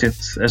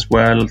projects as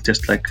well,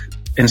 just like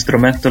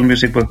instrumental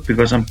music, but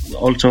because I'm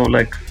also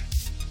like,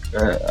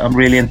 I'm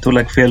really into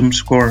like film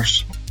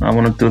scores. I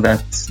want to do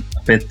that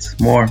a bit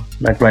more,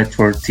 like write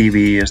for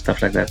TV and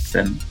stuff like that.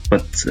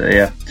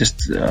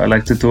 I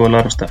like to do a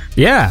lot of stuff.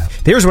 Yeah,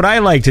 here's what I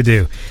like to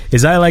do,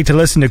 is I like to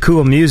listen to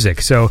cool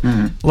music. So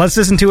let's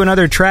listen to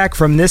another track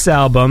from this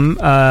album.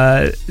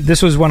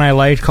 This was one I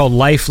liked called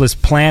Lifeless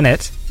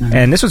Planet.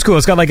 And this was cool.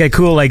 It's got like a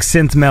cool like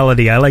synth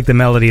melody. I like the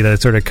melody that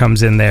sort of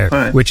comes in there,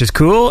 which is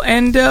cool.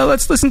 And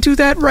let's listen to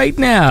that right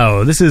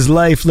now. This is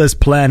Lifeless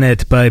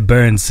Planet by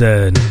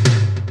Burnson.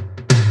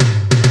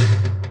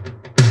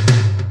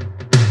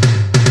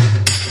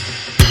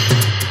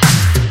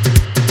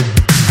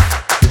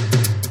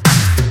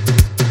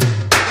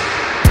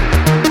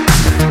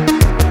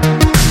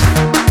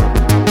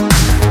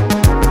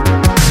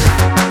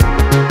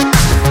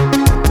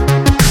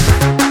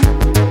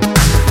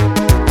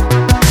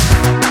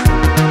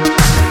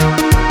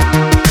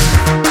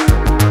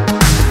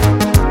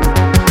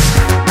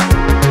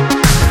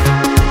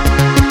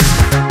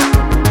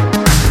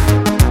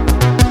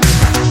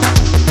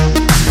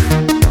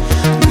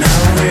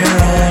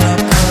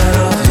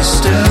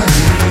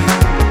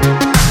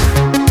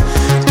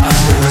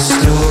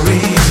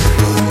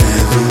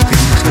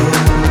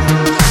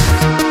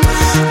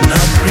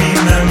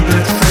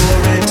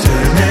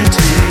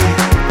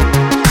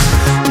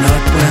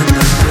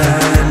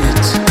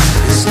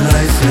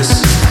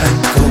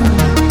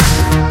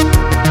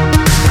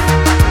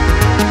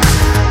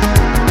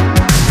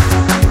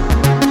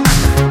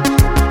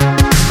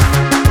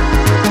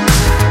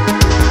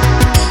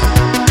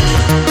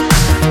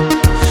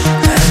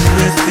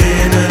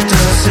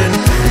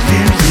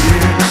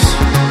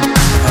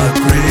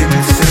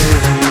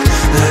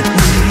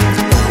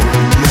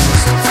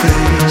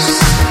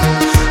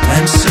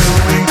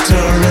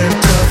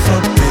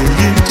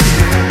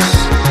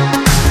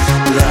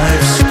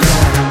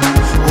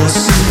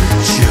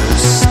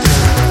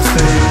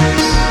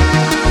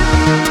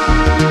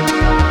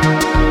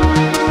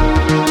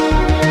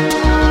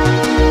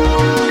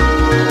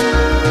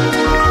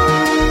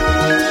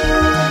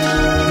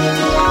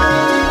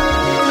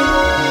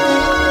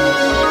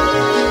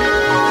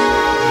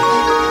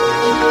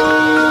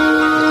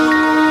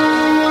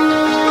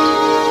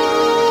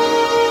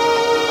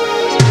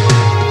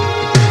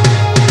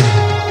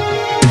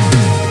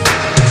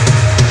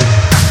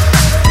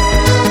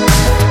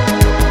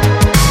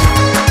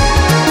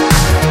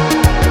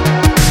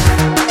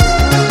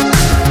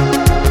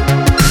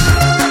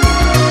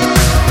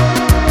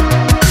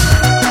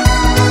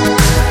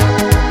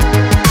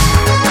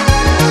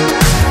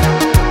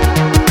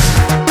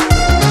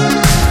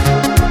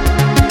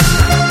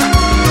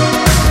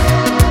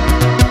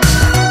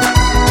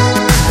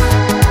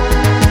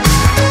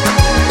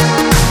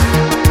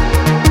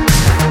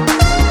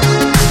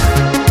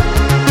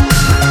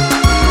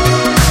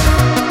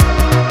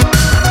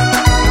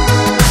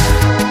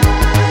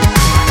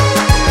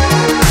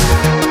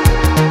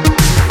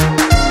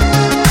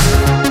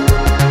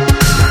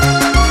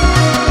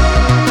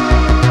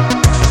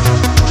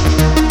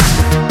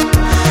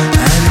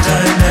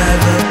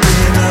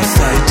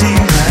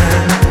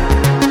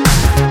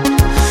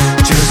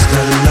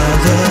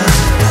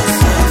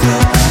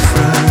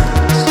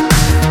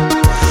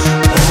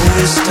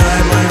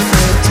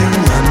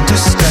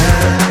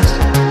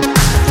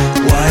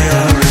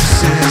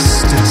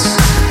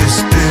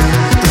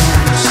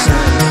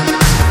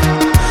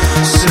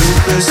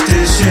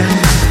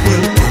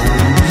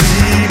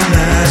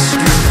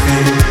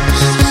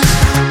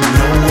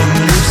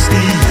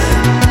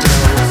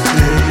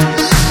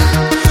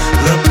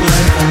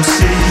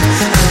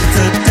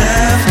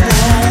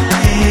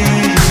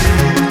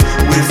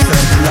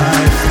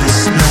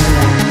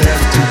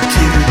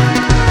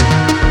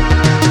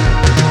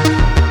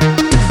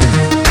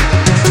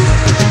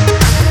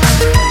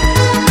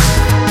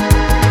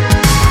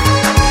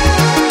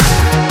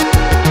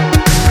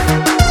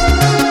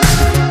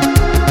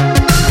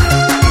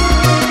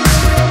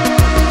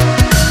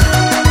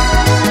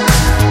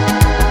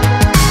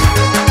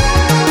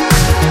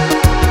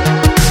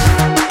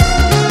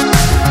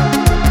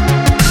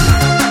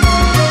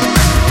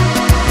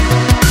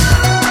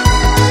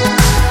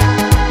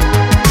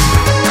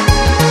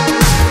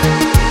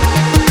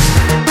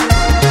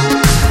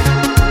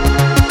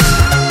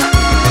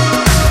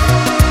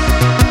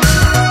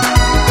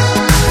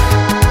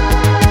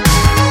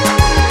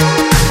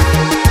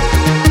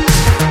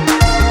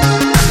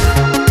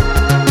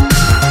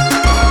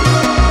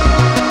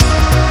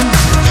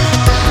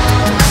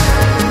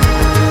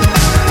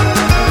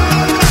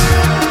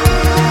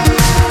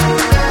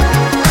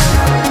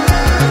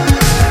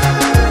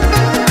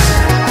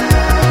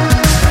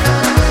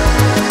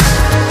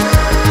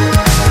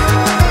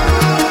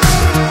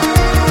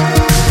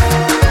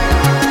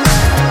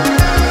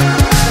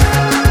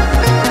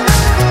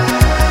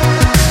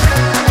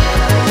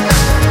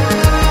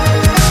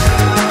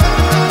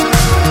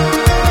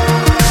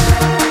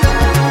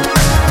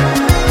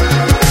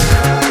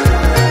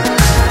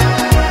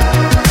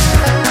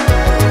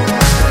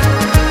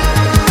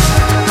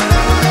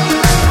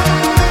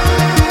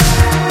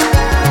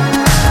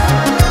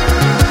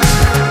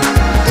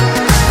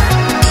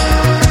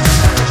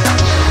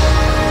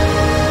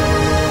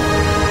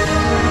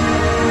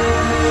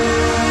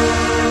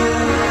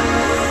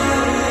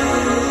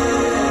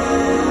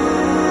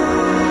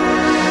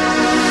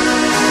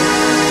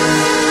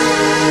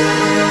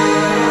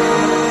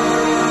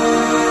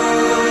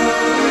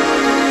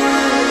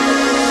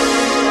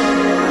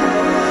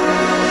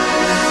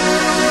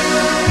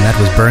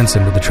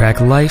 Burnson with the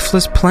track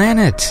Lifeless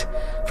Planet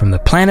from the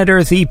Planet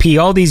Earth EP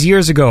all these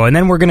years ago. And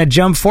then we're going to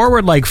jump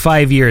forward like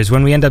 5 years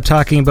when we end up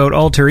talking about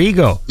Alter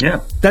Ego.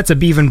 Yeah. That's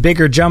an even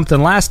bigger jump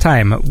than last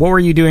time. What were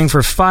you doing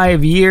for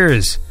 5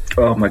 years?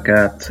 Oh my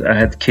God, I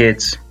had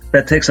kids.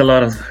 That takes a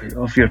lot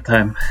of your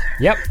time.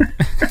 Yep.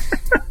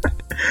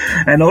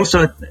 And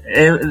also,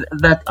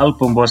 that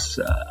album was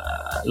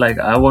like,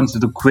 I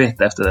wanted to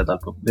quit after that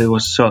album. It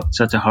was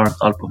such a hard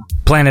album.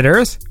 Planet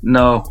Earth?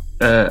 No,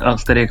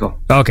 Alter Ego.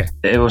 Okay.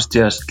 It was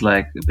just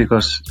like,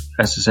 because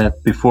as I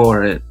said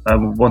before, I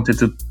wanted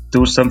to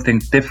do something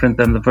different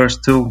than the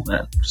first two.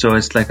 So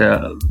it's like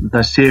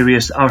the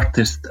serious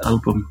artist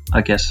album,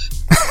 I guess.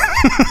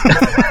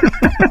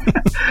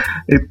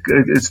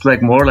 It's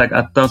like more like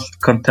adult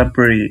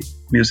contemporary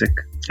music.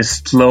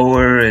 It's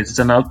slower. It's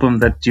an album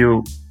that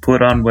you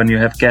put on when you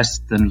have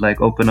guests and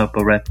like open up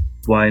a red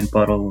wine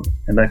bottle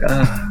and like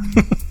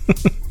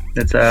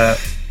it's a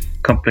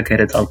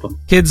complicated album.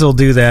 Kids will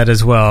do that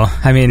as well.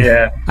 I mean,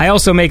 yeah. I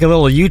also make a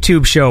little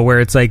YouTube show where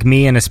it's like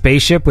me in a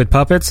spaceship with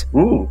puppets.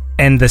 Ooh.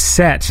 And the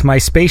set, my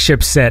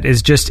spaceship set,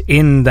 is just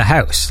in the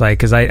house, like,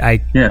 because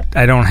I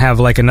don't have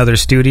like another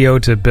studio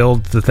to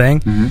build the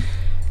thing. Mm-hmm.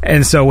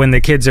 And so when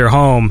the kids are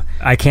home,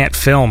 I can't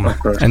film.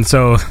 And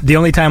so the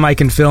only time I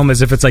can film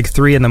is if it's like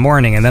 3 a.m,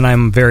 and then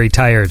I'm very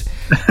tired.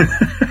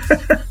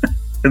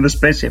 In the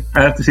spaceship.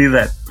 I have to see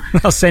that.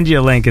 I'll send you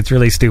a link. It's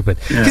really stupid.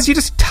 Because you're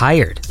just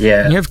tired.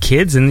 Yeah. And you have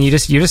kids and you're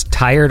just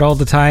tired all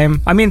the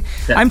time. I mean,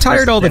 I'm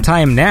tired all the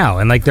time now.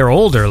 And like they're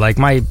older. Like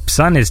my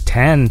son is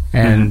 10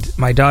 and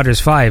my daughter's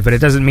 5. But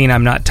it doesn't mean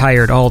I'm not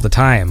tired all the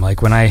time.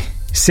 Like when I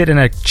sit in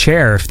a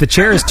chair, if the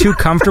chair is too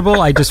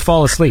comfortable, I just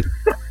fall asleep.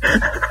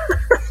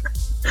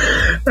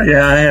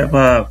 Yeah, I have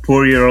a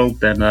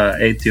 4-year-old and a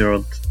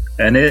 8-year-old,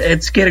 and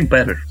it's getting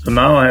better. So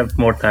now I have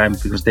more time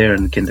because they're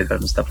in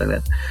kindergarten and stuff like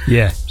that.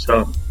 Yeah.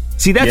 So,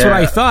 see, that's what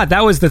I thought.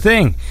 That was the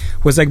thing.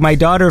 Was like my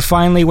daughter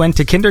finally went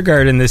to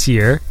kindergarten this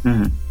year,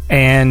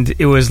 and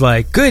it was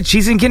like, good,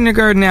 she's in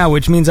kindergarten now,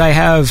 which means I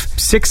have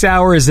 6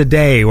 hours a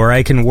day where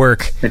I can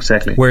work.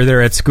 Exactly. Where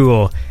they're at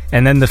school,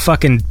 and then the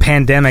fucking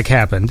pandemic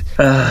happened.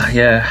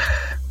 Yeah.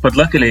 But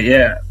luckily,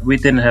 we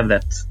didn't have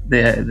that.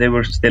 They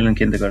were still in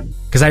kindergarten.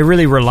 Because I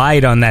really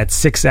relied on that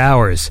 6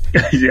 hours.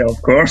 Yeah,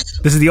 of course.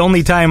 This is the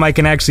only time I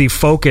can actually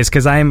focus,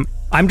 because I'm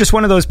just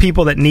one of those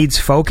people that needs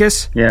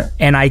focus. Yeah.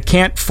 And I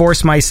can't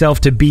force myself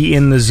to be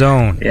in the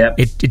zone. Yeah.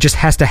 It just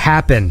has to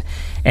happen.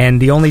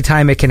 And the only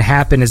time it can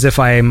happen is if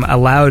I'm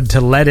allowed to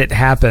let it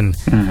happen.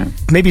 Mm-hmm.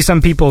 Maybe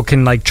some people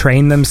can like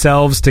train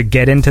themselves to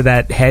get into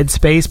that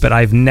headspace, but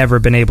I've never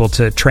been able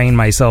to train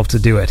myself to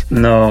do it.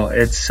 No,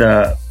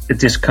 it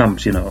just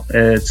comes, you know.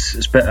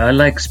 I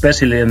like,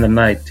 especially in the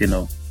night, you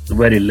know,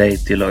 very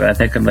late, you know. I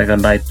think I'm a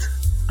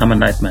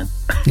night man.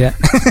 Yeah.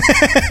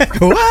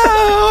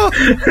 Wow!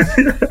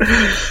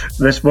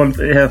 There's one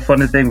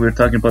funny thing. We were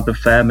talking about the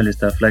family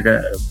stuff. Like,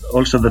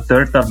 also the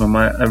third album,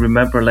 I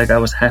remember, like, I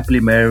was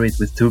happily married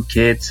with 2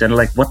 kids, and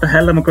like, what the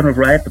hell am I going to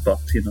write about,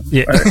 you know?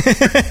 Yeah.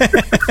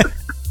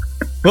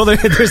 Well,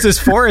 there's this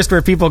forest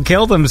where people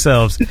kill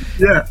themselves.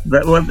 Yeah,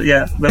 that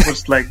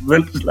was like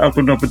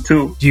album number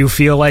 2. Do you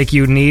feel like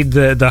you need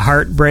the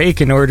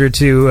heartbreak in order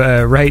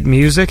to write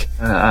music?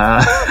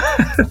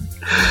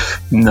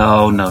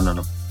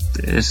 No.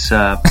 It's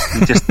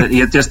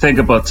you just think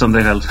about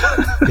something else.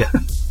 Yeah.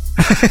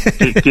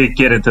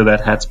 Get into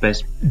that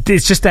headspace.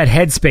 It's just that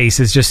headspace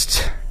is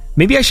just.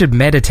 Maybe I should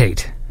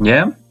meditate.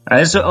 Yeah,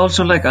 I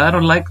also like, I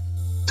don't like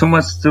too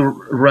much to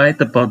write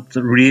about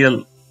the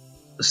real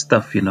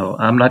stuff, you know.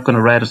 I'm not going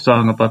to write a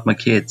song about my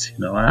kids, you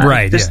know.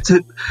 Right.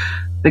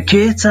 The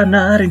kids are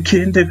not in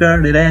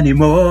kindergarten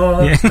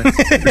anymore. Yeah.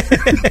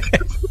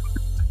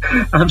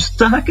 I'm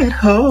stuck at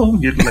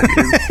home. You know,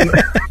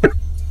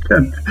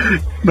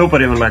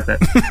 nobody will like that.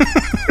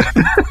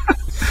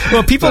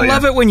 Well, people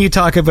love it when you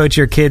talk about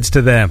your kids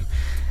to them.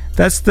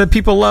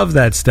 People love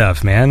that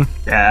stuff, man.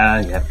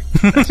 Yeah.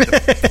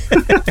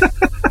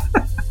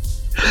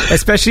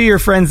 Especially your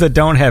friends that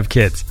don't have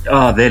kids.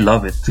 Oh, they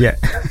love it. Yeah.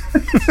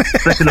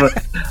 Especially,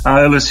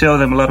 I always show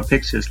them a lot of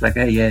pictures. Like,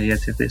 hey,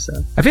 check this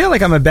out. I feel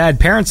like I'm a bad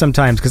parent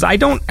sometimes because I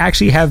don't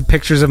actually have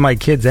pictures of my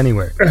kids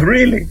anywhere.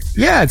 Really?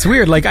 Yeah, it's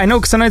weird. Like, I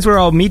know sometimes where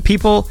I'll meet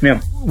people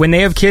when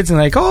they have kids and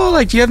like, oh,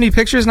 like, do you have any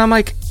pictures? And I'm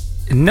like,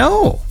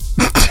 no.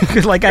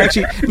 Like, I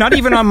actually, not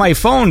even on my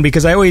phone,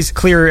 because I always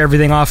clear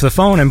everything off the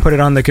phone and put it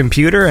on the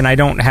computer, and I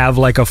don't have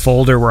like a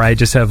folder where I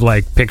just have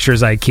like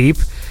pictures I keep.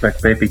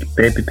 Like baby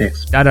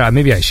pics. I don't know.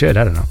 Maybe I should.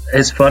 I don't know.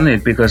 It's funny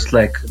because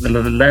like the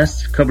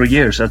last couple of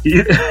years,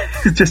 you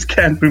just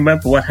can't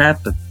remember what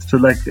happened. So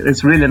like,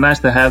 it's really nice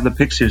to have the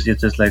pictures. You're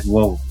just like,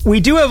 whoa. We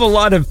do have a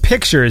lot of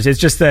pictures. It's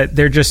just that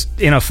they're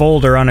just in a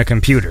folder on a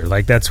computer.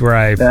 Like, that's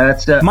where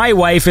my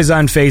wife is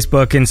on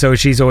Facebook, and so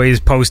she's always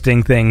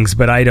posting things,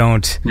 but I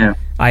don't. Yeah.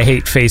 I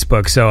hate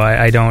Facebook, so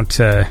I don't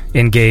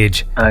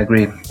engage. I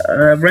agree.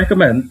 I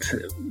recommend,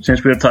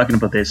 since we are talking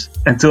about this,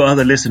 and to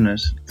other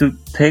listeners, to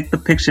take the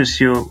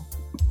pictures you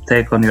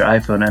take on your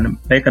iPhone and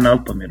make an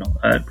album,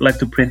 I'd like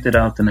to print it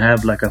out and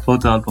have like a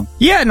photo album.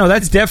 Yeah, no,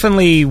 that's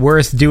definitely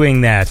worth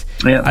doing that.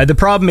 Yeah. The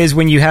problem is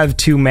when you have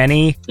too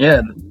many,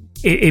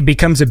 it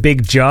becomes a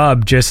big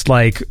job just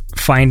like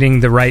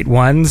finding the right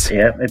ones.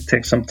 Yeah, it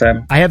takes some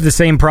time. I have the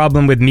same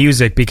problem with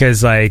music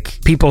because like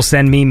people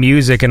send me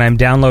music and I'm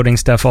downloading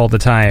stuff all the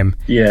time.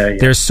 Yeah.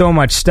 There's so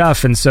much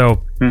stuff, and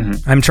so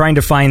I'm trying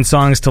to find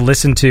songs to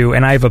listen to,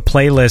 and I have a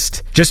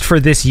playlist just for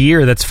this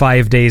year that's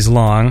 5 days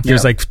long.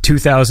 There's like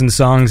 2,000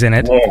 songs in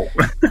it. Whoa.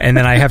 And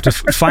then I have to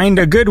find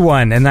a good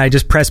one, and I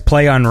just press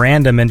play on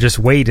random and just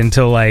wait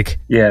until like...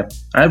 Yeah,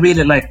 I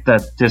really like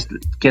that. Just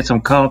get some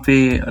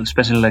coffee,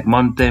 especially like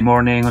Monday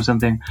morning or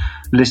something.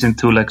 Listen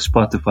to like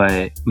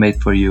Spotify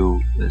made for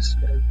you. There's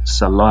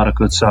a lot of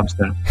good songs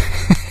there.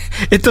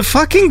 It's a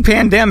fucking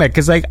pandemic,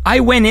 because like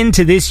I went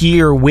into this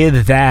year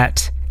with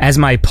that as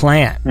my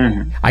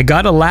plan. I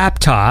got a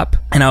laptop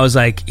and I was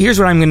like, here's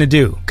what I'm going to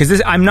do.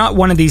 Because I'm not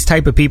one of these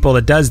type of people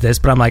that does this,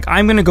 but I'm like,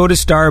 I'm going to go to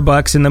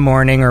Starbucks in the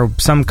morning or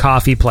some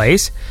coffee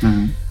place.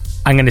 I'm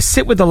going to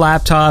sit with the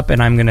laptop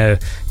and I'm going to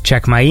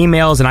check my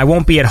emails, and I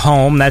won't be at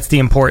home. That's the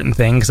important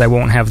thing, because I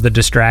won't have the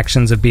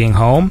distractions of being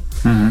home.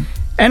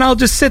 And I'll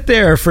just sit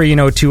there for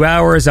 2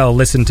 hours. I'll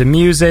listen to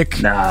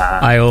music.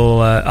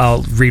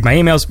 I'll read my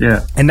emails.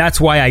 Yeah. And that's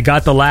why I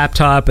got the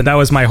laptop, and that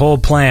was my whole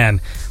plan.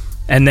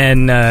 And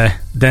then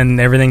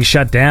everything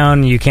shut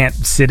down. You can't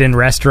sit in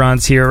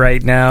restaurants here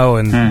right now,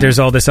 and there's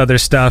all this other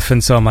stuff.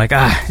 And so I'm like,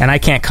 and I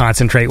can't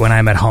concentrate when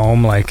I'm at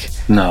home. Like,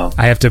 no,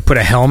 I have to put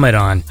a helmet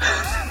on.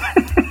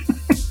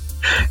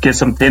 Get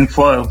some tin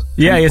foil.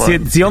 Yeah,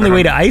 it's the only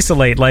way to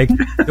isolate. Like,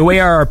 the way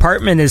our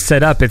apartment is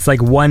set up, it's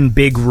like one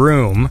big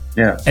room.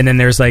 Yeah. And then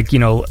there's like,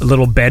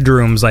 little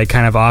bedrooms like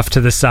kind of off to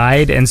the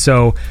side. And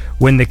so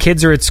when the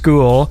kids are at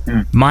school,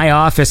 my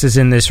office is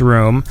in this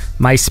room.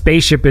 My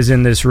spaceship is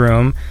in this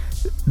room.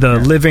 The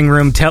living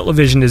room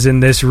television is in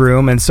this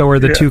room, and so are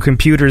the two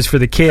computers for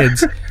the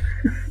kids.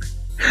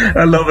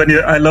 I love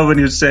when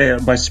you say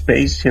my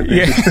spaceship.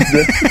 Yeah.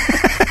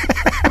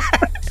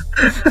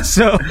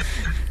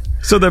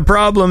 So the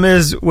problem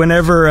is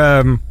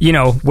whenever,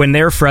 when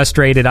they're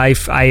frustrated,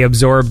 I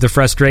absorb the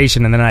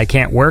frustration, and then I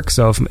can't work.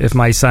 So if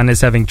my son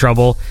is having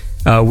trouble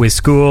with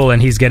school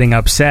and he's getting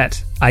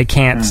upset, I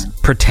can't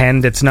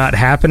pretend it's not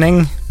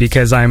happening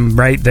because I'm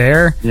right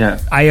there.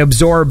 Yeah. I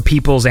absorb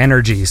people's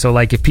energy. So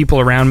like if people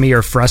around me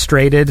are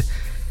frustrated,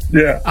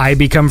 I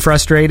become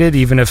frustrated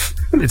even if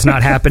it's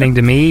not happening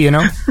to me,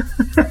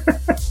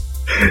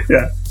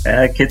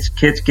 Yeah. Kids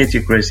get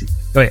you crazy.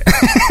 Oh, yeah.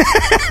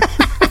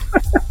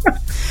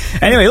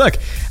 Anyway, look,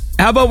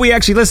 how about we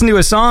actually listen to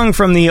a song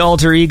from the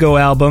Alter Ego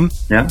album?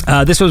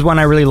 Yeah. This was one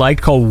I really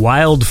liked called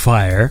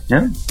Wildfire.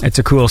 Yeah. It's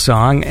a cool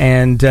song,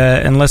 and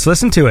let's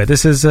listen to it.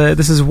 This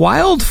is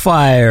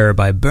Wildfire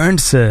by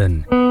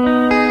Bernson.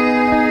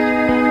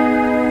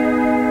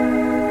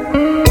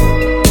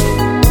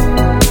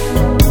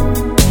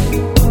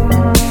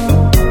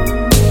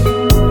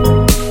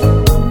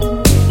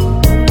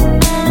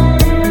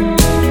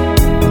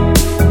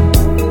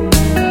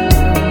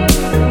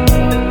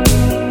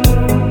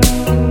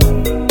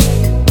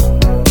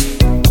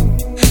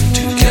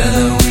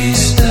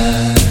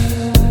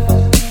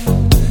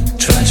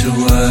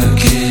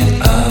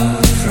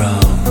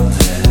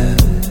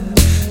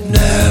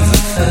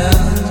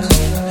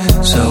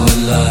 So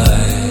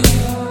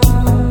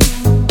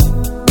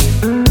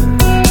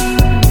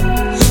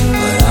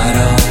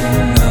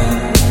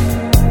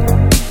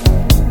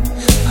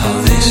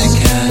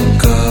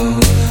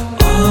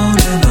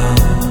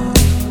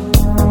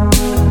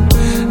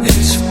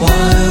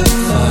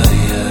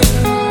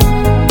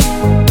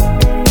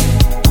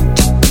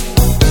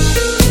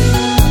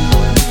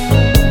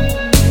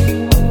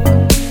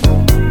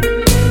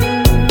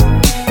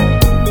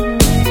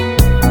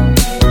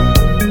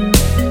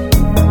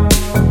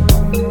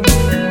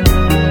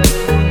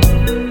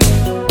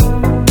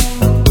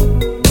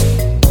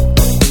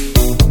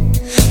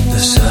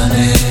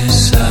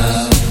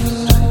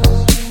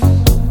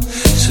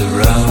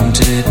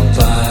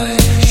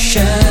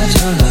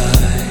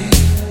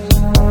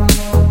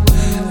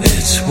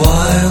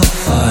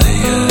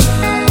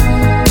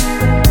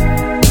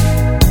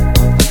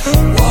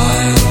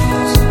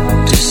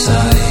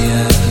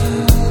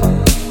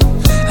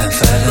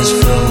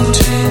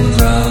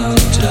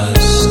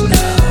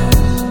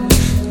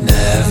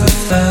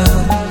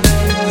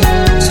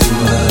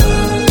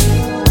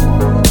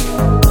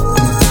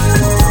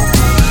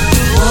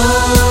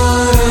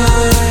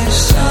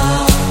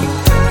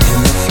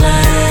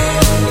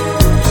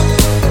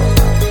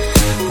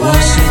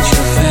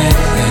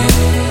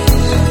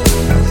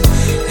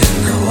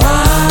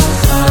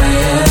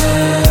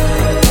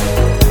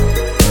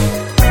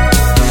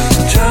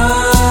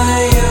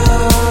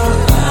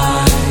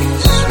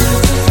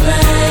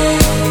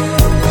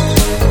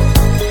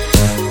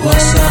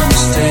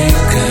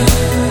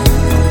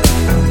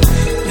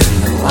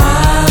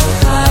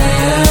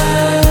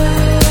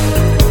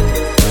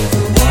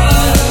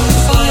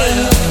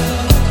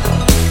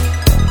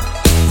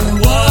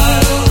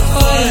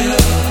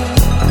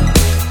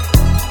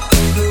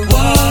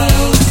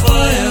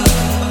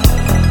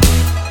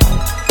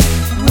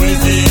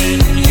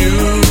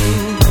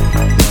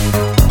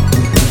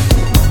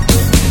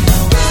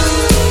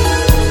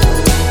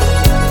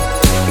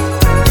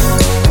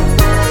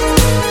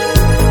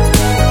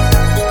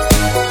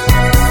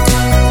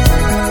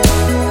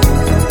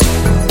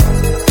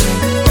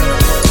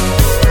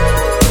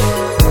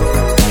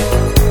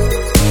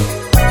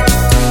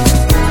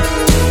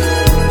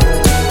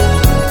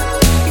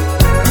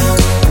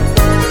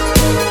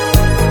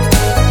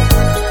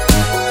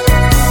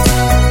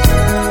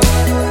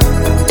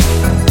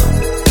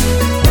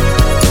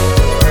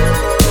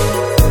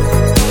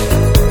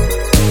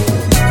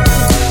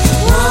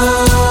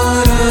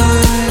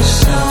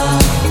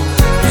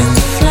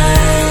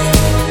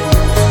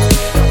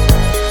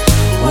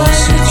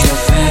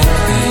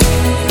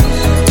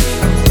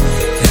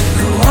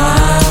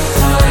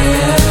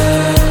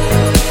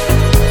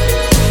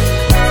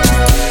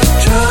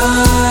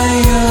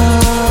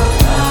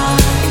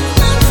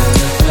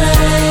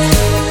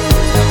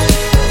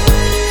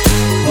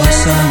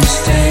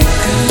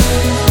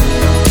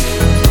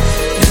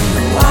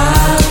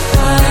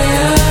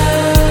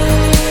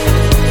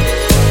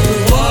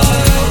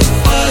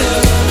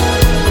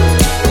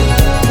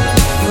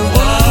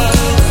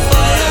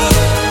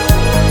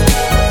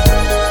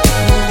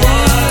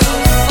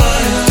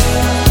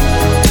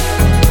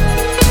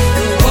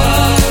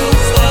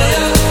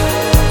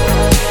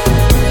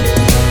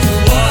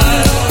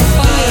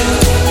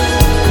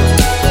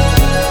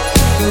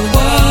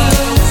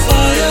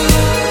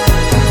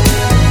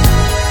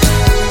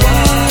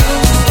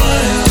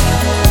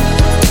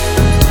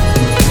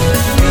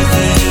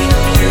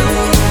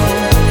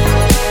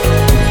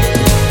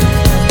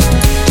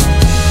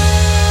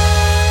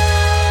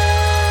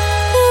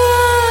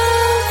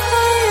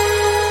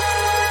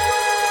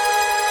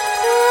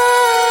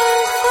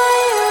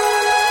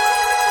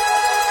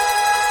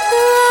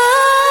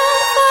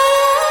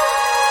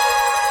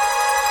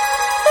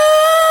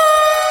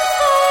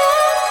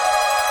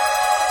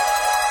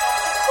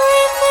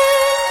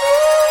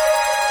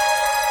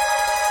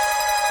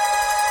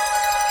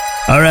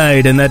All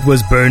right, and that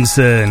was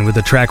Burnson with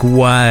the track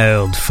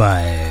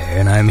Wildfire.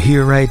 And I'm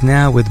here right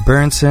now with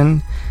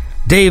Burnson,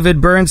 David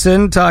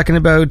Burnson, talking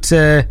about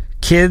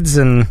kids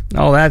and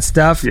all that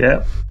stuff.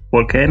 Yeah,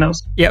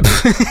 volcanoes. Yep.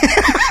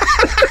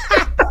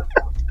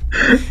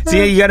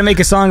 See, you got to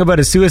make a song about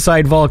a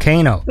suicide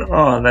volcano.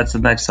 Oh, that's the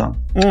next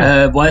song.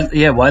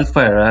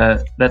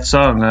 Wildfire. That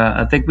song.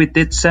 I think we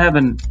did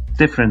 7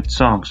 different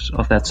songs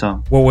of that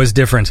song. What was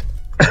different?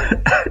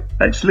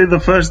 Actually, the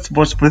first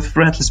was with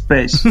fretless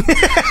bass.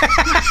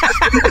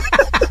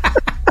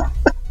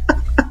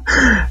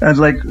 And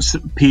like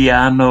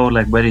piano,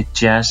 like very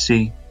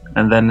jazzy.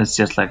 And then it's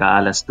just like,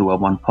 let's do a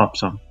one pop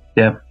song.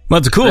 Yeah. Well,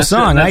 it's a cool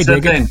song. I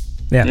dig it.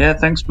 Yeah,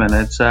 thanks, man.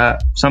 It's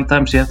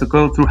sometimes you have to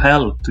go through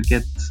hell to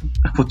get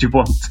what you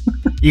want.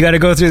 You got to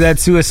go through that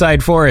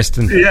suicide forest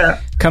and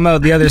come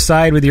out the other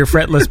side with your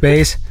fretless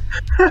bass.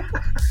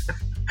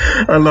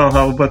 I love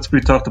how much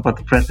we talked about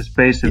the fretless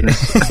bass in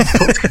this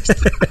podcast.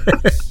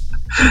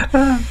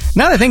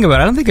 Now that I think about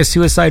it, I don't think a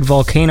suicide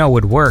volcano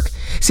would work.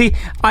 See,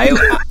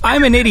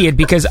 I'm an idiot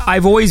because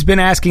I've always been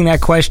asking that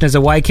question as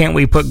to why can't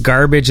we put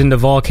garbage into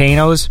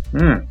volcanoes?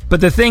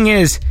 But the thing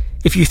is,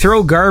 if you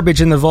throw garbage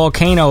in the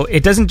volcano,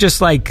 it doesn't just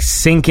like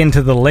sink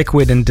into the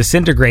liquid and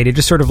disintegrate. It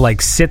just sort of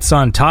like sits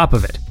on top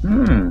of it.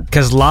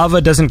 Because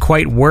lava doesn't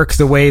quite work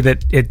the way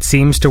that it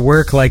seems to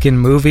work, like in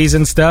movies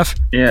and stuff.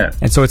 Yeah.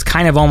 And so it's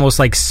kind of almost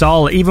like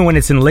solid. Even when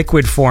it's in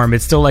liquid form,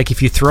 it's still like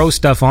if you throw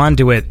stuff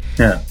onto it,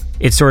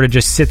 it sort of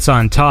just sits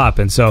on top.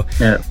 And so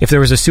if there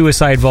was a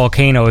suicide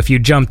volcano, if you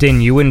jumped in,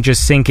 you wouldn't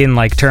just sink in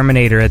like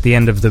Terminator at the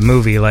end of the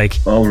movie. Like,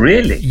 oh,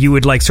 really? You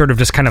would like sort of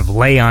just kind of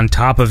lay on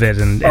top of it.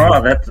 And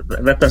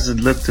that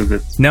doesn't look too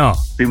good. No.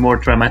 Be more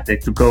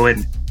dramatic to go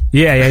in.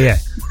 Yeah.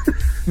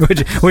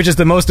 which is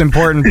the most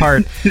important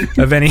part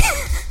of any...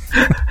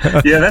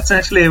 Yeah, that's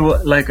actually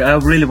like, I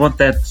really want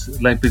that,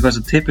 like, because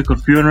a typical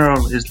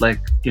funeral is like,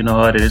 you know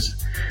how it is.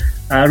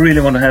 I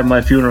really want to have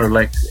my funeral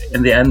like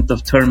in the end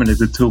of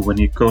Terminator 2 when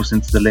he goes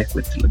into the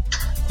liquid. Like,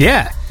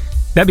 yeah,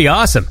 that'd be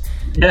awesome.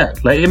 Yeah,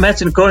 like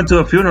imagine going to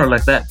a funeral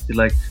like that. You're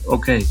like,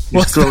 okay.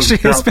 Well, especially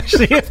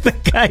if the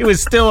guy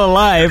was still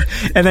alive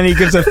and then he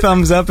gives a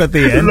thumbs up at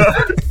the end.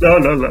 No.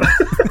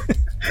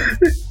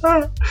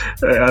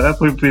 That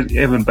would be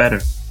even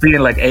better. Being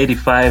like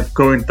 85,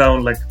 going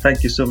down like,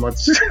 thank you so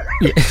much.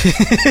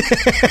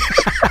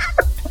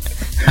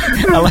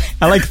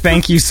 I like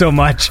thank you so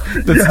much.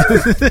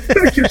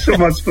 Thank you so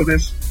much for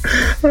this.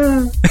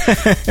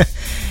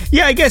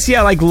 Yeah, I guess,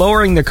 like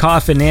lowering the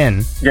coffin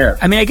in. Yeah.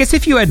 I mean, I guess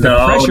if you had the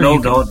pressure...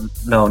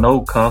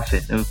 No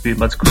coffin. It would be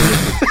much cooler.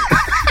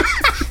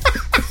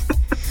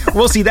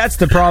 Well, see, that's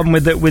the problem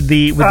with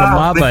the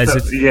lava.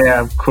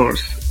 Yeah, of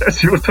course.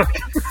 As you were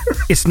talking about.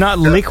 It's not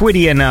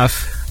liquidy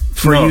enough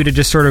for you to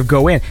just sort of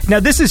go in.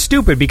 Now, this is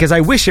stupid because I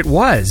wish it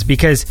was,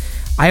 because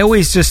I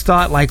always just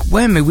thought, like,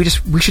 wait a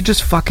minute, we should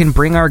just fucking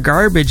bring our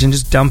garbage and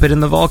just dump it in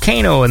the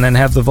volcano and then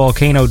have the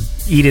volcano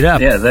eat it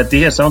up. Yeah, that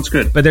idea sounds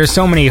good. But there's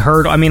so many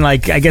hurdles. I mean,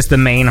 like, I guess the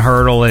main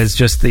hurdle is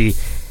just the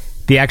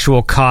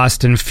actual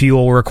cost and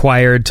fuel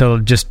required to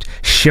just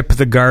ship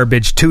the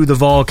garbage to the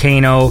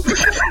volcano,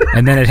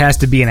 and then it has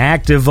to be an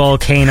active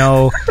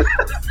volcano.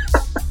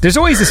 There's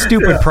always a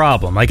stupid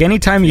problem. Like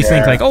anytime you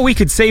think like, oh, we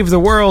could save the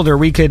world, or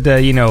we could,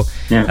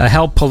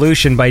 help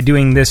pollution by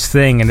doing this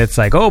thing, and it's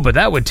like, oh, but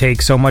that would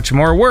take so much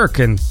more work.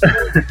 And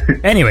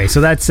anyway,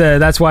 so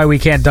that's why we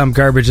can't dump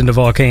garbage into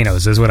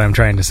volcanoes, is what I'm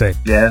trying to say.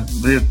 Yeah,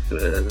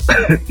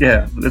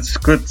 that's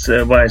good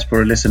advice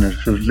for listeners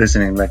who's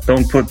listening. Like,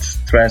 don't put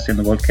trash in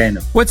the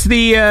volcano. What's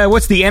the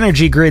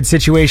energy grid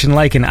situation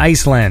like in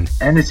Iceland?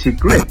 Energy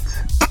grid.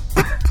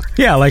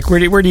 Yeah, like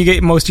where do you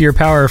get most of your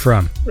power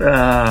from?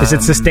 Is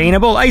it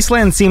sustainable?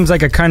 Iceland seems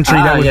like a country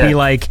that would be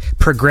like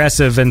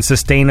progressive and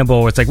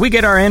sustainable. It's like we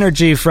get our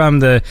energy from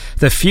the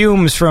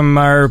fumes from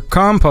our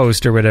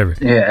compost or whatever.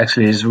 Yeah,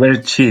 actually, it's very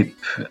cheap,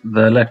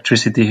 the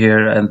electricity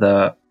here and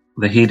the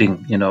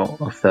heating,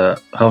 of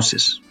the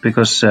houses,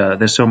 because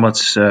there's so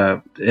much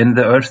in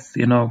the earth,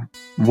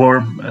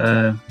 warm.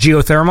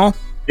 Geothermal?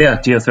 Yeah,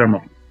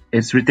 geothermal.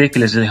 It's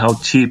ridiculous how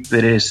cheap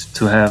it is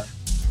to have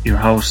your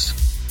house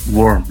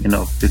warm,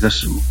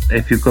 because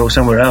if you go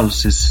somewhere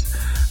else, it's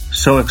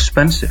so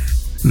expensive.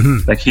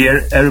 Mm-hmm. Like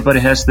here, everybody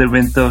has their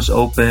windows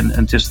open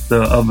and just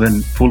the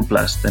oven full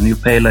blast, and you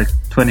pay like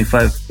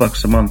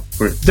 $25 a month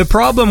for it. The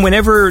problem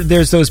whenever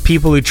there's those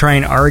people who try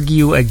and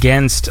argue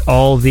against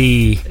all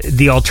the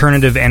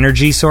alternative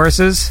energy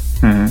sources,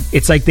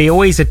 it's like they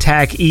always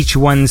attack each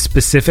one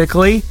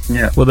specifically.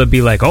 Yeah. Well, they'll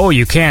be like, oh,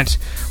 you can't,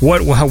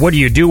 what do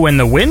you do when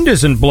the wind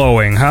isn't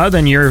blowing, huh?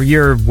 Then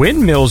your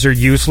windmills are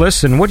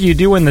useless, and what do you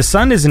do when the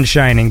sun isn't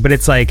shining? But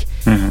it's like,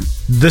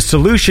 the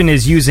solution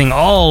is using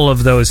all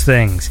of those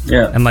things.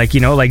 Yeah. And like,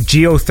 like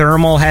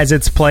geothermal has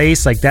its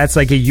place, like that's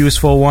like a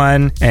useful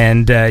one,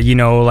 and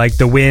like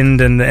the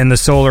wind and the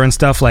solar and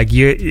stuff, like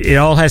it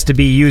all has to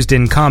be used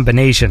in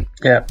combination.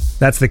 Yeah.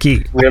 That's the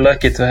key. We're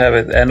lucky to have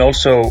it. And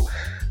also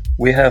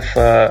we have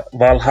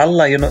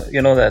Valhalla,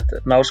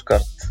 that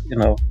Náusgard,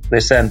 they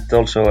send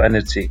also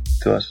energy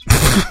to us.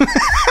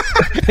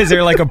 Is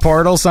there like a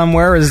portal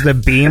somewhere? Is the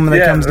beam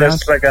that comes down?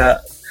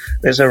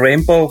 There's a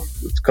rainbow.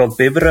 It's called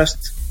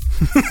Bifröst.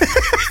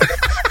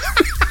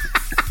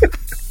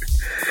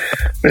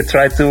 We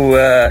try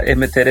to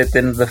imitate it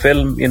in the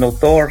film,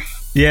 Thor.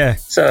 Yeah.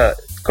 It's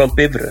called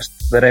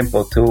Bifröst, the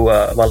rainbow to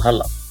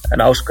Valhalla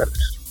and Ásgarður.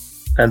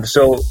 And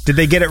so, did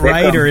they get it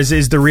right, or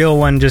is the real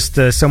one just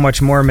so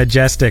much more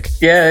majestic?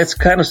 Yeah, it's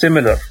kind of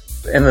similar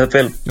in the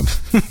film.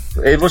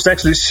 It was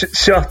actually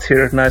shot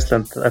here in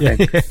Iceland, I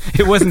think.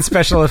 It wasn't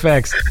special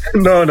effects.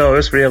 No, it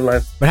was real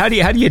life. But how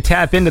do you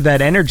tap into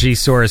that energy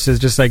source? Is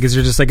there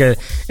just like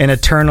an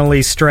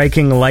eternally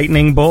striking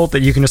lightning bolt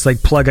that you can just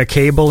like plug a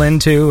cable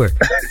into? Or?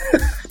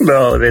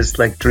 No, there's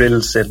like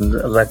drills in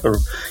like a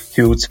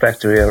huge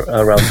factory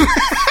around.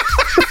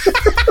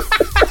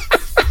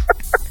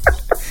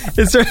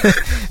 It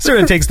sort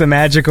of takes the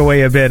magic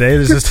away a bit.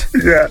 It's just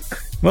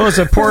Well, it's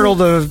a portal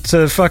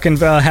to fucking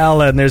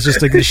Valhalla, and there's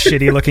just like this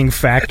shitty looking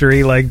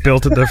factory like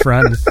built at the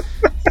front.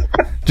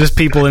 Just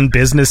people in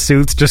business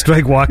suits just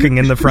like walking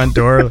in the front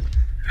door.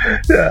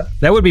 Yeah,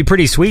 that would be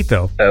pretty sweet,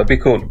 though. That would be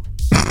cool.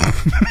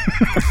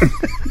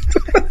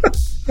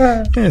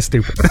 Yeah,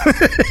 stupid.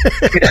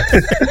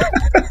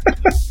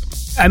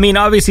 I mean,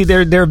 obviously,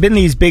 there have been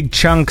these big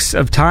chunks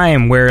of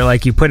time where,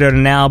 like, you put out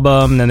an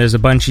album, then there's a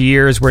bunch of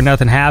years where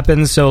nothing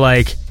happens. So,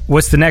 like,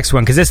 what's the next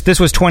one? Because this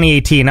was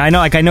 2018. I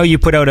know you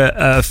put out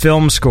a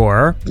film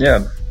score.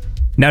 Yeah.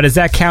 Now, does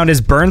that count as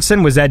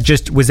Bernson? Was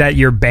that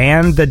your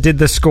band that did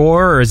the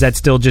score, or is that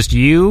still just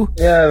you?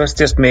 Yeah, it was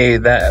just me.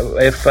 That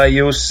if I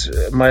use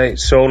my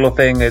solo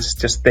thing, it's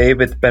just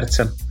David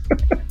Bernson.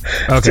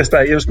 Okay. Just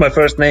I use my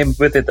first name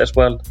with it as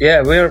well.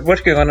 Yeah, we're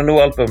working on a new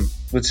album,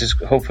 which is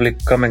hopefully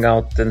coming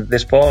out in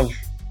this fall.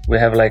 We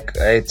have like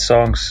 8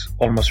 songs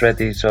almost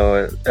ready.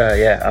 So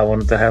I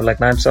wanted to have like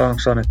 9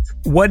 songs on it.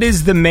 What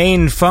is the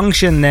main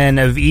function then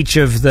of each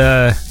of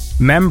the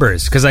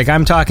members? Because like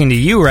I'm talking to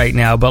you right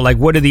now, but like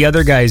what do the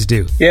other guys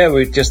do? Yeah,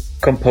 we just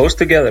compose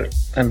together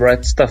and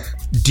write stuff.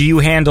 Do you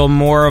handle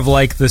more of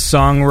like the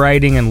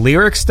songwriting and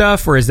lyric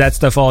stuff, or is that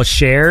stuff all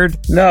shared?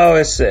 No,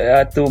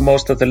 I do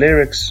most of the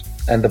lyrics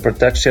and the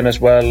production as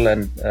well,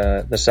 and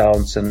the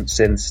sounds and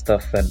synth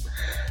stuff, and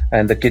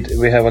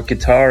we have a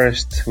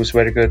guitarist who's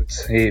very good.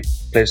 He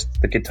plays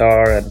the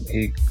guitar, and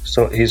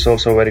he's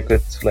also very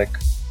good like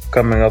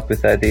coming up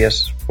with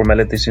ideas for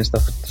melodies and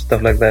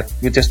stuff like that.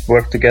 We just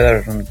work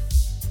together and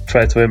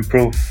try to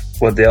improve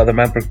what the other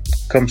member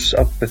comes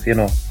up with,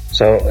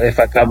 So if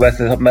I come with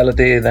a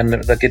melody, then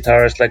the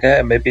guitarist like,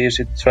 hey, maybe you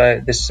should try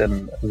this,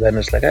 and then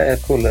it's like, hey,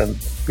 cool, and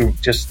we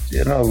just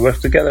work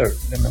together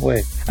in a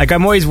way. Like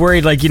I'm always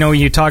worried, like when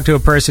you talk to a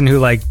person who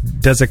like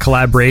does a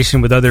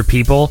collaboration with other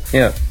people,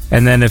 yeah,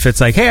 and then if it's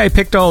like, hey, I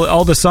picked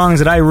all the songs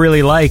that I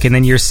really like, and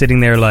then you're sitting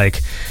there like,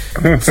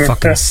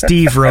 fucking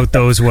Steve wrote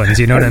those ones,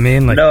 you know what I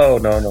mean? Like, no,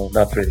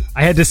 not really.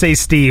 I had to say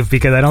Steve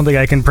because I don't think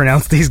I can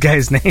pronounce these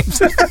guys'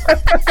 names.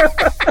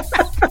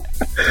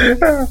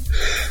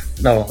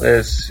 No,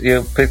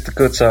 you picked the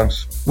good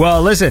songs.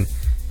 Well, listen,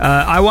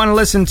 I want to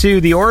listen to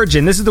The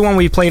Origin. This is the one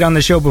we played on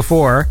the show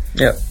before.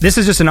 Yeah. This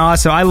is just an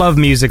awesome... I love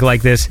music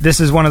like this.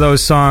 This is one of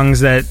those songs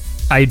that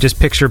I just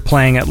picture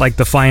playing at like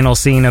the final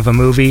scene of a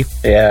movie.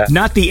 Yeah.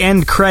 Not the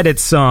end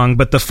credits song,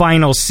 but the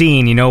final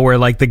scene, where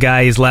like the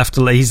guy is left,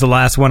 he's the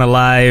last one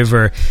alive,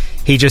 or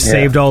he just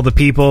saved all the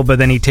people, but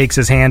then he takes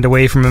his hand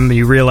away from him and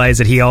you realize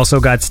that he also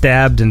got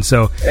stabbed, and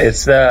so...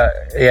 It's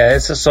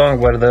a song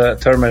where the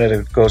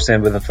Terminator goes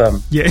in with a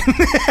thumb. Yeah.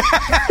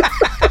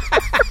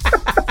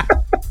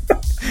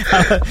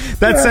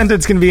 That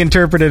sentence can be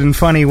interpreted in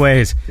funny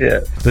ways.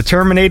 Yeah. The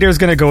Terminator is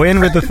going to go in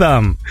with the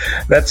thumb.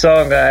 That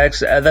song,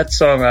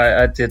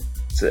 I did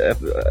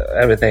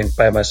everything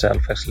by myself,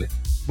 actually.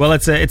 Well,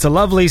 it's a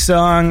lovely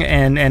song,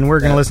 and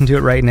we're going to listen to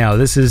it right now.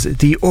 This is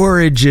The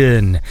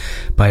Origin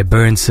by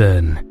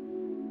Bernson.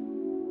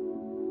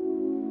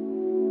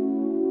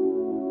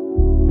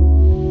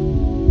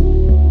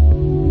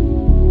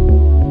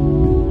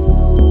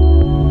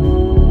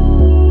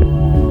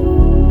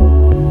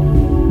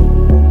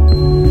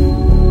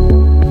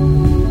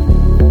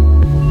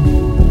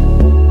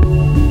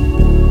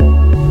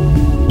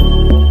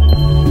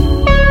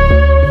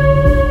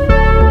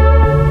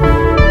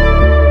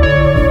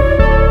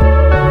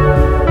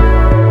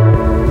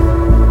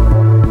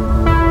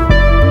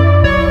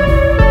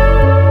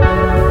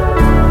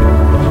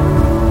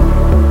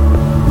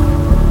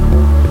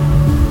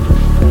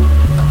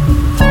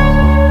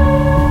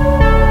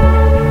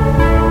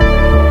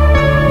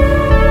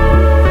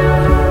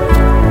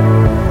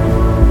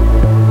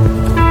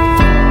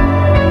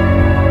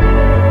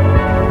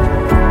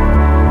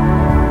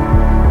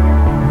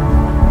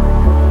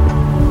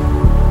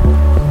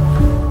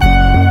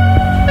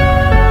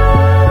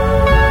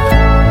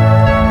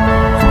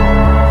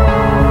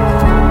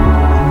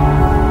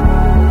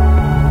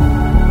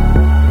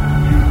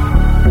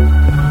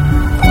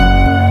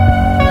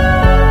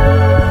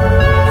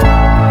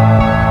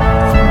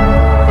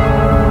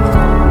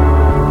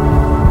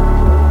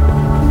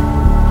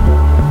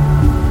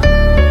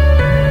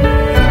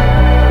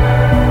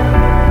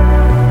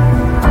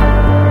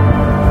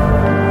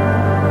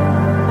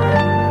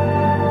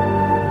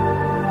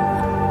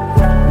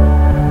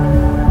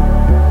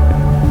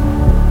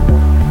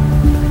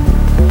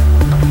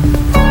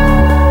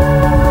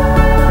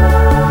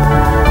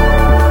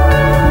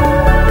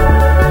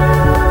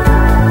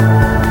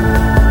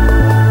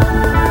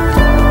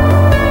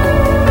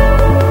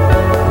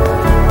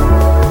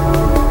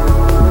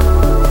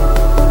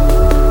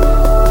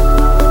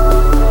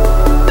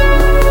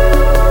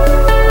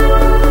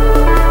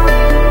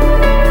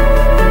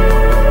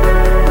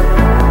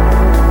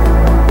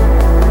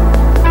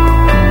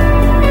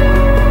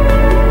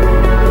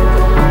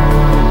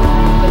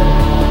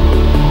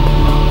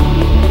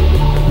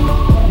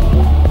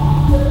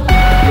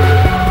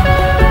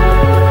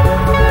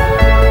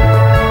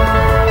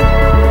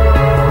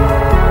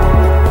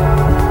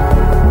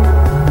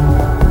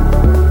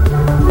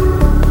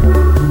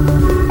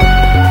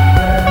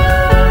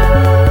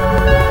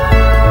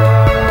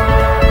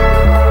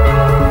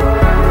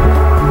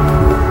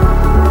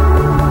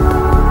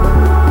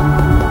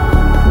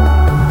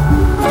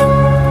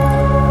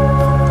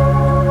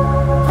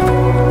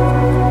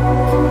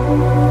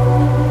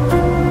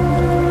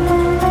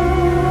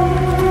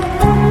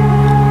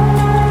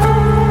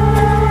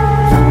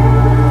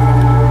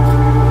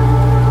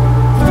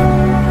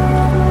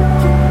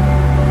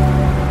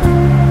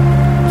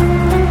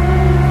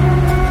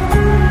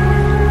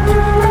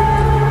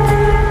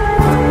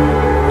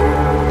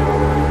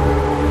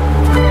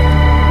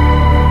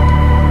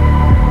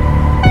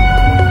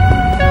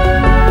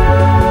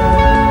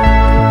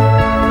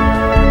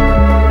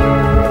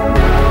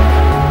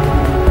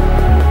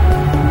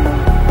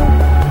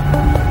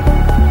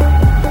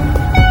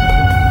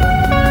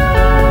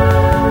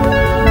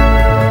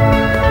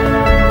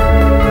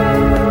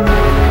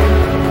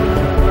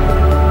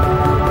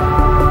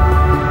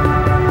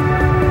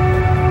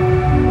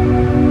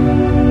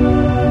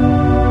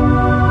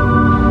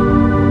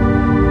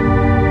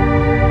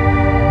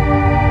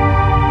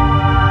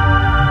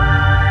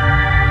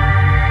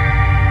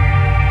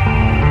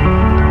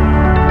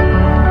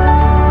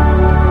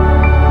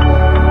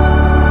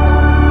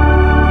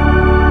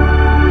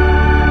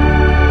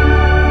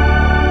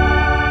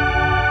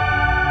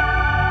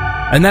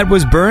 And that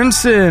was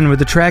Burnson with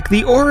the track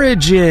The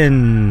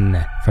Origin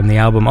from the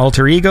album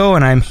Alter Ego,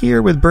 and I'm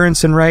here with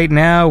Burnson right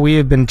now. We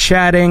have been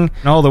chatting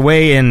all the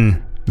way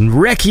in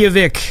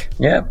Reykjavik.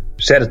 Yeah,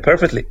 said it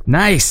perfectly.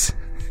 Nice.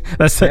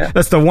 That's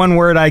the one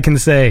word I can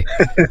say.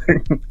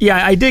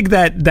 Yeah, I dig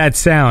that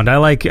sound. I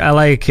like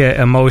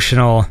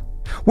emotional.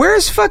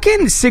 Where's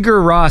fucking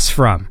Sigur Rós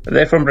from?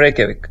 They're from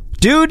Reykjavik.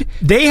 Dude,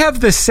 they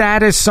have the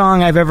saddest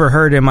song I've ever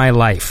heard in my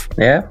life.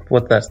 Yeah?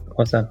 What's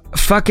that?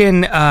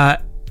 Fucking,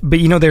 but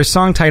you know, their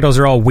song titles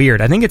are all weird.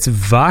 I think it's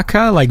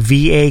Vaka, like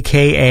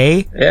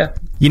Vaka. Yeah.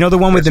 You know the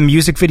one with the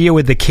music video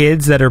with the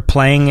kids that are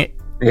playing it?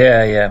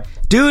 Yeah.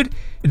 Dude,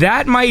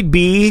 that might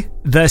be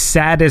the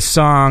saddest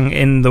song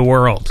in the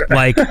world.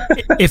 Like,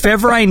 if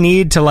ever I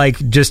need to, like,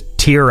 just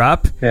tear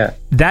up,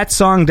 that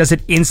song does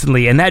it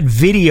instantly. And that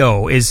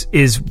video is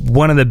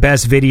one of the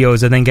best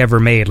videos I think ever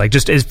made. Like,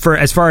 just as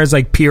far as,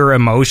 like, pure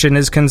emotion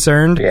is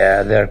concerned.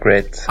 Yeah, they're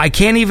great. I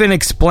can't even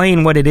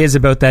explain what it is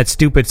about that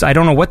stupid... I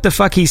don't know what the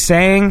fuck he's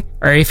saying,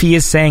 or if he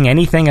is saying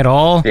anything at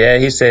all. Yeah,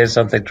 he's saying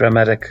something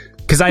dramatic.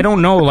 Because I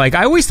don't know. Like,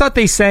 I always thought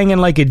they sang in,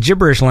 like, a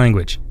gibberish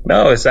language.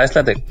 No, it's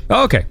Icelandic.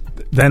 Oh, okay.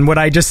 Then what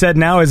I just said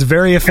now is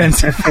very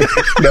offensive.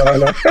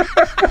 No.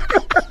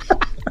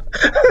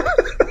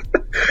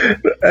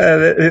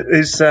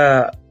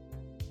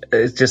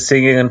 It's just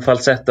singing in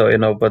falsetto, you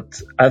know,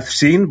 but I've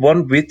seen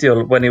one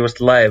video when he was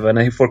live and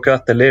he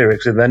forgot the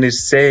lyrics, and then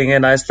he's saying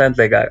in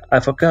Icelandic, I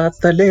forgot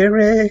the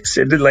lyrics.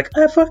 And it's like,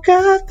 I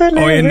forgot the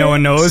lyrics. Oh, and no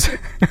one knows?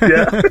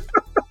 Yeah.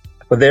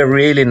 But they're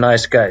really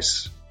nice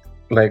guys.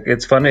 Like,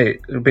 it's funny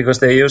because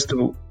they used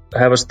to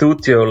have a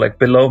studio like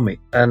below me,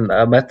 and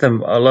I met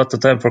them a lot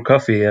of time for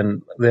coffee,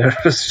 and they're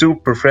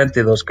super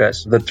friendly, those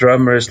guys. The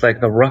drummer is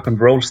like a rock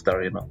and roll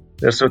star, you know.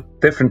 They're so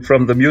different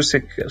from the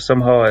music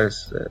somehow.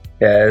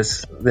 They're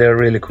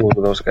really cool,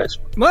 those guys.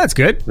 Well, that's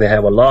good. They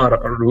have a lot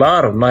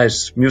of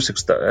nice music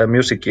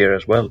gear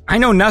as well. I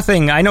know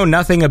nothing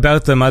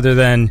about them other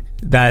than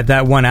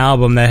that one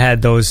album that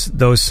had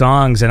those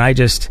songs, and I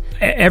just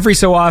every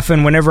so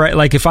often, whenever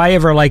if I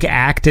ever like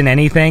act in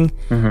anything,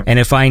 and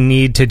if I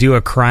need to do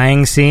a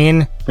crying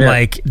scene,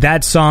 like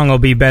that song will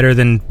be better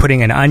than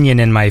putting an onion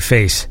in my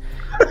face.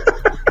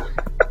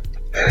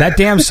 That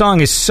damn song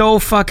is so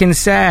fucking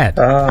sad,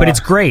 but it's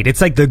great. It's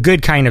like the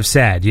good kind of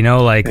sad, you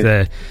know, like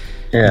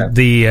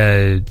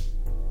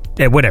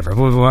whatever.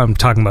 What I'm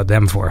talking about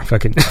them for,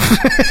 fucking.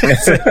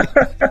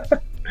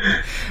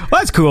 Well,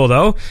 that's cool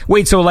though.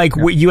 Wait, so like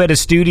you had a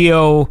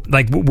studio,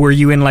 like were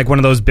you in like one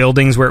of those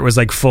buildings where it was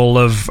like full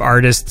of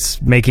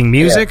artists making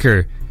music,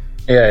 or?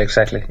 Yeah,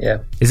 exactly.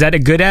 Yeah. Is that a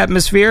good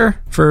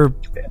atmosphere for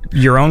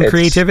your own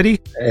creativity?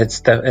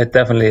 It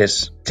definitely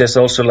is. Just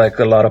also like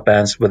a lot of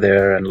bands were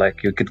there, and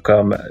like you could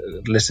come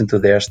listen to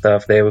their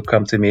stuff. They would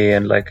come to me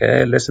and like,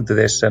 hey, listen to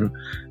this, and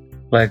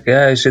like,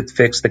 yeah, you should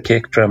fix the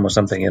kick drum or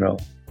something, you know.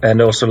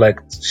 And also like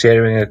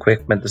sharing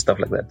equipment and stuff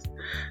like that.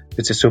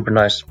 It's just super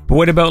nice. But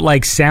what about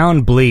like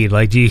sound bleed?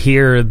 Like, do you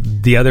hear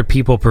the other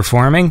people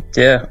performing?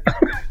 Yeah.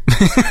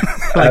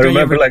 I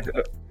remember like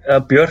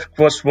Björk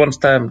was one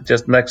time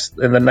just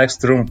in the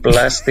next room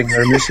blasting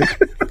her music.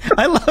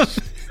 I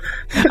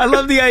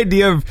love the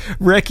idea of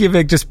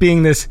Reykjavik just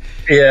being this.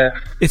 Yeah.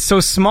 It's so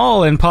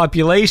small in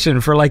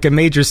population for like a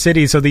major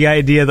city. So the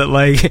idea that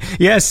like,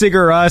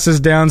 Sigur Rós is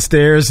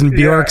downstairs and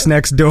Björk's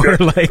next door.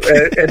 Like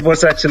it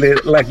was actually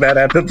like that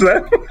at the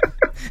time.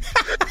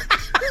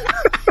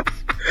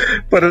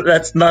 But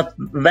that's not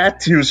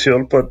that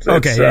usual. But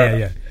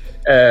okay,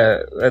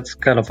 that's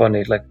kind of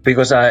funny, like,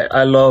 because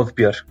I love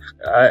Björk.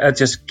 I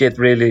just get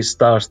really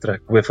starstruck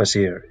with her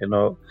here, you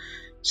know.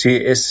 She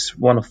is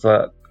one of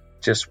my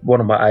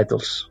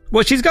idols.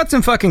 Well, she's got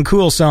some fucking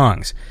cool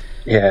songs.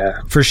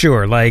 Yeah. For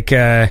sure. Like,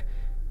 what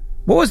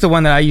was the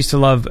one that I used to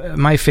love?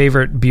 My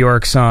favorite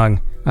Björk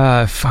song.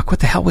 What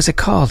the hell was it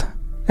called?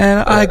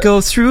 And I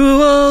go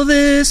through all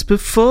this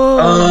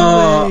before.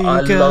 Oh, I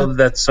love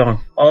that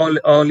song.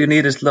 All you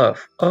need is love.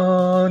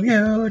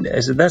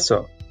 Is it that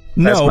song?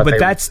 No, but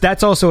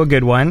that's also a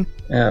good one.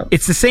 Yeah.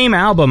 It's the same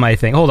album, I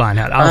think. Hold on,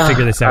 I'll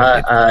figure this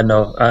out. I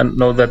know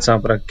that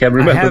song, but I can't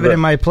remember. I have it in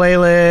my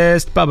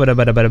playlist.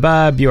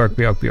 Björk.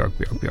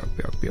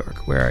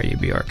 Where are you,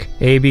 Björk?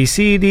 A, B,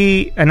 C,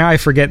 D, and now I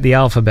forget the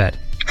alphabet.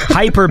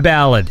 Hyper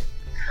Ballad.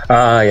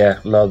 Yeah,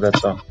 love that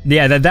song.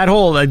 Yeah, that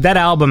whole that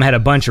album had a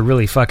bunch of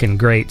really fucking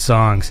great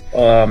songs.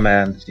 Oh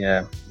man,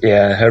 yeah,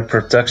 her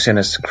production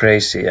is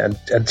crazy, and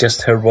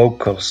just her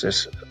vocals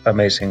is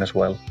amazing as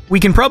well. We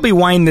can probably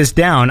wind this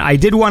down. I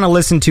did want to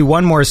listen to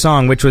one more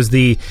song, which was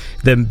the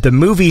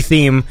movie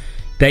theme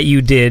that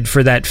you did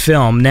for that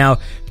film. Now,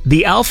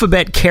 the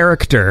alphabet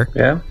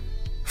character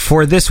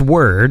for this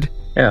word.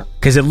 Yeah.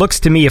 Because it looks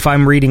to me, if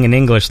I'm reading in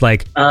English,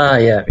 like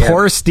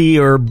Porsti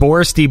or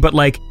Borsti, but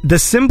like the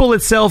symbol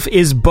itself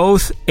is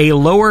both a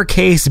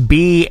lowercase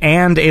b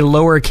and a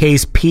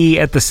lowercase p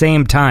at the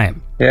same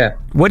time. Yeah.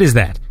 What is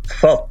that?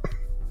 Thought.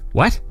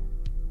 What?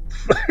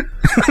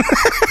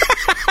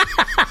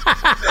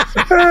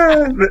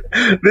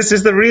 This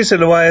is the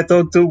reason why I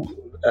don't do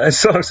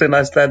songs in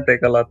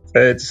Icelandic a lot.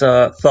 It's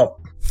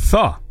thought.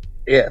 Thaw.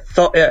 Yeah,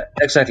 thought. Yeah,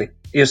 exactly.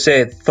 you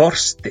say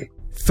thirsty.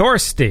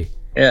 Thirsty.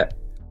 Yeah,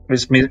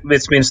 which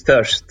means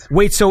thirst.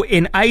 Wait, so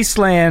in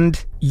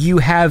Iceland you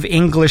have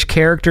English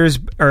characters,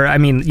 or I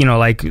mean,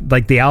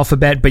 like the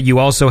alphabet, but you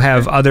also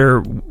have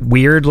other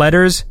weird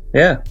letters?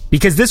 Yeah.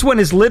 Because this one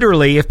is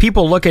literally, if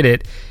people look at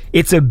it,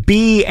 it's a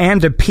B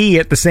and a P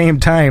at the same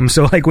time.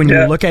 So like when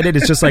you look at it,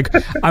 it's just like,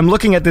 I'm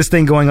looking at this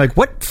thing going like,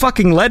 what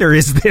fucking letter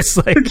is this?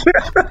 Like,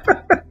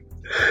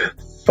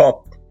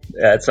 Thought.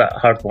 Yeah, it's a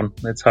hard one.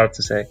 It's hard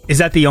to say. Is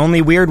that the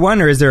only weird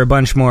one, or is there a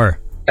bunch more?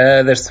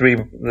 There's three.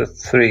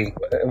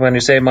 When you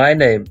say my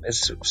name,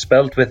 it's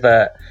spelled with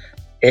a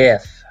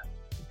eth,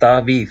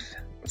 David.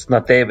 It's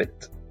not David.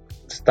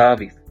 It's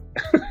David.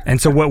 And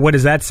so what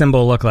does that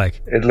symbol look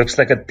like? It looks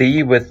like a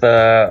D with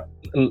a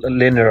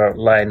linear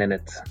line in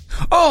it.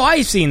 Oh,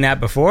 I've seen that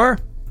before.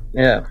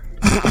 Yeah.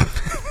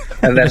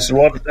 And there's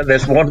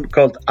one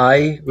called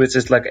I, which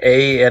is like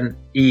A and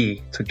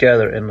E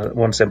together in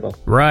one symbol.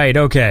 Right,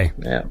 okay.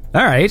 Yeah.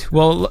 All right.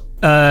 Well,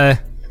 I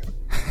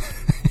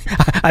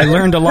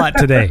learned a lot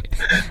today.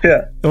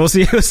 Yeah. We'll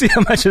see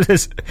how much of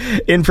this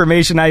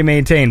information I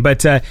maintain.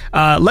 But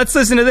let's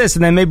listen to this,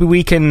 and then maybe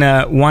we can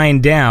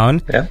wind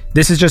down. Yeah.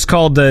 This is just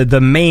called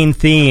the main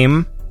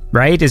theme,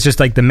 right? It's just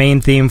like the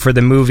main theme for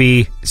the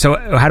movie. So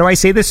how do I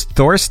say this?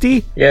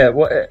 Thirsty? Yeah.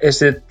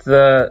 Is it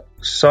the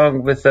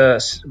song with the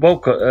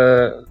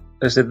vocal?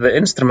 Is it the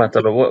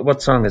instrumental, or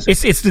what song is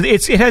it?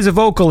 It has a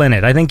vocal in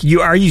it. I think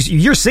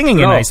you're singing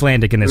in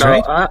Icelandic in this,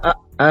 right?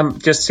 I'm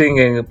just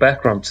singing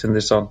backgrounds in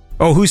this song.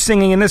 Oh, who's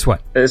singing in this one?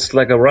 It's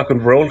like a rock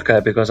and roll guy,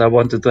 because I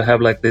wanted to have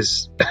like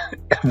this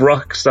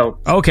rock sound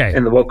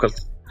in the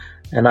vocals.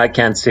 And I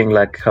can't sing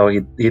like how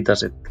he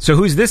does it. So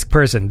who's this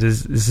person?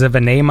 Does this have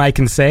a name I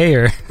can say?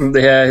 Or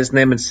yeah, his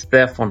name is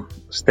Stefan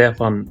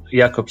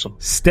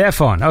Jakobsson.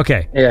 Stefan,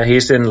 okay. Yeah,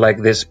 he's in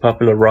like this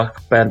popular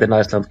rock band in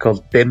Iceland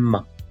called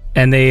Dimma.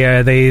 And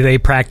they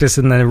practice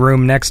in the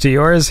room next to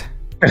yours?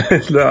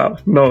 No.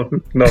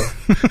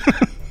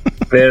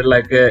 They're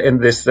like in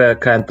this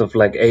kind of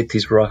like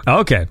 80s rock.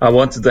 Okay. I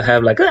wanted to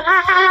have like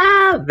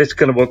this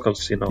kind of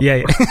vocals,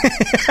 Yeah.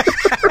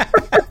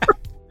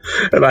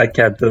 And I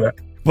can't do that.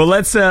 Well,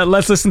 let's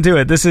listen to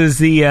it. This is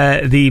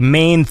the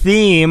main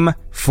theme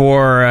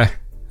for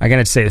I'm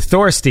gonna say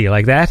Thirsty,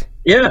 like that.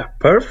 Yeah,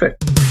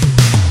 perfect.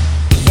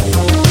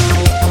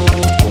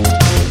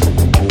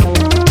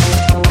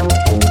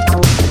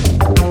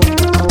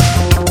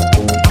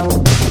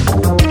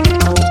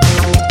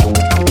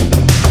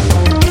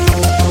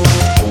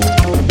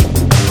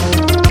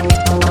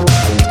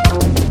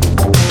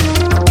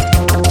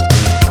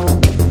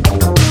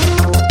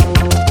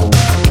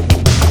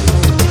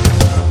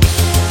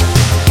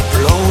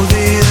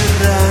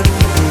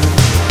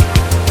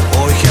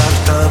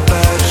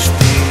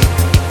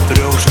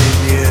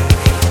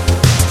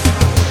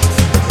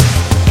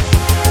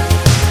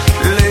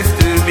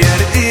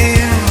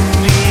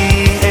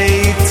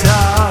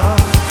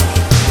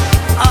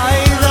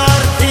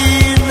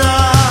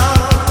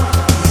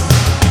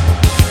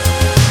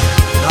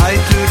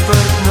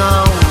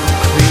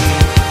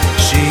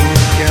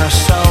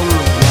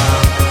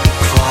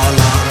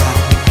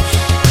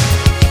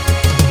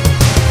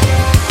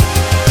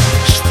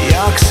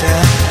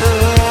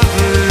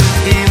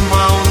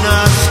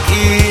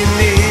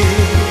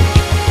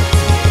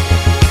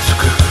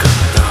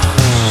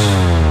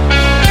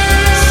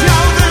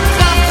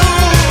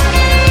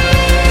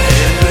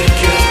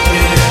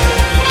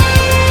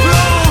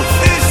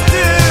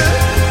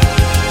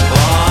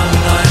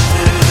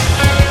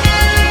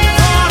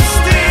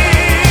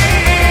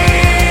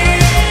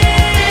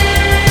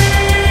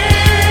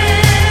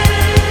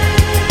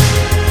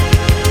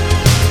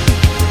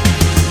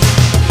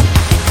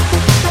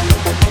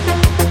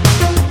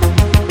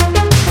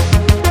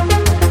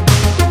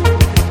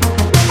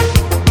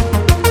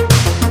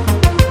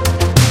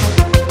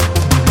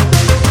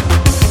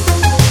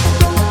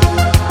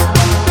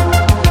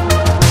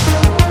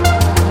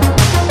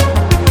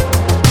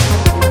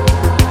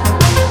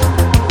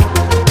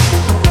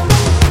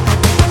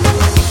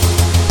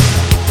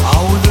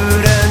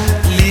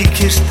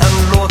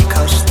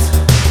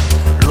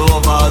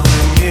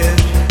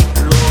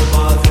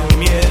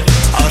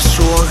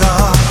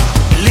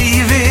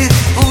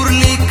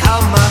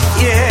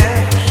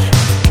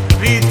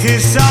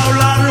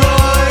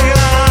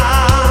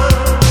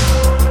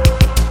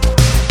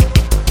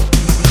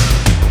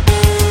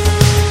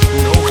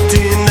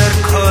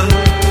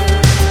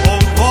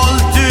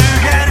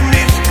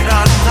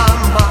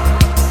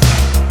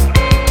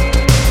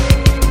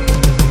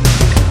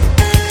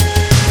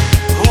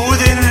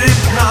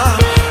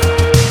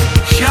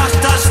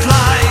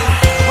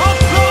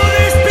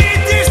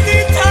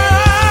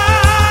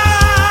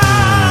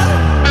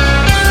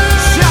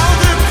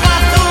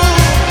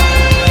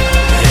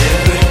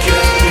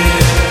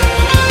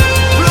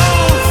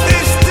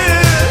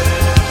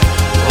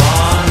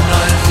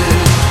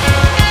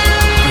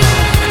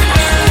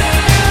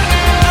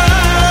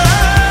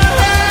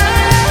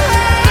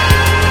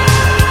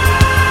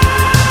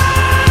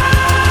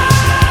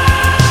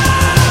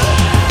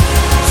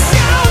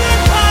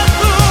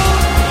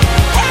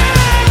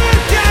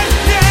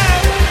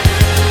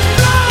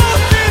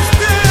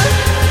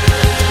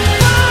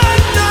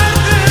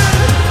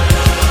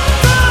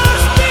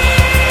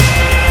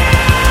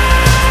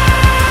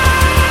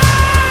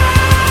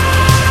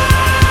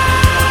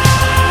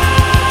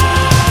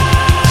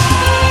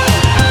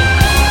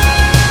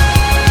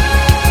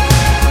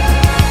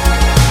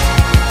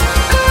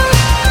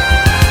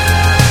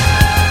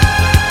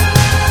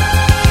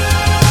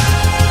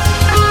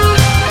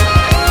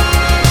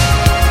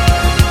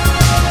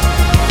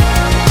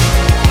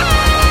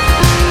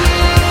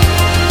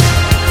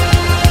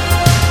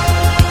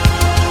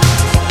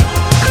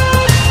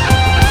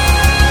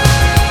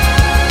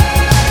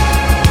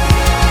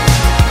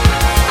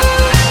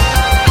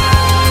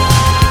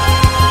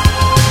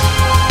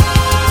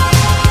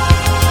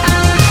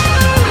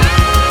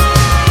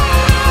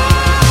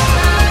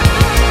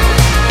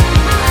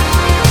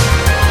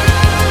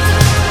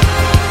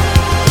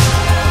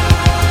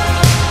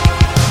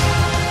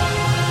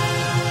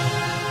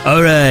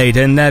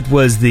 right, and that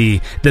was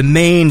the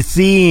main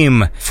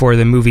theme for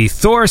the movie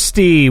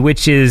Thorsti,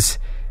 which is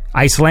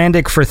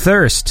Icelandic for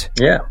thirst.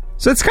 Yeah.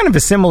 So it's kind of a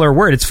similar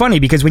word. It's funny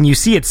because when you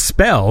see it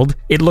spelled,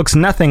 it looks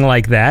nothing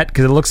like that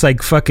because it looks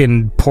like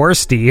fucking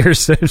Porsti or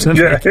something.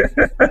 Yeah.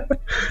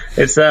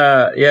 It's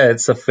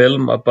a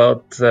film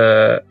about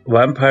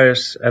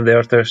vampires and they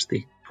are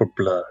thirsty for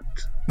blood.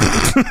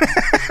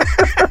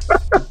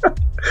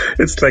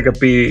 It's like a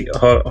B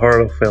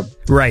horror film.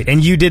 Right,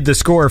 and you did the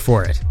score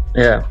for it.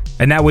 Yeah.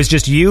 And that was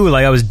just you?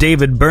 Like, that was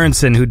David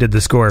Bernson who did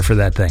the score for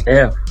that thing?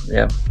 Yeah.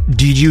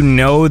 Did you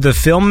know the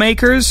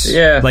filmmakers?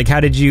 Yeah. Like, how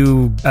did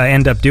you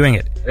end up doing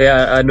it?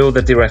 Yeah, I know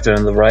the director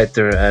and the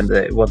writer, and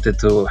they wanted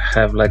to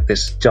have like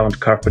this John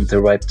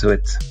Carpenter vibe to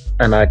it.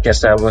 And I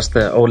guess I was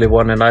the only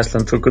one in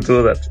Iceland who could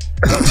do that.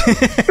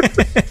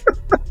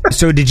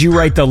 So did you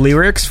write the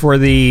lyrics for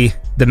the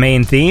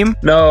main theme?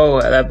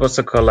 No, that was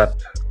a collab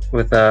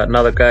with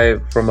another guy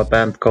from a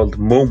band called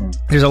Moom.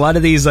 There's a lot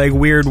of these like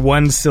weird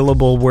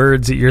one-syllable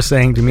words that you're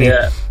saying to me.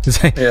 Yeah.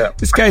 It's like,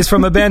 this guy's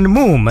from a band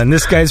Moom, and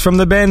this guy's from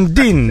the band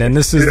Din, and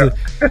this is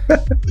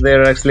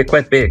They're actually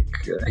quite big.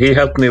 He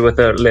helped me with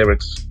the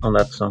lyrics on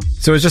that song.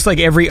 So it's just like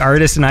every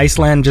artist in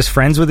Iceland just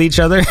friends with each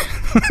other?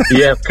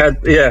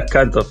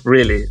 kind of,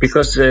 really.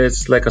 Because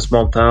it's like a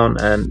small town,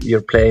 and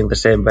you're playing the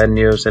same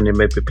venues, and you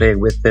may be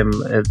playing with them.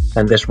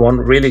 And there's one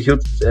really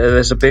huge,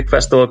 there's a big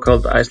festival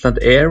called Iceland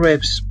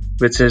Airwaves,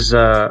 which is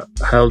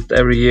held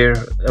every year,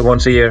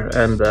 once a year,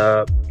 and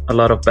a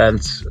lot of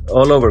bands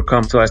all over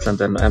come to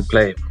Iceland and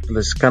play.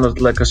 It's kind of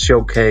like a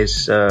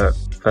showcase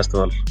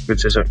festival,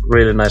 which is a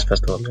really nice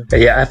festival.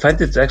 Yeah, I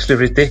find it actually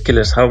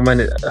ridiculous how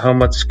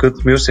much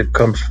good music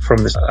comes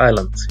from this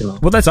island, you know.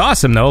 Well, that's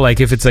awesome though.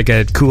 Like if it's like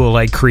a cool,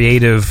 like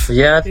creative.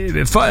 Yeah.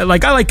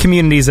 Like I like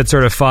communities that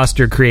sort of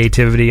foster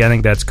creativity. I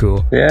think that's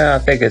cool. Yeah, I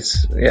think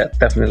it's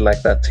definitely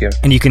like that here.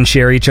 And you can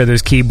share each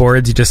other's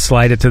keyboards. You just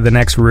slide it to the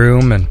next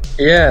room, and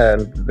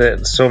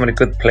there's so many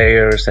good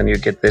players, and you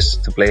get this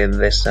to play in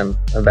this and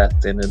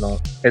that, and you know,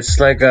 it's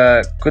like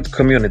a good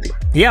community.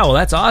 Yeah, well,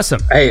 that's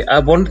awesome. Hey,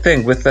 one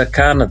thing with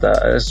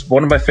Canada is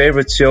one of my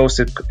favorite shows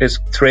is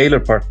Trailer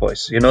Park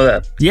Boys. You know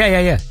that?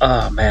 Yeah.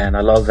 Oh man,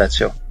 I love that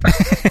show.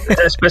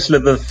 Especially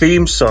the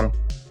theme song.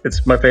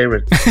 It's my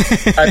favorite.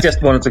 I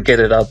just wanted to get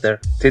it out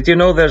there. Did you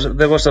know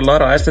there was a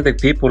lot of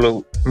Icelandic people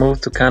who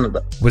moved to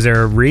Canada? Was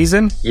there a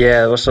reason?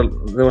 Yeah,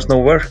 there was no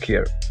work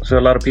here. So a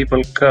lot of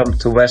people come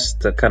to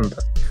West Canada.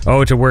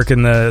 Oh, to work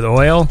in the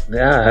oil?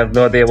 Yeah, I have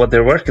no idea what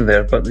they're working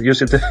there, but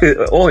usually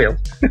the oil.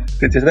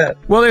 Did you that?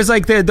 Well, there's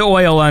like the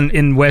oil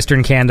in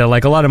Western Canada.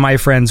 Like a lot of my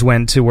friends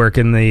went to work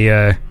in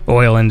the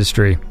oil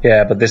industry.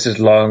 Yeah, but this is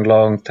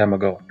long time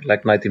ago,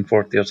 like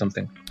 1940 or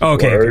something.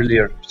 Okay. Or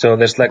earlier. So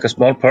there's like a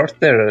small part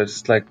there.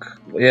 It's like,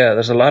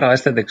 there's a lot of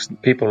Icelandic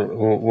people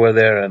who were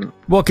there. And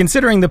well,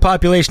 considering the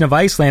population of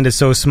Iceland is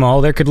so small,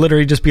 there could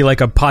literally just be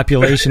like a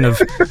population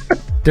of...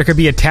 There could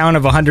be a town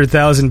of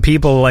 100,000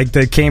 people like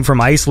that came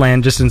from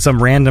Iceland just in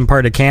some random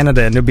part of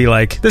Canada, and it'd be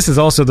like, this is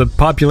also the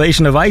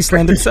population of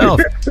Iceland itself.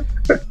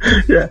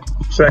 Yeah,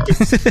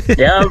 exactly.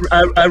 Yeah,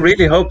 I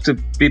really hope to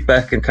be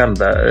back in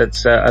Canada.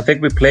 It's I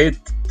think we played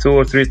 2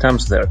 or 3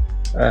 times there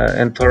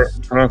in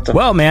Toronto.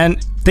 Well, man,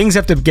 things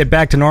have to get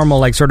back to normal,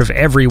 like sort of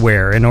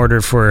everywhere, in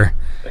order for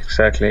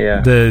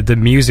the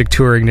music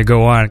touring to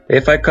go on.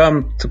 If I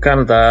come to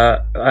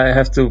Canada, I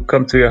have to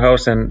come to your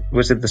house and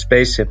visit the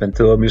spaceship and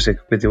do a music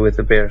video with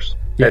the bears.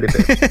 Teddy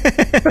bears.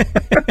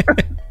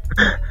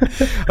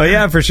 Oh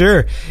yeah, for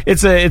sure.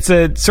 It's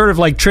a sort of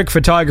like trick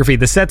photography.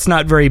 The set's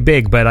not very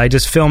big, but I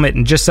just film it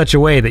in just such a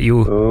way that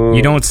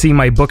you don't see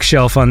my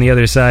bookshelf on the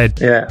other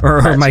side,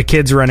 or my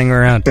kids running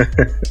around.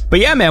 But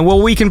yeah, man.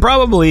 Well, we can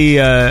probably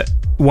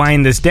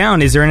wind this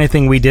down. Is there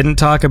anything we didn't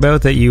talk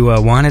about that you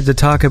wanted to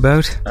talk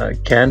about? I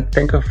can't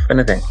think of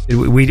anything.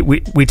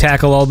 We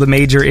tackle all the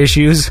major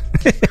issues.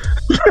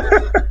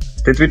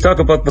 Did we talk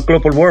about the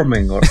global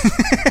warming or?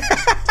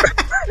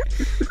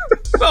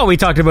 Well, we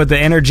talked about the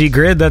energy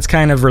grid. That's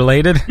kind of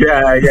related.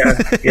 Yeah.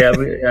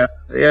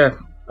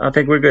 I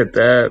think we're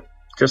good.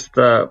 Just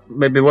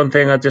maybe one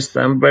thing.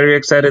 I'm very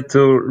excited to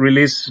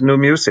release new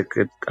music.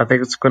 I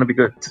think it's going to be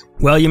good.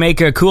 Well, you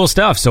make cool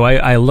stuff, so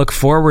I look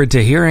forward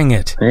to hearing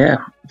it. Yeah,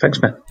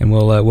 thanks, man. And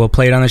we'll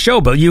play it on the show.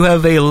 But you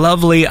have a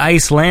lovely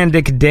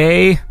Icelandic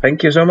day.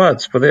 Thank you so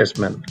much for this,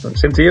 man.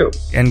 Same to you.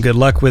 And good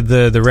luck with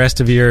the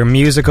rest of your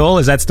musical.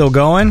 Is that still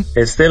going?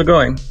 It's still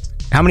going.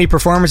 How many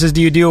performances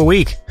do you do a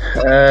week?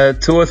 2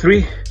 or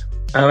 3.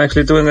 I'm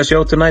actually doing a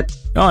show tonight.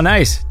 Oh,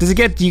 nice. Do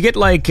you get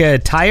like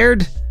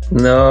tired?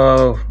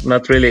 No,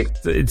 not really.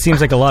 It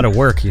seems like a lot of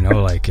work,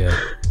 like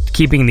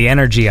keeping the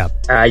energy up.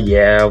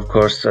 Yeah, of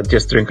course. I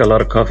just drink a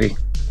lot of coffee.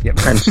 Yep.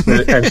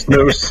 and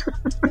snooze.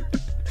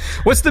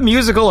 What's the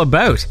musical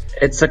about?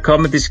 It's a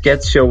comedy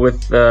sketch show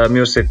with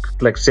music,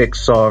 like 6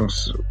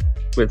 songs,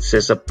 which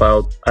is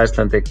about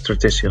Icelandic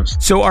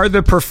traditions. So are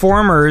the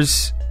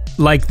performers...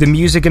 like the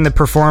music and the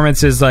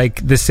performance is like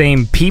the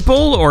same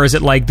people, or is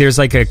it like there's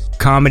like a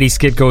comedy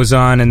skit goes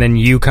on and then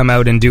you come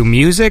out and do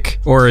music,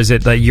 or is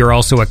it that you're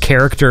also a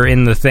character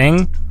in the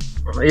thing?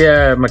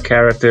 Yeah, my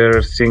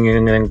character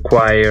singing in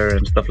choir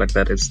and stuff like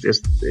that.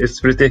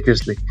 It's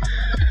ridiculously,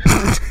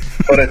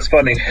 but it's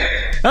funny.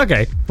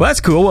 Okay, well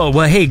that's cool.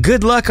 Well, hey,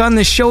 good luck on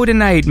the show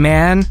tonight,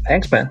 man.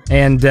 Thanks, man.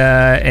 And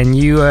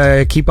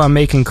you keep on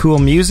making cool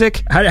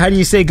music. How do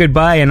you say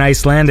goodbye in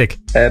Icelandic?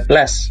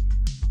 Bless.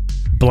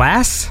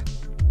 Bless?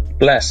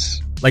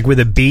 Bless. Like with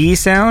a B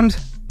sound?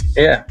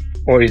 Yeah,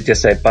 or you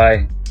just say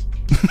bye.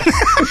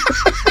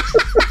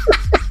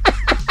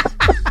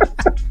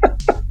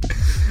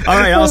 All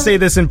right, I'll say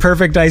this in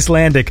perfect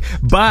Icelandic.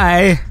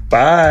 Bye.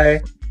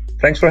 Bye.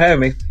 Thanks for having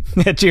me.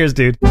 Yeah, cheers,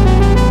 dude. All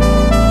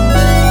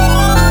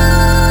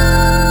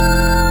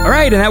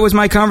right, and that was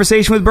my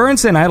conversation with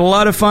Bernson. I had a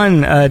lot of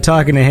fun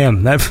talking to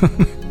him.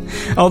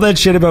 All that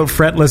shit about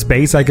fretless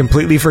bass I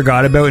completely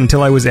forgot about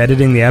until I was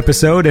editing the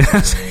episode.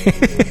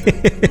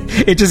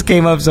 It just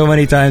came up so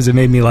many times it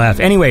made me laugh.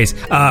 Anyways,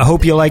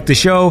 hope you like the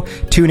show.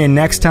 Tune in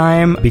next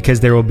time because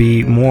there will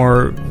be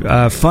more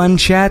fun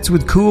chats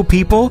with cool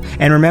people.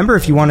 And remember,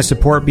 if you want to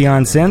support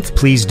Beyond Synth,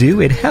 please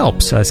do. It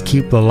helps us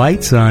keep the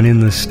lights on in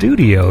the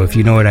studio, if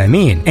you know what I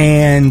mean.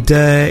 And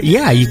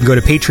yeah, you can go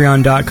to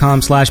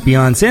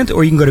patreon.com/BeyondSynth,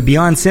 or you can go to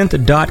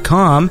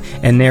BeyondSynth.com,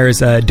 and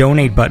there's a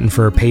donate button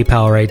for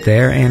PayPal right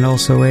there, and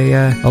also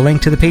a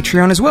link to the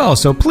Patreon as well.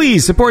 So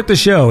please support the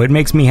show. It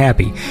makes me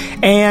happy.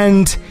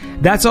 And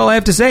that's all I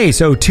have to say.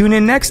 So tune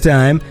in next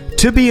time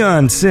to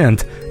Beyond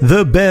Synth,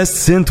 the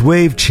best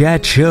synthwave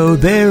chat show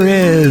there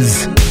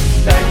is.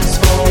 Thanks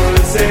for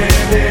listening.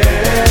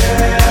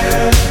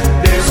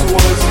 This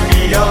was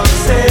Beyond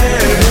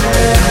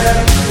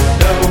Synth.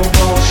 No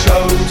more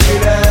show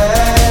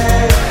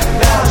today.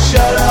 Now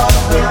shut up,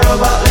 the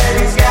robot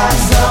lady's got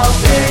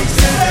something to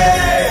say.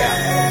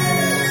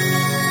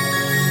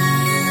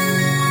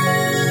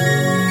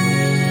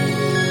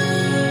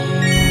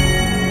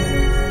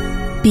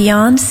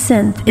 Beyond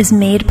Synth is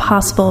made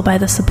possible by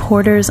the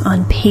supporters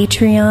on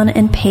Patreon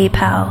and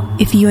PayPal.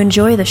 If you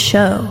enjoy the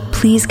show,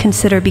 please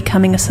consider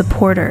becoming a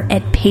supporter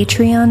at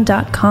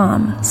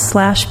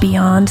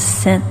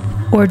patreon.com/BeyondSynth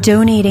or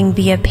donating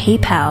via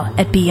PayPal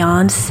at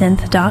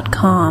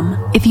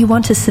BeyondSynth.com. If you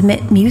want to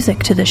submit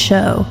music to the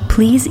show,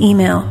 please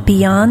email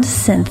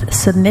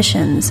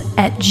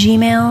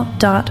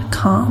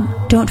BeyondSynthSubmissions@gmail.com.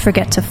 Don't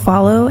forget to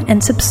follow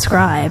and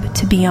subscribe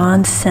to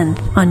Beyond Synth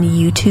on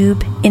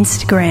YouTube,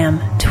 Instagram,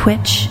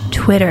 Twitch,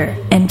 Twitter,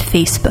 and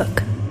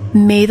Facebook.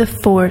 May the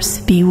Force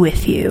be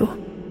with you.